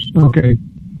doing? Okay.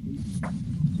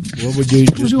 Well, we do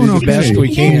the best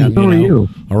we can. So are you.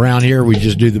 Around here, we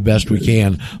just do the best we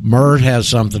can. Murr has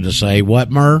something to say.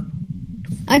 What, Murr?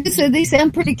 I just said they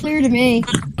sound pretty clear to me.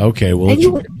 Okay, well, and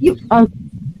you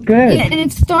good. Yeah, and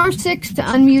it's *6 to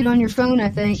unmute on your phone, I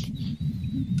think.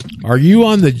 Are you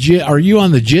on the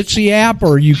Jitsi app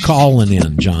or are you calling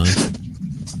in, John?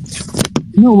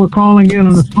 No, we're calling in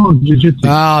on the phone. Jiu-Jitsu.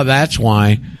 Oh, that's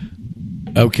why.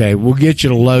 Okay, we'll get you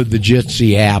to load the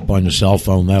Jitsi app on your cell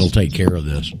phone. That'll take care of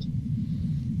this.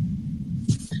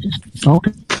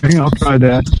 Okay, I'll try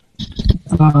that.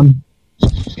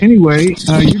 Anyway,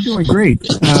 you're doing great.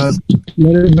 Let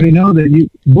everybody know that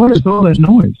what is all that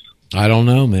noise? I don't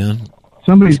know, man.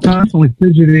 Somebody's constantly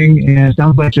fidgeting, and it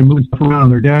sounds like they're moving stuff around on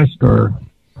their desk, or...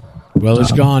 Well,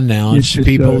 it's gone now. It's just,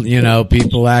 people,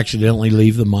 people accidentally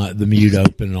leave the mute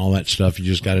open and all that stuff. You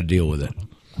just got to deal with it.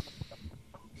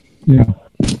 Yeah.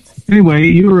 Anyway,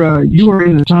 you are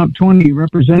in the top 20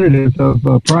 representatives of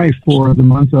Price for the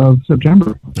month of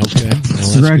September. Okay.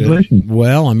 Well, congratulations. Good.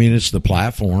 Well, I mean, it's the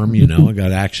platform, I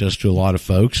got access to a lot of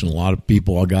folks, and a lot of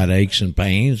people I got aches and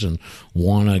pains and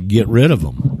want to get rid of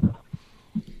them.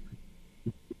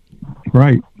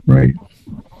 Right.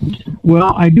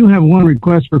 Well, I do have one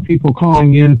request for people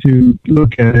calling in to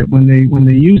look at it. When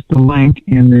they use the link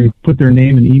and they put their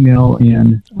name and email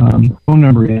and phone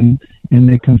number in, and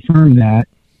they confirm that,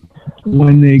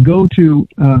 when they go to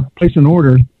place an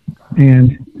order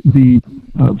and the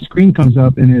screen comes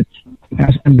up and it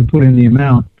asks them to put in the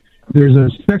amount, there's a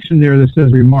section there that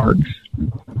says remarks,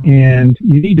 and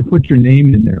you need to put your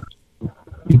name in there.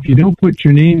 If you don't put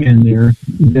your name in there,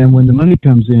 then when the money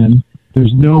comes in,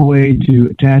 there's no way to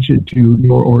attach it to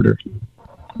your order.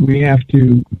 We have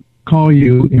to call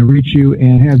you and reach you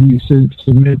and have you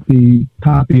submit the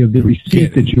copy of the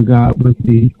receipt that you got with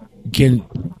the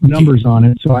numbers on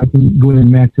it, so I can go ahead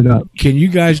and match it up. Can you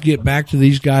guys get back to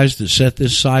these guys that set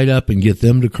this site up and get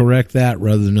them to correct that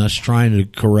rather than us trying to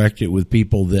correct it with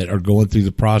people that are going through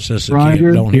the process that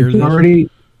Roger, don't hear this?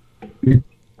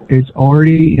 It's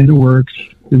already in the works.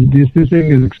 This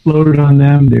thing has exploded on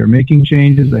them. They're making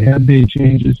changes. They have made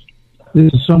changes.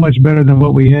 This is so much better than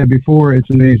what we had before. It's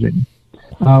amazing.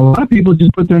 A lot of people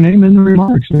just put their name in the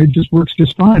remarks, and it just works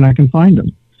just fine. I can find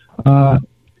them.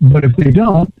 But if they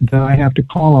don't, then I have to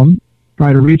call them,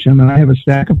 try to reach them, and I have a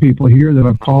stack of people here that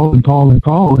I've called, and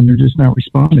they're just not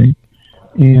responding.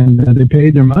 And they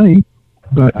paid their money,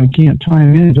 but I can't tie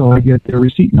them in until I get their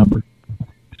receipt number.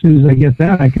 As soon as I get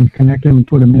that, I can connect them and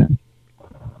put them in.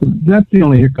 That's the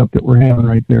only hiccup that we're having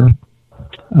right there.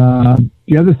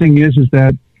 The other thing is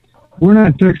that we're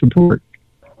not tech support.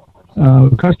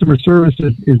 Customer service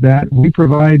is that we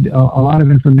provide a lot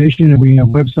of information, and we have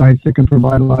websites that can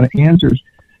provide a lot of answers.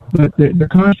 But they're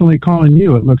constantly calling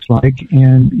you, it looks like,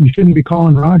 and you shouldn't be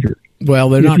calling Roger. Well,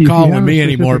 they're not calling me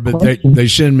anymore, but they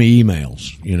send me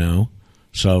emails,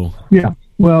 So yeah,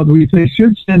 well, they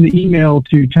should send the email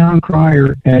to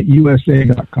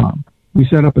towncrier@usa.com. We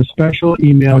set up a special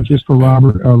email just for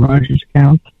Roger's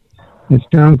account, It's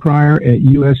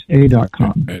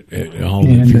towncrier@usa.com.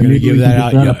 If you're going to give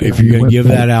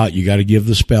that out, you got to give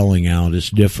the spelling out. It's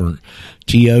different.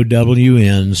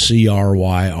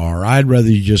 TOWNCRYR. I'd rather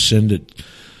you just send it.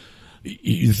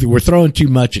 We're throwing too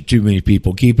much at too many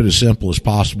people. Keep it as simple as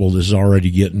possible. This is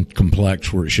already getting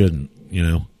complex where it shouldn't,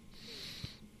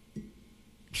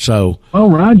 So, well,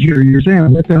 Roger, you're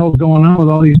saying what the hell's going on with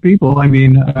all these people? I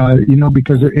mean,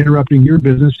 because they're interrupting your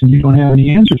business and you don't have any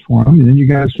answers for them, and then you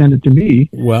got to send it to me.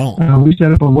 Well, we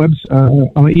set up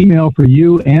an email for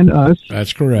you and us.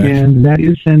 That's correct, and that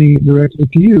is sending it directly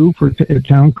to you for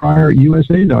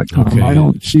towncrier@usa.com. Okay. I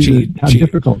don't see how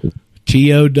difficult it is.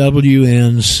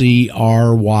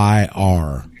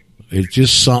 TOWNCRYR. It's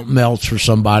just something else for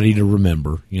somebody to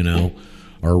remember,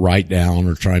 or write down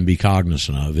or try and be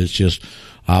cognizant of. It's just,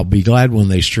 I'll be glad when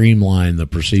they streamline the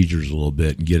procedures a little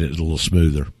bit and get it a little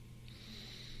smoother.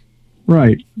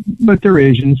 Right. But they're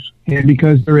Asians. And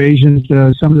because they're Asians,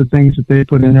 some of the things that they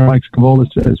put in there, like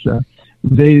Scavola says,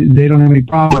 they don't have any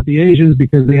problem with the Asians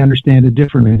because they understand it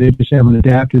differently. They just haven't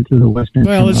adapted to the Western.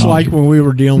 Well, it's like when we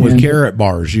were dealing with carrot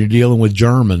bars. You're dealing with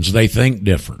Germans. They think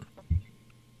different.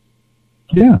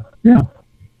 Yeah.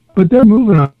 But they're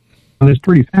moving on this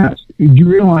pretty fast. Do you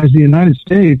realize the United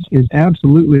States is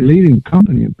absolutely leading the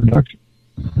company in production?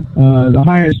 The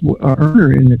highest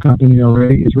earner in the company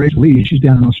already is Rachel Lee. She's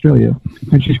down in Australia,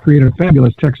 and she's created a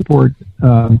fabulous tech support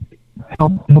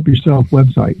help yourself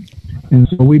website. And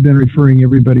so we've been referring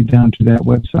everybody down to that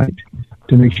website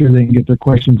to make sure they can get their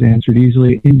questions answered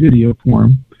easily in video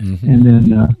form. Mm-hmm. And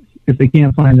then if they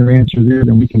can't find their answer there,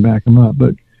 then we can back them up.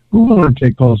 But we're willing to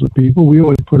take calls with people. We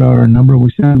always put out our number.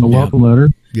 We send them a welcome letter.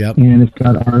 Yep. And it's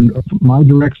got my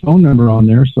direct phone number on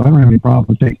there, so I don't have any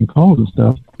problem taking calls and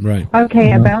stuff. Right.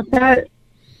 Okay, about that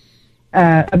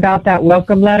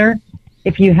welcome letter,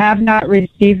 if you have not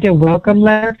received a welcome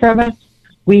letter from us,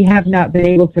 we have not been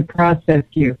able to process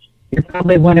you. You're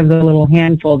probably one of the little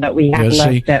handful that we have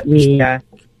left that we...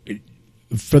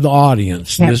 for the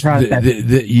audience,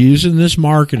 using this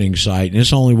marketing site, and it's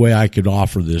the only way I could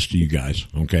offer this to you guys,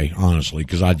 okay, honestly,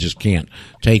 because I just can't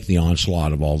take the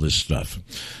onslaught of all this stuff.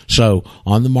 So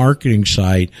on the marketing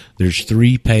site, there's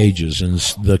 3 pages, and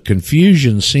the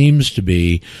confusion seems to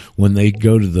be when they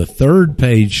go to the 3rd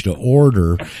page to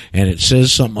order, and it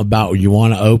says something about you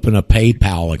want to open a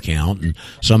PayPal account, and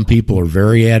some people are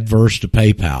very adverse to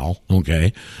PayPal,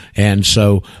 okay, and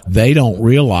so they don't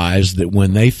realize that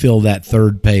when they fill that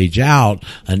 3rd page out,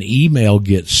 an email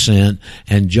gets sent,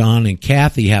 and John and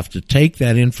Cathie have to take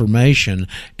that information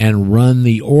and run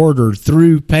the order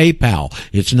through PayPal.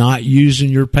 It's not using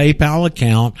your PayPal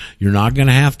account. You're not going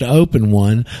to have to open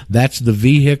one. That's the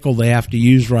vehicle they have to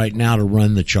use right now to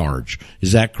run the charge.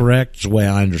 Is that correct? It's the way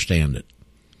I understand it.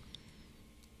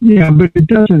 Yeah, but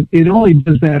it only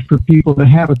does that for people that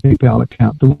have a PayPal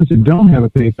account. The ones that don't have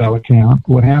a PayPal account,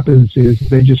 what happens is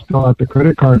they just fill out the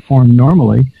credit card form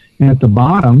normally, and at the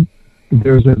bottom,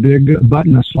 there's a big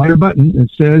button, a slider button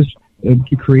that says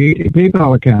to create a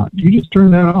PayPal account. You just turn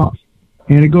that off,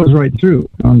 and it goes right through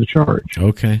on the charge.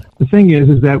 Okay. The thing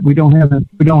is that we don't have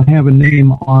a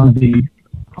name on the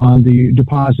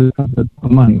deposit of the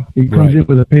money. It comes in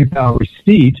with a PayPal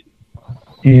receipt,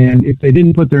 and if they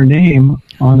didn't put their name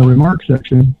on the remark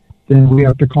section, then we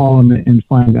have to call them and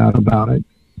find out about it.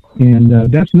 And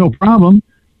that's no problem,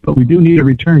 but we do need a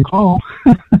return call.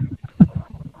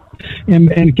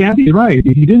 And Cathie's right.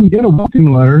 If you didn't get a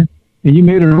welcome letter and you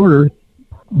made an order,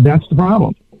 that's the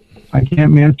problem. I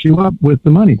can't match you up with the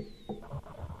money.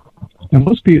 And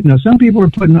some people are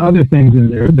putting other things in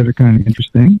there that are kind of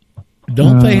interesting.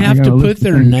 Don't they have to put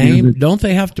their name? Don't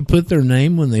they have to put their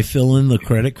name when they fill in the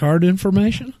credit card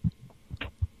information?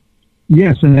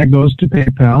 Yes, and that goes to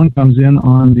PayPal and comes in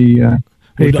on the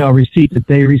PayPal receipt that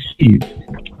they received.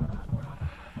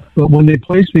 But when they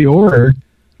place the order,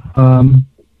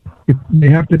 if they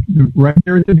have to, right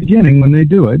there at the beginning when they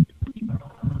do it,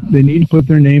 they need to put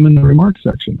their name in the remarks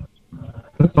section.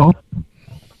 That's all.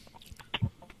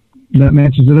 That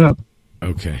matches it up.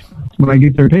 Okay. When I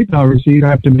get their PayPal receipt, I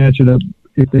have to match it up.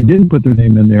 If they didn't put their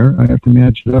name in there, I have to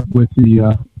match it up with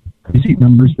the receipt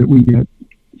numbers that we get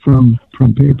from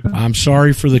PayPal. I'm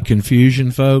sorry for the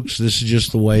confusion, folks. This is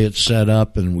just the way it's set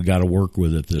up, and we got to work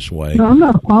with it this way. No, I'm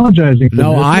not apologizing for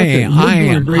No, this. I am.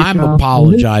 I'm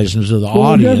apologizing to the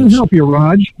audience. It doesn't help you,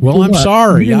 Raj. Well, I'm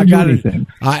sorry. I got it.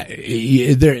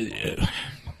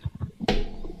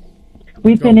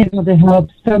 We've been able to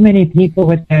help so many people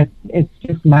with this. It's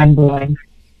just mind-blowing.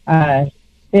 There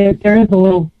is a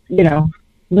little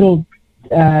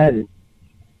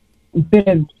bit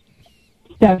of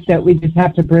stuff that we just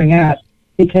have to bring up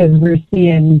because we're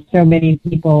seeing so many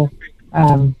people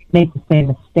make the same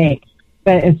mistake.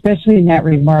 but especially in that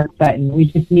remark button, we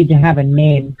just need to have a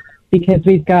name, because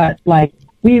we've got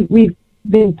we've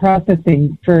been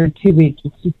processing for 2 weeks.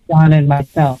 It's just John and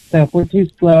myself. So if we're too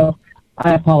slow,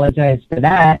 I apologize for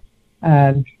that.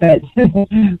 But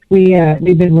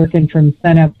we've been working from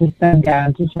sun up to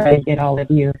sundown to try to get all of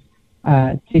you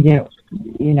to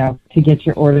get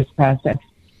your orders processed.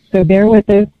 So bear with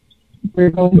us. We're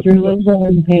going through a little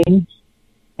growing pain,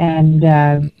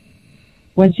 and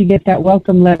once you get that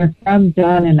welcome letter from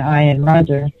John and I and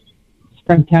Roger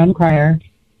from Town Crier,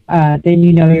 then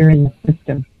you know you're in the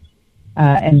system.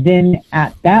 And then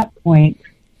at that point,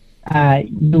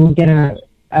 you will get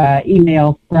a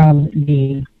email from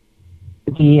the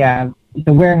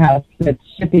warehouse that's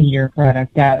shipping your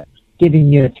product out,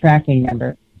 giving you a tracking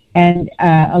number. And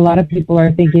a lot of people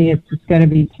are thinking it's just going to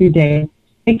be 2 days.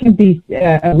 It can be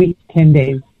a week, 10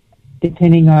 days,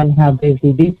 depending on how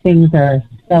busy. These things are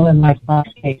selling like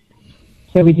hotcakes,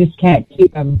 so we just can't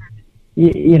keep them.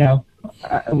 We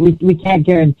can't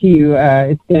guarantee you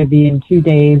it's going to be in 2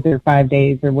 days or 5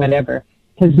 days or whatever,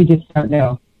 because we just don't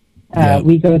know.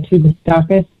 We go to the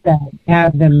stockists that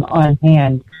have them on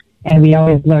hand, and we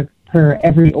always look per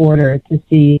every order to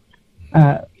see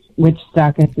which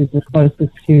stockist is the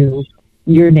closest to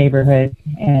your neighborhood,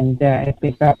 and if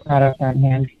they've got product on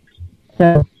hand.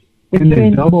 So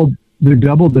they've doubled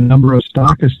the number of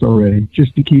stockists already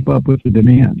just to keep up with the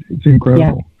demand. It's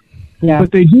incredible. Yeah.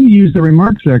 But they do use the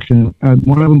remark section.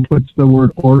 One of them puts the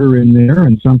word order in there,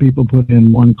 and some people put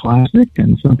in one classic,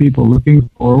 and some people looking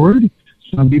forward.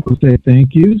 Some people say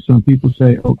thank you. Some people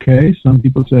say okay. Some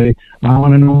people say, I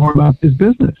want to know more about this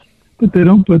business. But they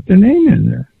don't put their name in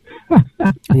there.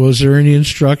 Was there any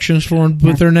instructions for them to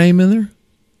put their name in there?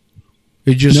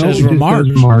 It just says remarks.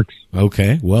 Just says remarks.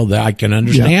 Okay. Well, I can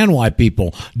understand why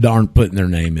people aren't putting their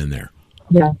name in there.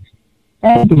 Yeah.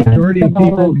 And the majority of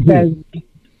people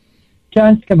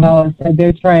John Scamella said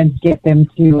they're trying to get them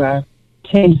to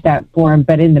change that form,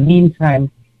 but in the meantime,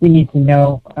 we need to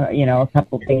know, a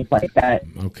couple things like that.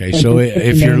 Okay, so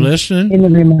if you're listening,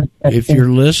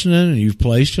 and you've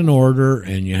placed an order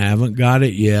and you haven't got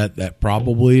it yet, that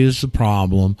probably is the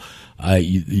problem.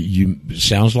 You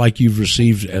sounds like you've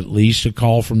received at least a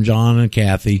call from John and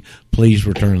Cathie. Please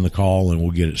return the call, and we'll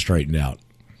get it straightened out.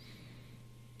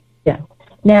 Yeah.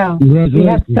 Now we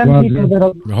have some people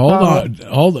that'll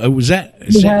hold on. Was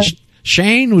that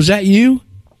Shane? Was that you?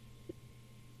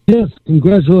 Yes.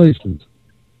 Congratulations.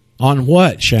 On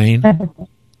what, Shane?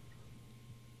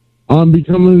 On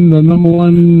becoming the number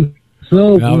one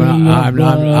salesman. I'm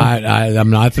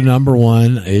not the number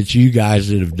one. It's you guys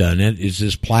that have done it. It's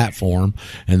this platform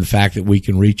and the fact that we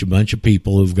can reach a bunch of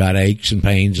people who've got aches and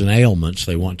pains and ailments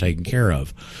they want taken care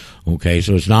of. Okay,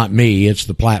 so it's not me. It's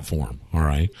the platform. All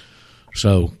right.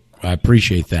 So I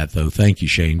appreciate that, though. Thank you,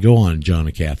 Shane. Go on, John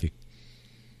and Cathie.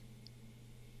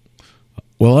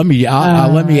 Well, let me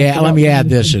add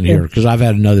this in here, because I've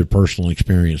had another personal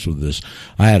experience with this.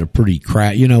 I had a pretty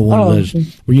one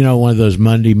of those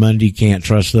Monday can't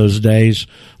trust those days.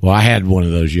 Well, I had one of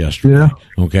those yesterday.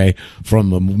 Yeah. Okay, from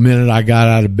the minute I got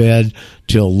out of bed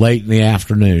till late in the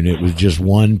afternoon, it was just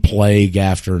one plague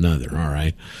after another. All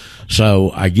right,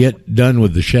 so I get done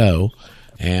with the show,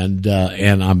 and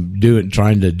I'm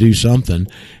trying to do something,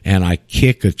 and I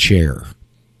kick a chair.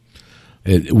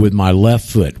 With my left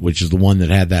foot, which is the one that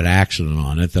had that accident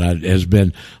on it,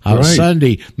 I was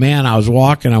Sunday, man, I was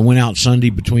walking, I went out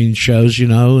Sunday between shows,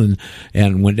 and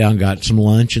went down and got some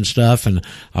lunch and stuff, and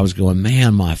I was going,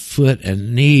 man, my foot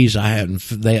and knees, they hadn't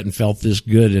felt this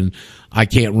good, and I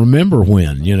can't remember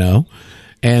when,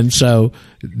 and so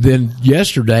then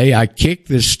yesterday I kicked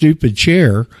this stupid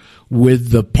chair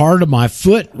with the part of my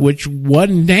foot which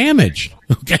wasn't damaged.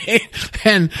 Okay.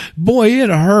 And boy, it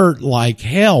hurt like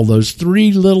hell. Those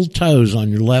 3 little toes on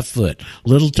your left foot,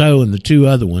 little toe and the 2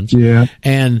 other ones. Yeah.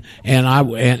 And I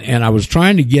was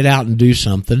trying to get out and do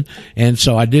something. And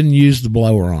so I didn't use the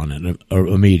blower on it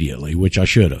immediately, which I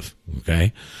should have.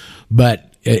 Okay.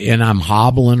 And I'm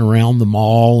hobbling around the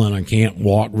mall and I can't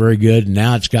walk very good. And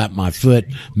now it's got my foot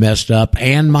messed up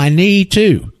and my knee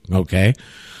too. Okay.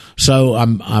 So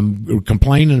I'm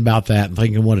complaining about that and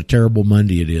thinking what a terrible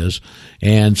Monday it is.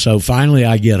 And so finally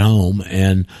I get home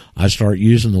and I start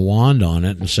using the wand on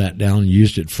it and sat down and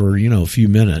used it for, a few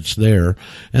minutes there.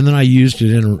 And then I used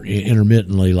it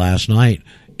intermittently last night.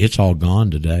 It's all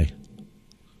gone today.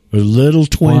 A little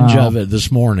twinge of it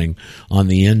this morning on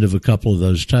the end of a couple of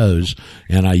those toes,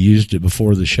 and I used it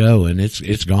before the show, and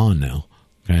it's gone now.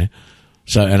 Okay.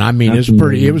 So, and I mean, it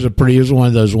was one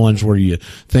of those ones where you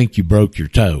think you broke your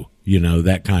toe,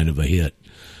 that kind of a hit.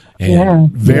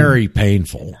 And very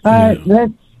painful.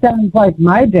 That sounds like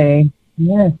my day.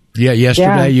 Yes. Yeah,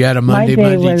 yesterday you had a Monday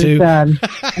too.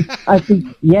 I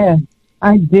think, yeah,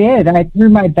 I did. I threw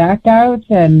my back out,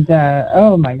 and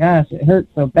oh my gosh, it hurt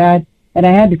so bad. And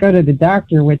I had to go to the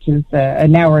doctor, which is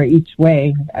an hour each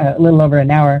way, a little over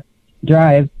an hour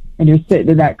drive. And you're sitting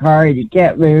in that car and you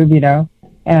can't move,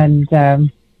 And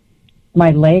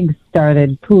my legs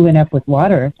started pooling up with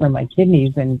water from my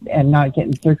kidneys and not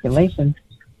getting circulation.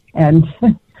 And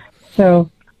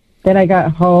so then I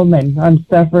got home and I'm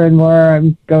suffering more.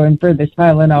 I'm going for the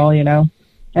Tylenol,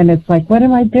 And it's like, what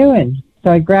am I doing?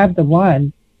 So I grabbed the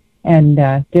one and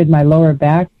did my lower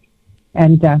back.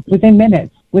 And within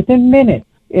minutes,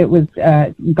 it was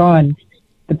gone.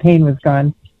 The pain was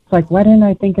gone. It's like, why didn't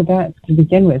I think of that to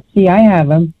begin with? See, I have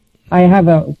them. I have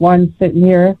one sitting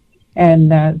here,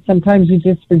 and sometimes you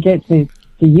just forget to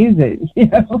use it,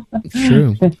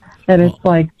 True. And it's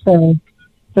like, so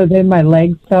then my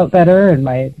legs felt better, and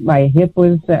my hip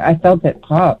was, I felt it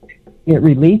pop. It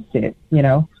released it,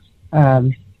 because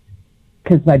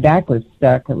my back was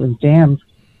stuck. It was jammed.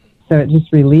 So it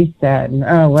just released that, and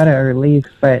oh, what a relief.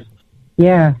 But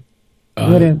yeah,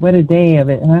 what a day of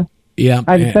it, huh? Yeah,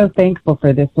 I'm so thankful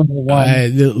for this little one.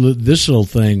 This little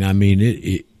thing, I mean,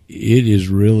 it is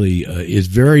really it's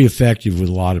very effective with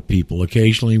a lot of people.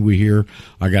 Occasionally, we hear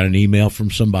I got an email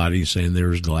from somebody saying they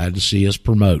was glad to see us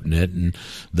promoting it, and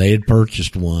they had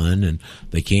purchased one, and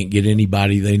they can't get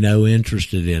anybody they know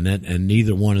interested in it, and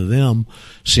neither one of them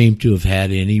seemed to have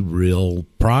had any real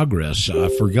progress. I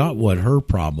forgot what her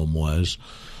problem was.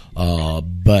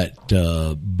 But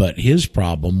his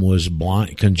problem was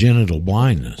congenital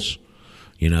blindness,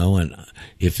 and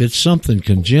if it's something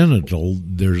congenital,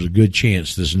 there's a good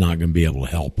chance this is not going to be able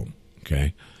to help them.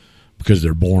 Okay. Because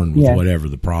they're born with whatever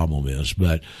the problem is.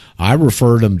 But I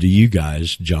referred them to you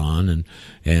guys, John, and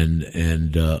then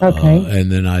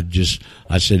I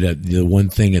said the one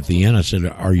thing at the end, I said,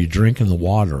 are you drinking the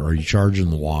water? Are you charging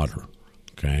the water?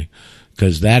 Okay.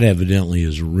 Because that evidently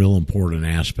is a real important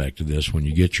aspect of this. When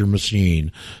you get your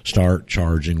machine, start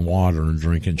charging water and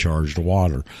drinking charged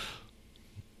water.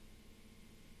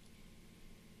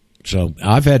 So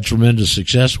I've had tremendous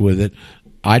success with it.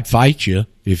 I'd fight you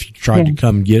if you tried to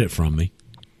come get it from me.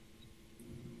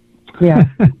 Yeah.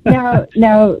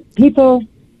 Now, people,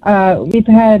 we've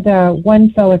had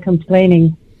one fella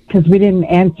complaining because we didn't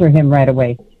answer him right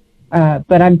away.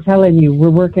 But I'm telling you, we're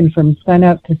working from sun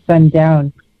up to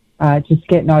sundown. Just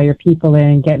getting all your people in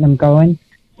and getting them going.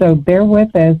 So bear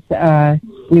with us.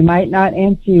 We might not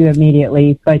answer you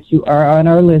immediately, but you are on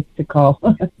our list to call.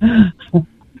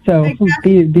 So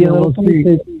be a little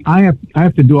patient. I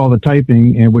have to do all the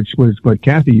typing, and which was what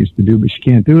Cathie used to do, but she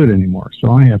can't do it anymore.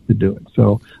 So I have to do it.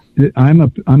 So I'm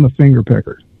a finger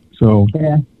picker. So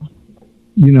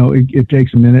it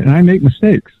takes a minute, and I make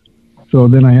mistakes. So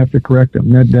then I have to correct them.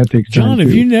 That takes time. John,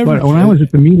 have you never? But when I was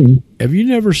at the meeting, have you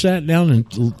never sat down and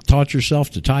taught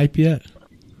yourself to type yet?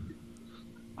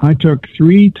 I took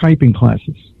 3 typing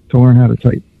classes to learn how to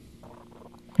type,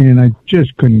 and I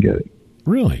just couldn't get it.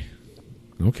 Really?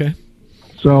 Okay.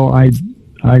 So I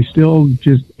still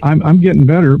I'm getting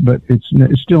better, but it's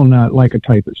still not like a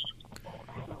typist.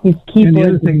 He's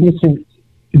keyboard deficient.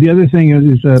 The other thing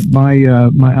is that my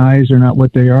eyes are not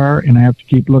what they are, and I have to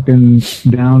keep looking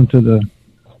down to the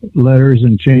letters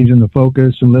and changing the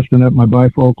focus and lifting up my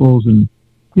bifocals, and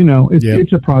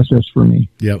it's a process for me.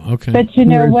 Yeah. Okay. But you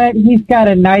know what? He's got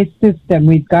a nice system.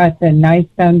 We've got the nice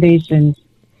foundation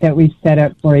that we've set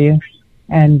up for you,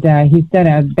 and he's done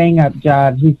a bang up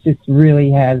job. He just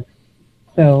really has.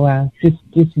 So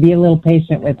just be a little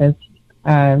patient with us.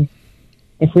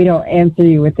 If we don't answer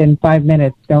you within 5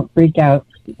 minutes, don't freak out.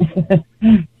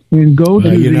 And go to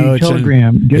the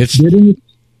Telegram.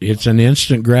 It's an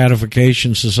instant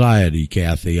gratification society,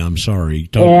 Cathie. I'm sorry.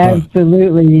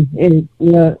 Absolutely. It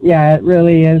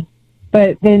really is.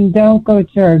 But then don't go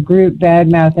to our group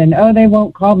badmouth and, they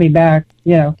won't call me back,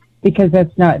 because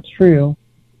that's not true.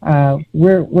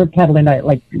 We're pedaling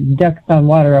like ducks on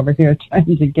water over here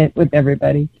trying to get with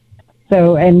everybody.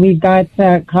 So, and we got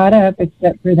caught up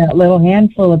except for that little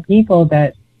handful of people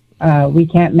that we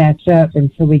can't match up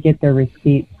until we get their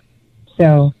receipts.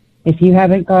 So if you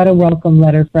haven't got a welcome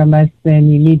letter from us, then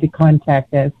you need to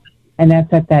contact us. And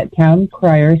that's at that Town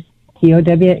Crier,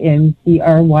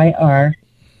 TOWNCRYR,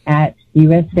 at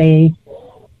USA.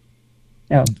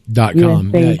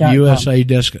 .com. USA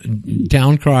desk,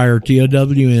 Town Crier,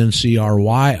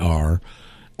 TOWNCRYR,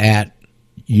 at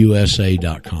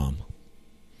USA.com.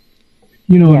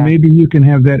 And maybe you can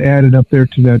have that added up there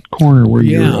to that corner where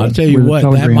you're. Yeah, I'll tell you what,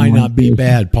 that might not be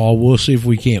bad, Paul. We'll see if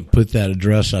we can't put that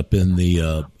address up in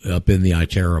the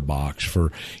iTera box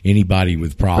for anybody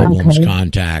with problems. Okay.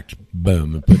 Contact,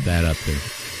 boom, and put that up there.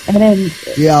 And then,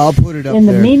 I'll put it up in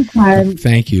there. the meantime,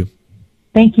 thank you,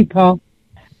 Paul.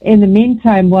 In the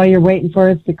meantime, while you're waiting for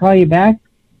us to call you back,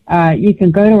 you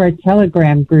can go to our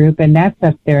Telegram group, and that's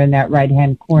up there in that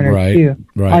right-hand corner too.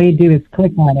 Right. All you do is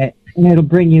click on it, and it'll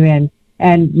bring you in.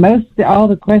 And all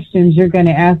the questions you're going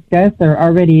to ask us are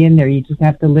already in there. You just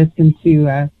have to listen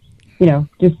to,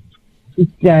 just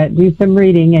do some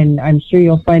reading, and I'm sure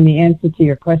you'll find the answer to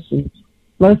your questions.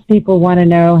 Most people want to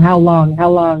know how long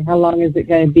is it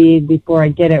going to be before I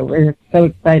get it? We're so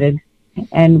excited.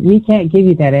 And we can't give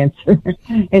you that answer.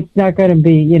 It's not going to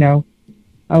be,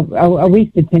 a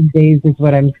week to 10 days is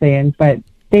what I'm saying, but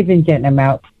they've been getting them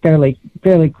out fairly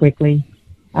quickly.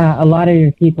 A lot of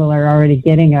your people are already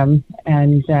getting them,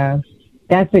 and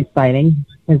that's exciting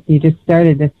because you just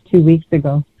started this 2 weeks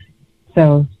ago.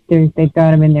 So they've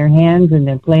got them in their hands, and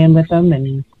they're playing with them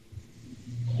and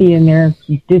seeing their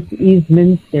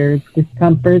diseasements, their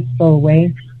discomforts go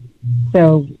away.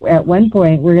 So at one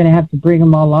point, we're going to have to bring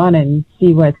them all on and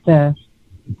see what's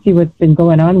been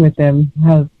going on with them,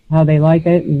 how they like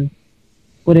it, and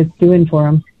what it's doing for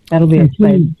them. That'll be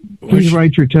exciting. Please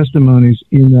write your testimonies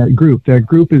in that group. That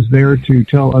group is there to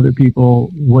tell other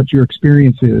people what your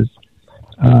experience is.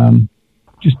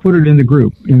 Just put it in the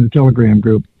group, in the Telegram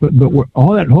group. But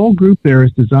all that whole group there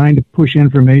is designed to push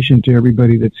information to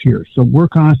everybody that's here. So we're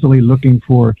constantly looking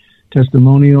for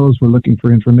testimonials. We're looking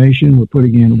for information. We're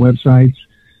putting in websites.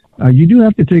 You do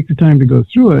have to take the time to go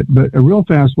through it, but a real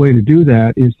fast way to do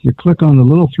that is to click on the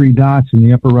little 3 dots in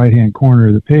the upper right-hand corner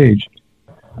of the page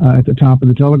at the top of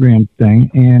the Telegram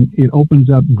thing, and it opens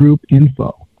up group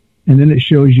info. And then it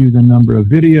shows you the number of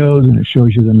videos, and it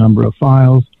shows you the number of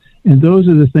files. And those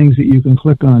are the things that you can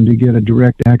click on to get a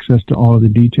direct access to all of the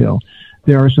detail.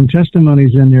 There are some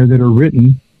testimonies in there that are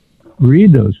written.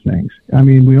 Read those things. I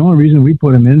mean, the only reason we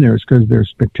put them in there is because they're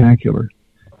spectacular.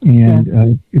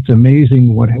 And it's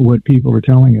amazing what people are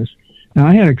telling us. Now,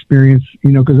 I had experience,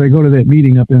 because I go to that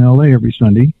meeting up in L.A. every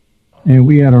Sunday, and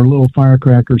we had our little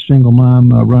firecracker single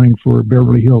mom running for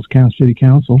Beverly Hills City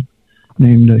Council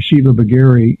named Shiva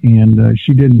Bagari, and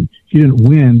she didn't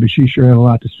win, but she sure had a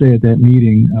lot to say at that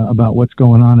meeting about what's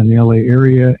going on in the L.A.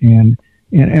 area and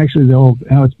actually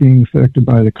how it's being affected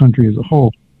by the country as a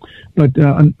whole. But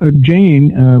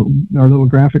Jane, our little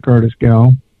graphic artist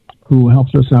gal, who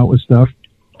helps us out with stuff,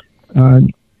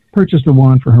 purchased a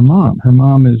wand for her mom. Her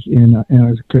mom is in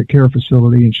a care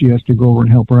facility, and she has to go over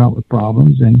and help her out with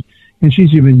problems, and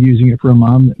she's even using it for her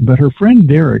mom. But her friend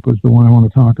Derek was the one I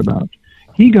want to talk about.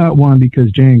 He got one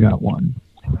because Jane got one,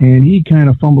 and he kind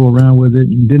of fumbled around with it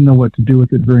and didn't know what to do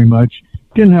with it very much.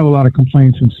 Didn't have a lot of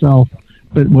complaints himself,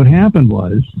 but what happened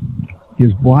was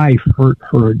his wife hurt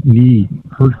her knee,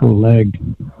 hurt her leg,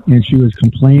 and she was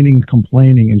complaining,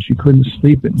 and she couldn't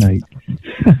sleep at night.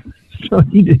 So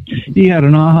he had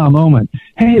an aha moment.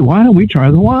 Hey, why don't we try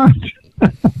the wand?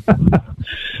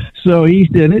 So he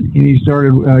did it, and he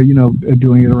started,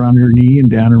 doing it around her knee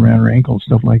and down around her ankle and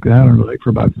stuff like that, for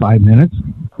about 5 minutes.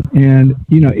 And,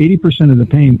 80% of the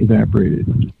pain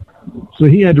evaporated. So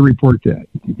he had to report that.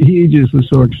 He just was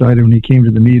so excited when he came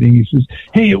to the meeting. He says,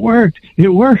 "Hey, it worked! It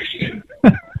worked!"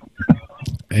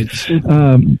 And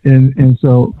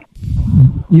so,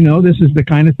 this is the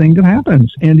kind of thing that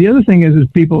happens. And the other thing is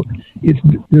people,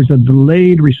 there's a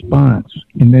delayed response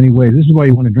in many ways. This is why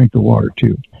you want to drink the water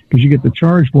too, because you get the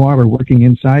charged water working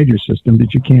inside your system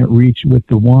that you can't reach with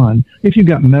the wand. If you've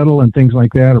got metal and things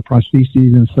like that, or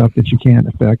prostheses and stuff that you can't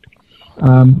affect,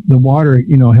 the water,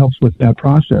 helps with that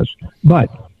process. But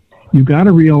you've got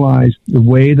to realize the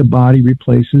way the body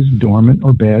replaces dormant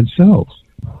or bad cells.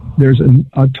 There's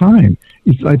a time.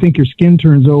 I think your skin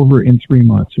turns over in 3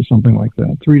 months or something like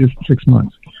that, 3 to 6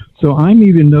 months. So I'm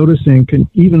even noticing,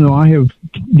 even though I have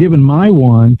given my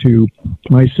wand to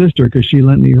my sister because she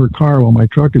lent me her car while my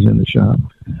truck is in the shop,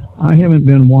 I haven't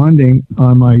been wanding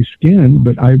on my skin,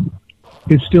 but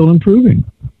it's still improving.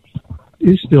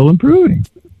 It's still improving.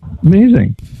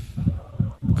 Amazing.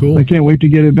 Cool. I can't wait to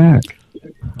get it back.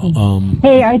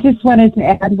 Hey, I just wanted to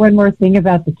add one more thing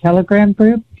about the Telegram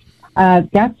group.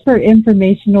 That's for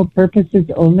informational purposes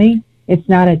only. It's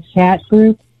not a chat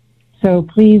group. So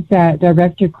please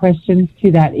direct your questions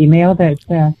to that email that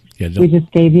we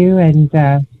just gave you, and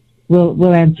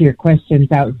we'll answer your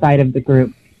questions outside of the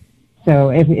group. So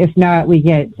if not, we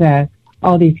get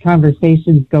all these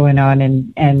conversations going on,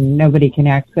 and nobody can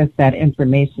access that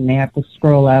information. They have to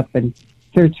scroll up and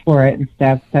search for it and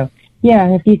stuff. So, yeah,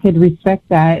 if you could respect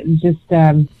that and just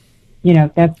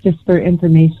that's just for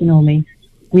information only.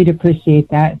 We'd appreciate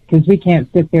that because we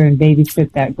can't sit there and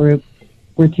babysit that group.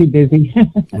 We're too busy.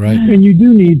 Right. And you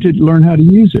do need to learn how to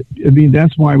use it. I mean,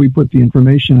 that's why we put the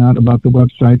information out about the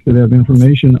websites that have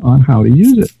information on how to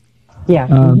use it.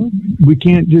 Yeah. We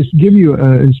can't just give you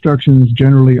instructions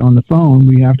generally on the phone.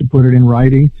 We have to put it in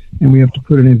writing, and we have to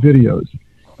put it in videos.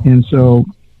 And so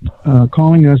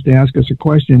calling us to ask us a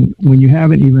question when you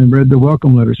haven't even read the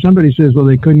welcome letter. Somebody says, well,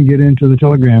 they couldn't get into the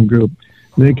Telegram group.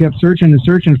 They kept searching and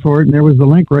searching for it, and there was the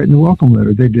link right in the welcome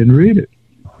letter. They didn't read it.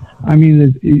 I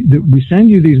mean, we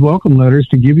send you these welcome letters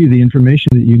to give you the information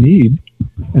that you need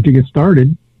and to get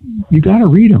started. You got to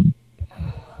read them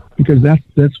because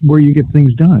that's where you get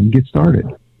things done, get started.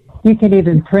 You could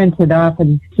even print it off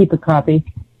and keep a copy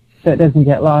so it doesn't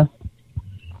get lost.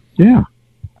 Yeah.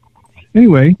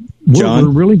 Anyway, John?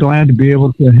 we're really glad to be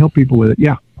able to help people with it.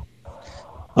 Yeah.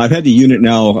 I've had the unit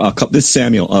now, this is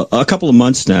Samuel, a couple of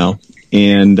months now,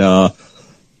 and I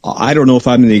don't know if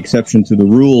I'm the exception to the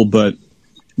rule, but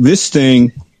this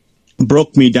thing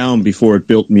broke me down before it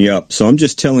built me up. So I'm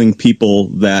just telling people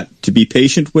that to be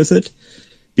patient with it,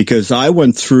 because I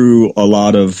went through a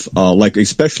lot of,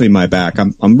 especially my back.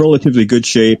 I'm relatively good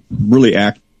shape, really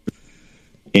active,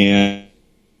 and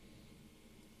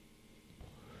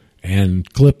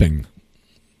clipping.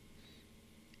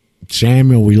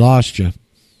 Samuel, we lost you.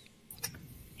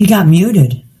 He got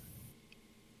muted.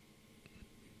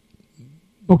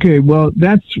 Okay, well,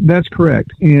 that's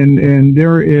correct. And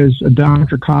there is a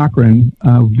Dr. Cochran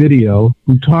video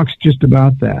who talks just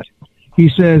about that. He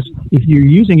says, if you're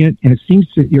using it and it seems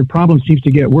that your problem seems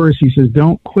to get worse, he says,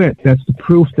 don't quit. That's the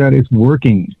proof that it's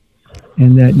working.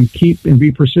 And that you keep and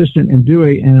be persistent and do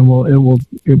it, and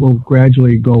it will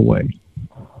gradually go away.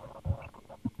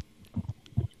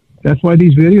 That's why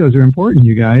these videos are important,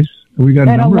 you guys. We got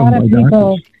a number of them.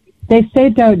 People, they say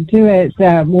don't do it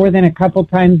more than a couple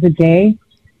times a day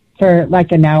for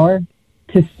like an hour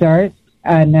to start.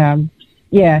 And,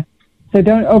 so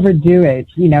don't overdo it.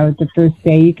 The first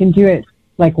day you can do it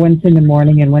like once in the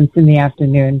morning and once in the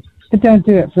afternoon, but don't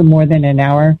do it for more than an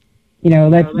hour.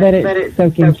 Let it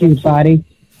soak into your body.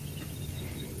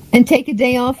 And take a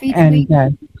day off each week.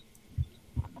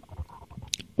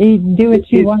 You do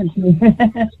what you want.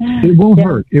 It won't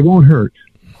hurt. It won't hurt.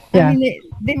 Yeah. I mean,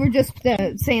 they were just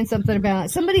saying something about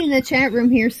it. Somebody in the chat room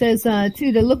here says,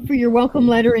 too, to look for your welcome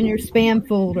letter in your spam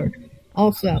folder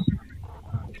also.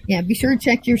 Yeah, be sure to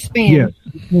check your spam.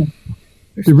 Yes.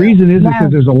 The reason is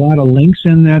because there's a lot of links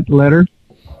in that letter,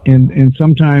 and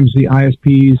sometimes the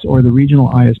ISPs or the regional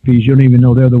ISPs, you don't even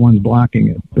know they're the ones blocking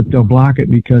it, but they'll block it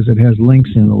because it has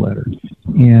links in the letter,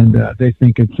 and they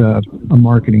think it's a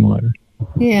marketing letter.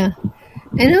 Yeah.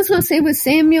 And I was going to say with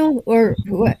Samuel, or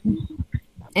what,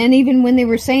 and even when they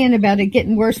were saying about it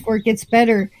getting worse before it gets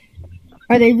better,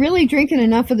 are they really drinking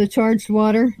enough of the charged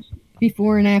water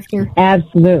before and after?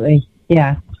 Absolutely.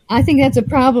 Yeah. I think that's a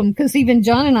problem because even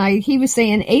John and I, he was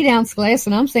saying 8-ounce glass,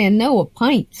 and I'm saying no, a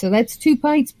pint. So that's 2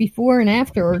 pints before and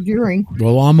after or during.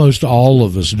 Well, almost all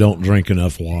of us don't drink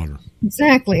enough water.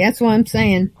 Exactly. That's what I'm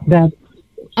saying.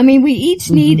 I mean, we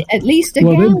each need at least a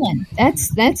gallon.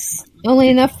 That's only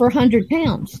enough for 100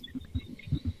 pounds.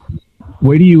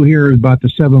 Wait till you hear about the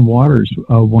 7 Waters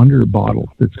Wonder bottle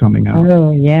that's coming out.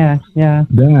 Oh, yeah, yeah.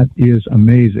 That is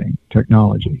amazing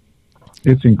technology.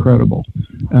 It's incredible.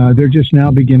 They're just now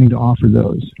beginning to offer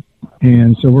those.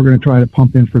 And so we're going to try to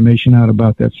pump information out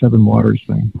about that 7 Waters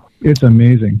thing. It's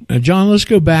amazing. Now, John, let's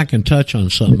go back and touch on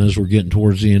something as we're getting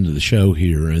towards the end of the show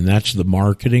here, and that's the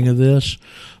marketing of this.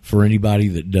 For anybody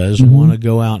that does want to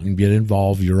go out and get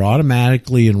involved, you're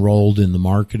automatically enrolled in the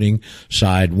marketing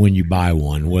side when you buy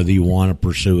one, whether you want to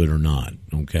pursue it or not.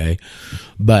 Okay,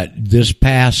 but this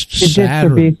past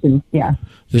Saturday,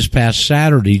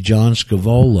 John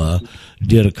Scavola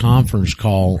did a conference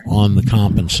call on the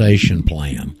compensation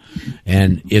plan.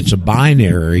 And it's a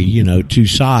binary, 2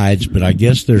 sides, but I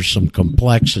guess there's some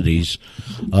complexities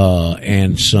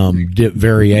and some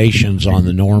variations on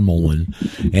the normal one.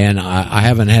 And I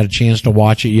haven't had a chance to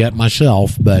watch it yet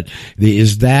myself, but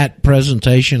is that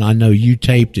presentation, I know you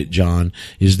taped it, John,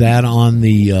 is that on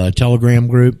the Telegram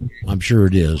group? I'm sure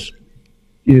it is.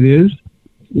 It is.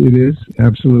 It is.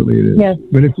 Absolutely it is. Yes.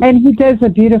 But and he does a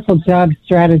beautiful job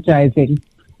strategizing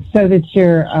so that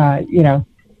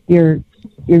you're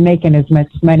making as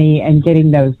much money and getting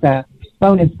those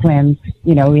bonus plans.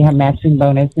 We have matching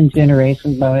bonus and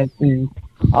generation bonus and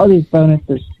all these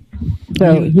bonuses.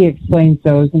 So he explains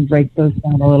those and breaks those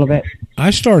down a little bit.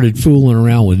 I started fooling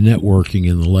around with networking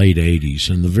in the late 80s,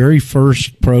 and the very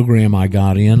first program I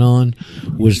got in on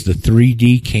was the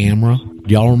 3D camera.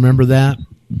 Do y'all remember that?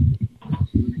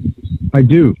 I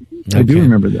do. I do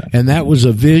remember that. And that was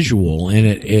a visual, and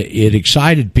it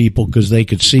excited people because they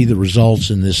could see the results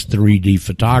in this 3D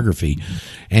photography.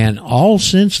 And all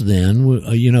since then,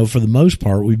 for the most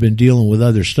part, we've been dealing with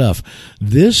other stuff.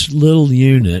 This little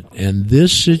unit and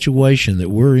this situation that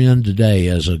we're in today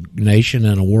as a nation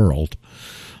and a world,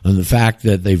 and the fact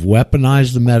that they've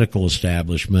weaponized the medical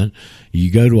establishment,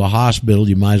 you go to a hospital,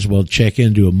 you might as well check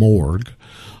into a morgue.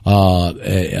 All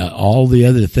the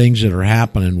other things that are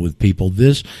happening with people,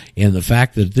 this, and the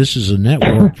fact that this is a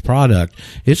networked product,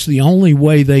 it's the only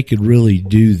way they could really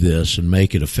do this and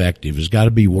make it effective. It's got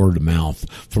to be word of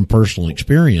mouth from personal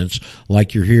experience,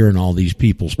 like you're hearing all these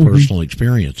people's personal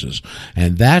experiences.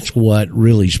 And that's what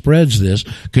really spreads this.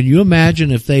 Can you imagine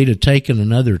if they'd have taken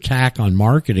another tack on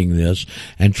marketing this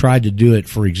and tried to do it,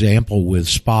 for example, with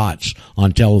spots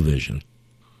on television?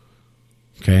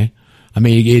 Okay. I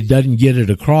mean, it doesn't get it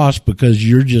across because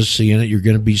you're just seeing it. You're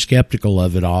going to be skeptical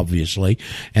of it, obviously,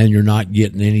 and you're not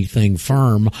getting anything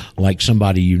firm like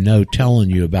somebody telling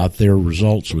you about their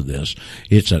results with this.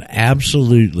 It's an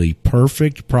absolutely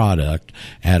perfect product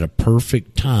at a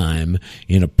perfect time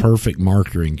in a perfect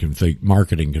marketing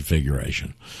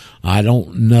configuration. I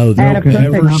don't know that I've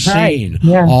ever seen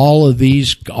all of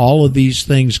these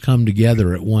things come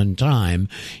together at one time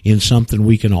in something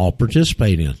we can all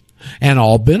participate in and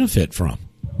all benefit from.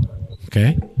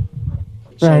 Okay.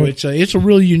 So it's a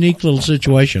really unique little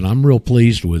situation. I'm real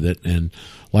pleased with it. And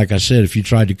like I said, if you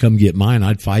tried to come get mine,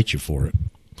 I'd fight you for it.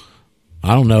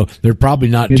 I don't know. There are probably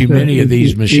not too many of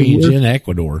these machines in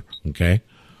Ecuador. Okay.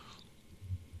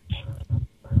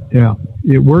 Yeah,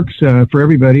 it works for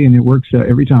everybody, and it works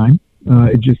every time.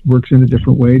 It just works in a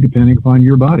different way depending upon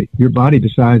your body. Your body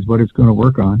decides what it's going to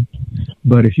work on.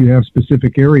 But if you have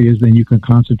specific areas, then you can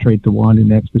concentrate the wand in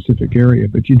that specific area.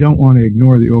 But you don't want to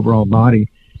ignore the overall body.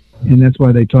 And that's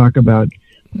why they talk about,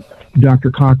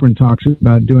 Dr. Cochran talks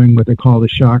about doing what they call the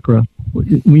chakra.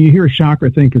 When you hear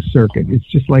chakra, think of circuit. It's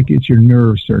just like it's your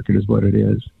nerve circuit is what it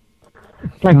is.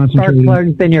 It's like spark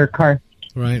plugs in your car.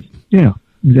 Right. Yeah,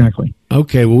 exactly.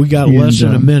 Okay, well, we got less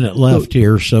than a minute left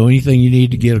here, so anything you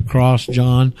need to get across,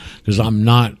 John? Because I'm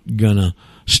not going to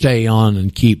stay on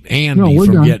and keep Andy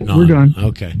from getting on. We're done.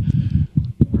 Okay.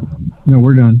 No,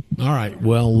 we're done. All right,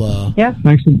 well... yeah.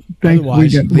 Thanks. We'll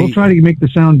try to make the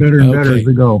sound better and better as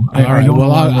we go. All right,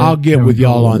 well, I'll get with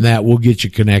y'all on that. We'll get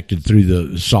you connected through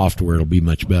the software. It'll be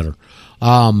much better.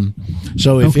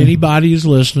 So if anybody is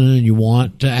listening and you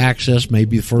want to access,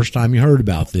 maybe the first time you heard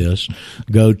about this,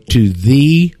 go to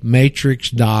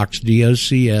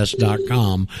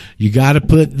thematrixdocs.com. You got to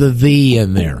put the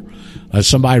in there.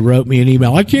 Somebody wrote me an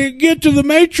email. I can't get to the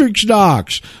Matrix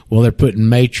Docs. Well, they're putting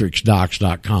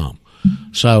matrixdocs.com.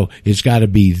 So it's got to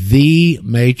be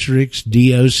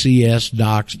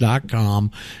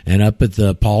thematrixdocs.com, and up at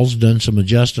the, Paul's done some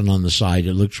adjusting on the site.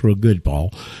 It looks real good,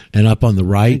 Paul. And up on the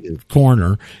right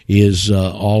corner is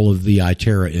all of the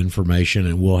iTera information,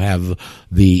 and we'll have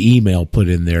the email put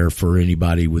in there for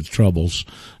anybody with troubles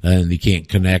and they can't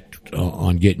connect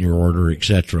on getting your order,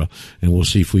 etc. And we'll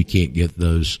see if we can't get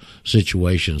those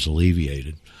situations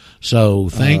alleviated. So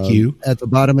thank you. At the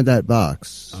bottom of that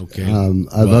box. Okay.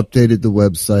 I've updated the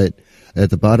website. At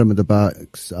the bottom of the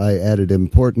box, I added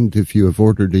important. If you have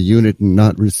ordered a unit and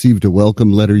not received a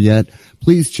welcome letter yet,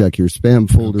 please check your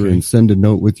spam folder and send a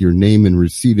note with your name and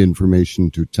receipt information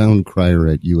to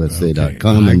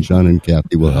towncrier@usa.com, and John and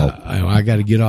Cathie will help. I got to get off.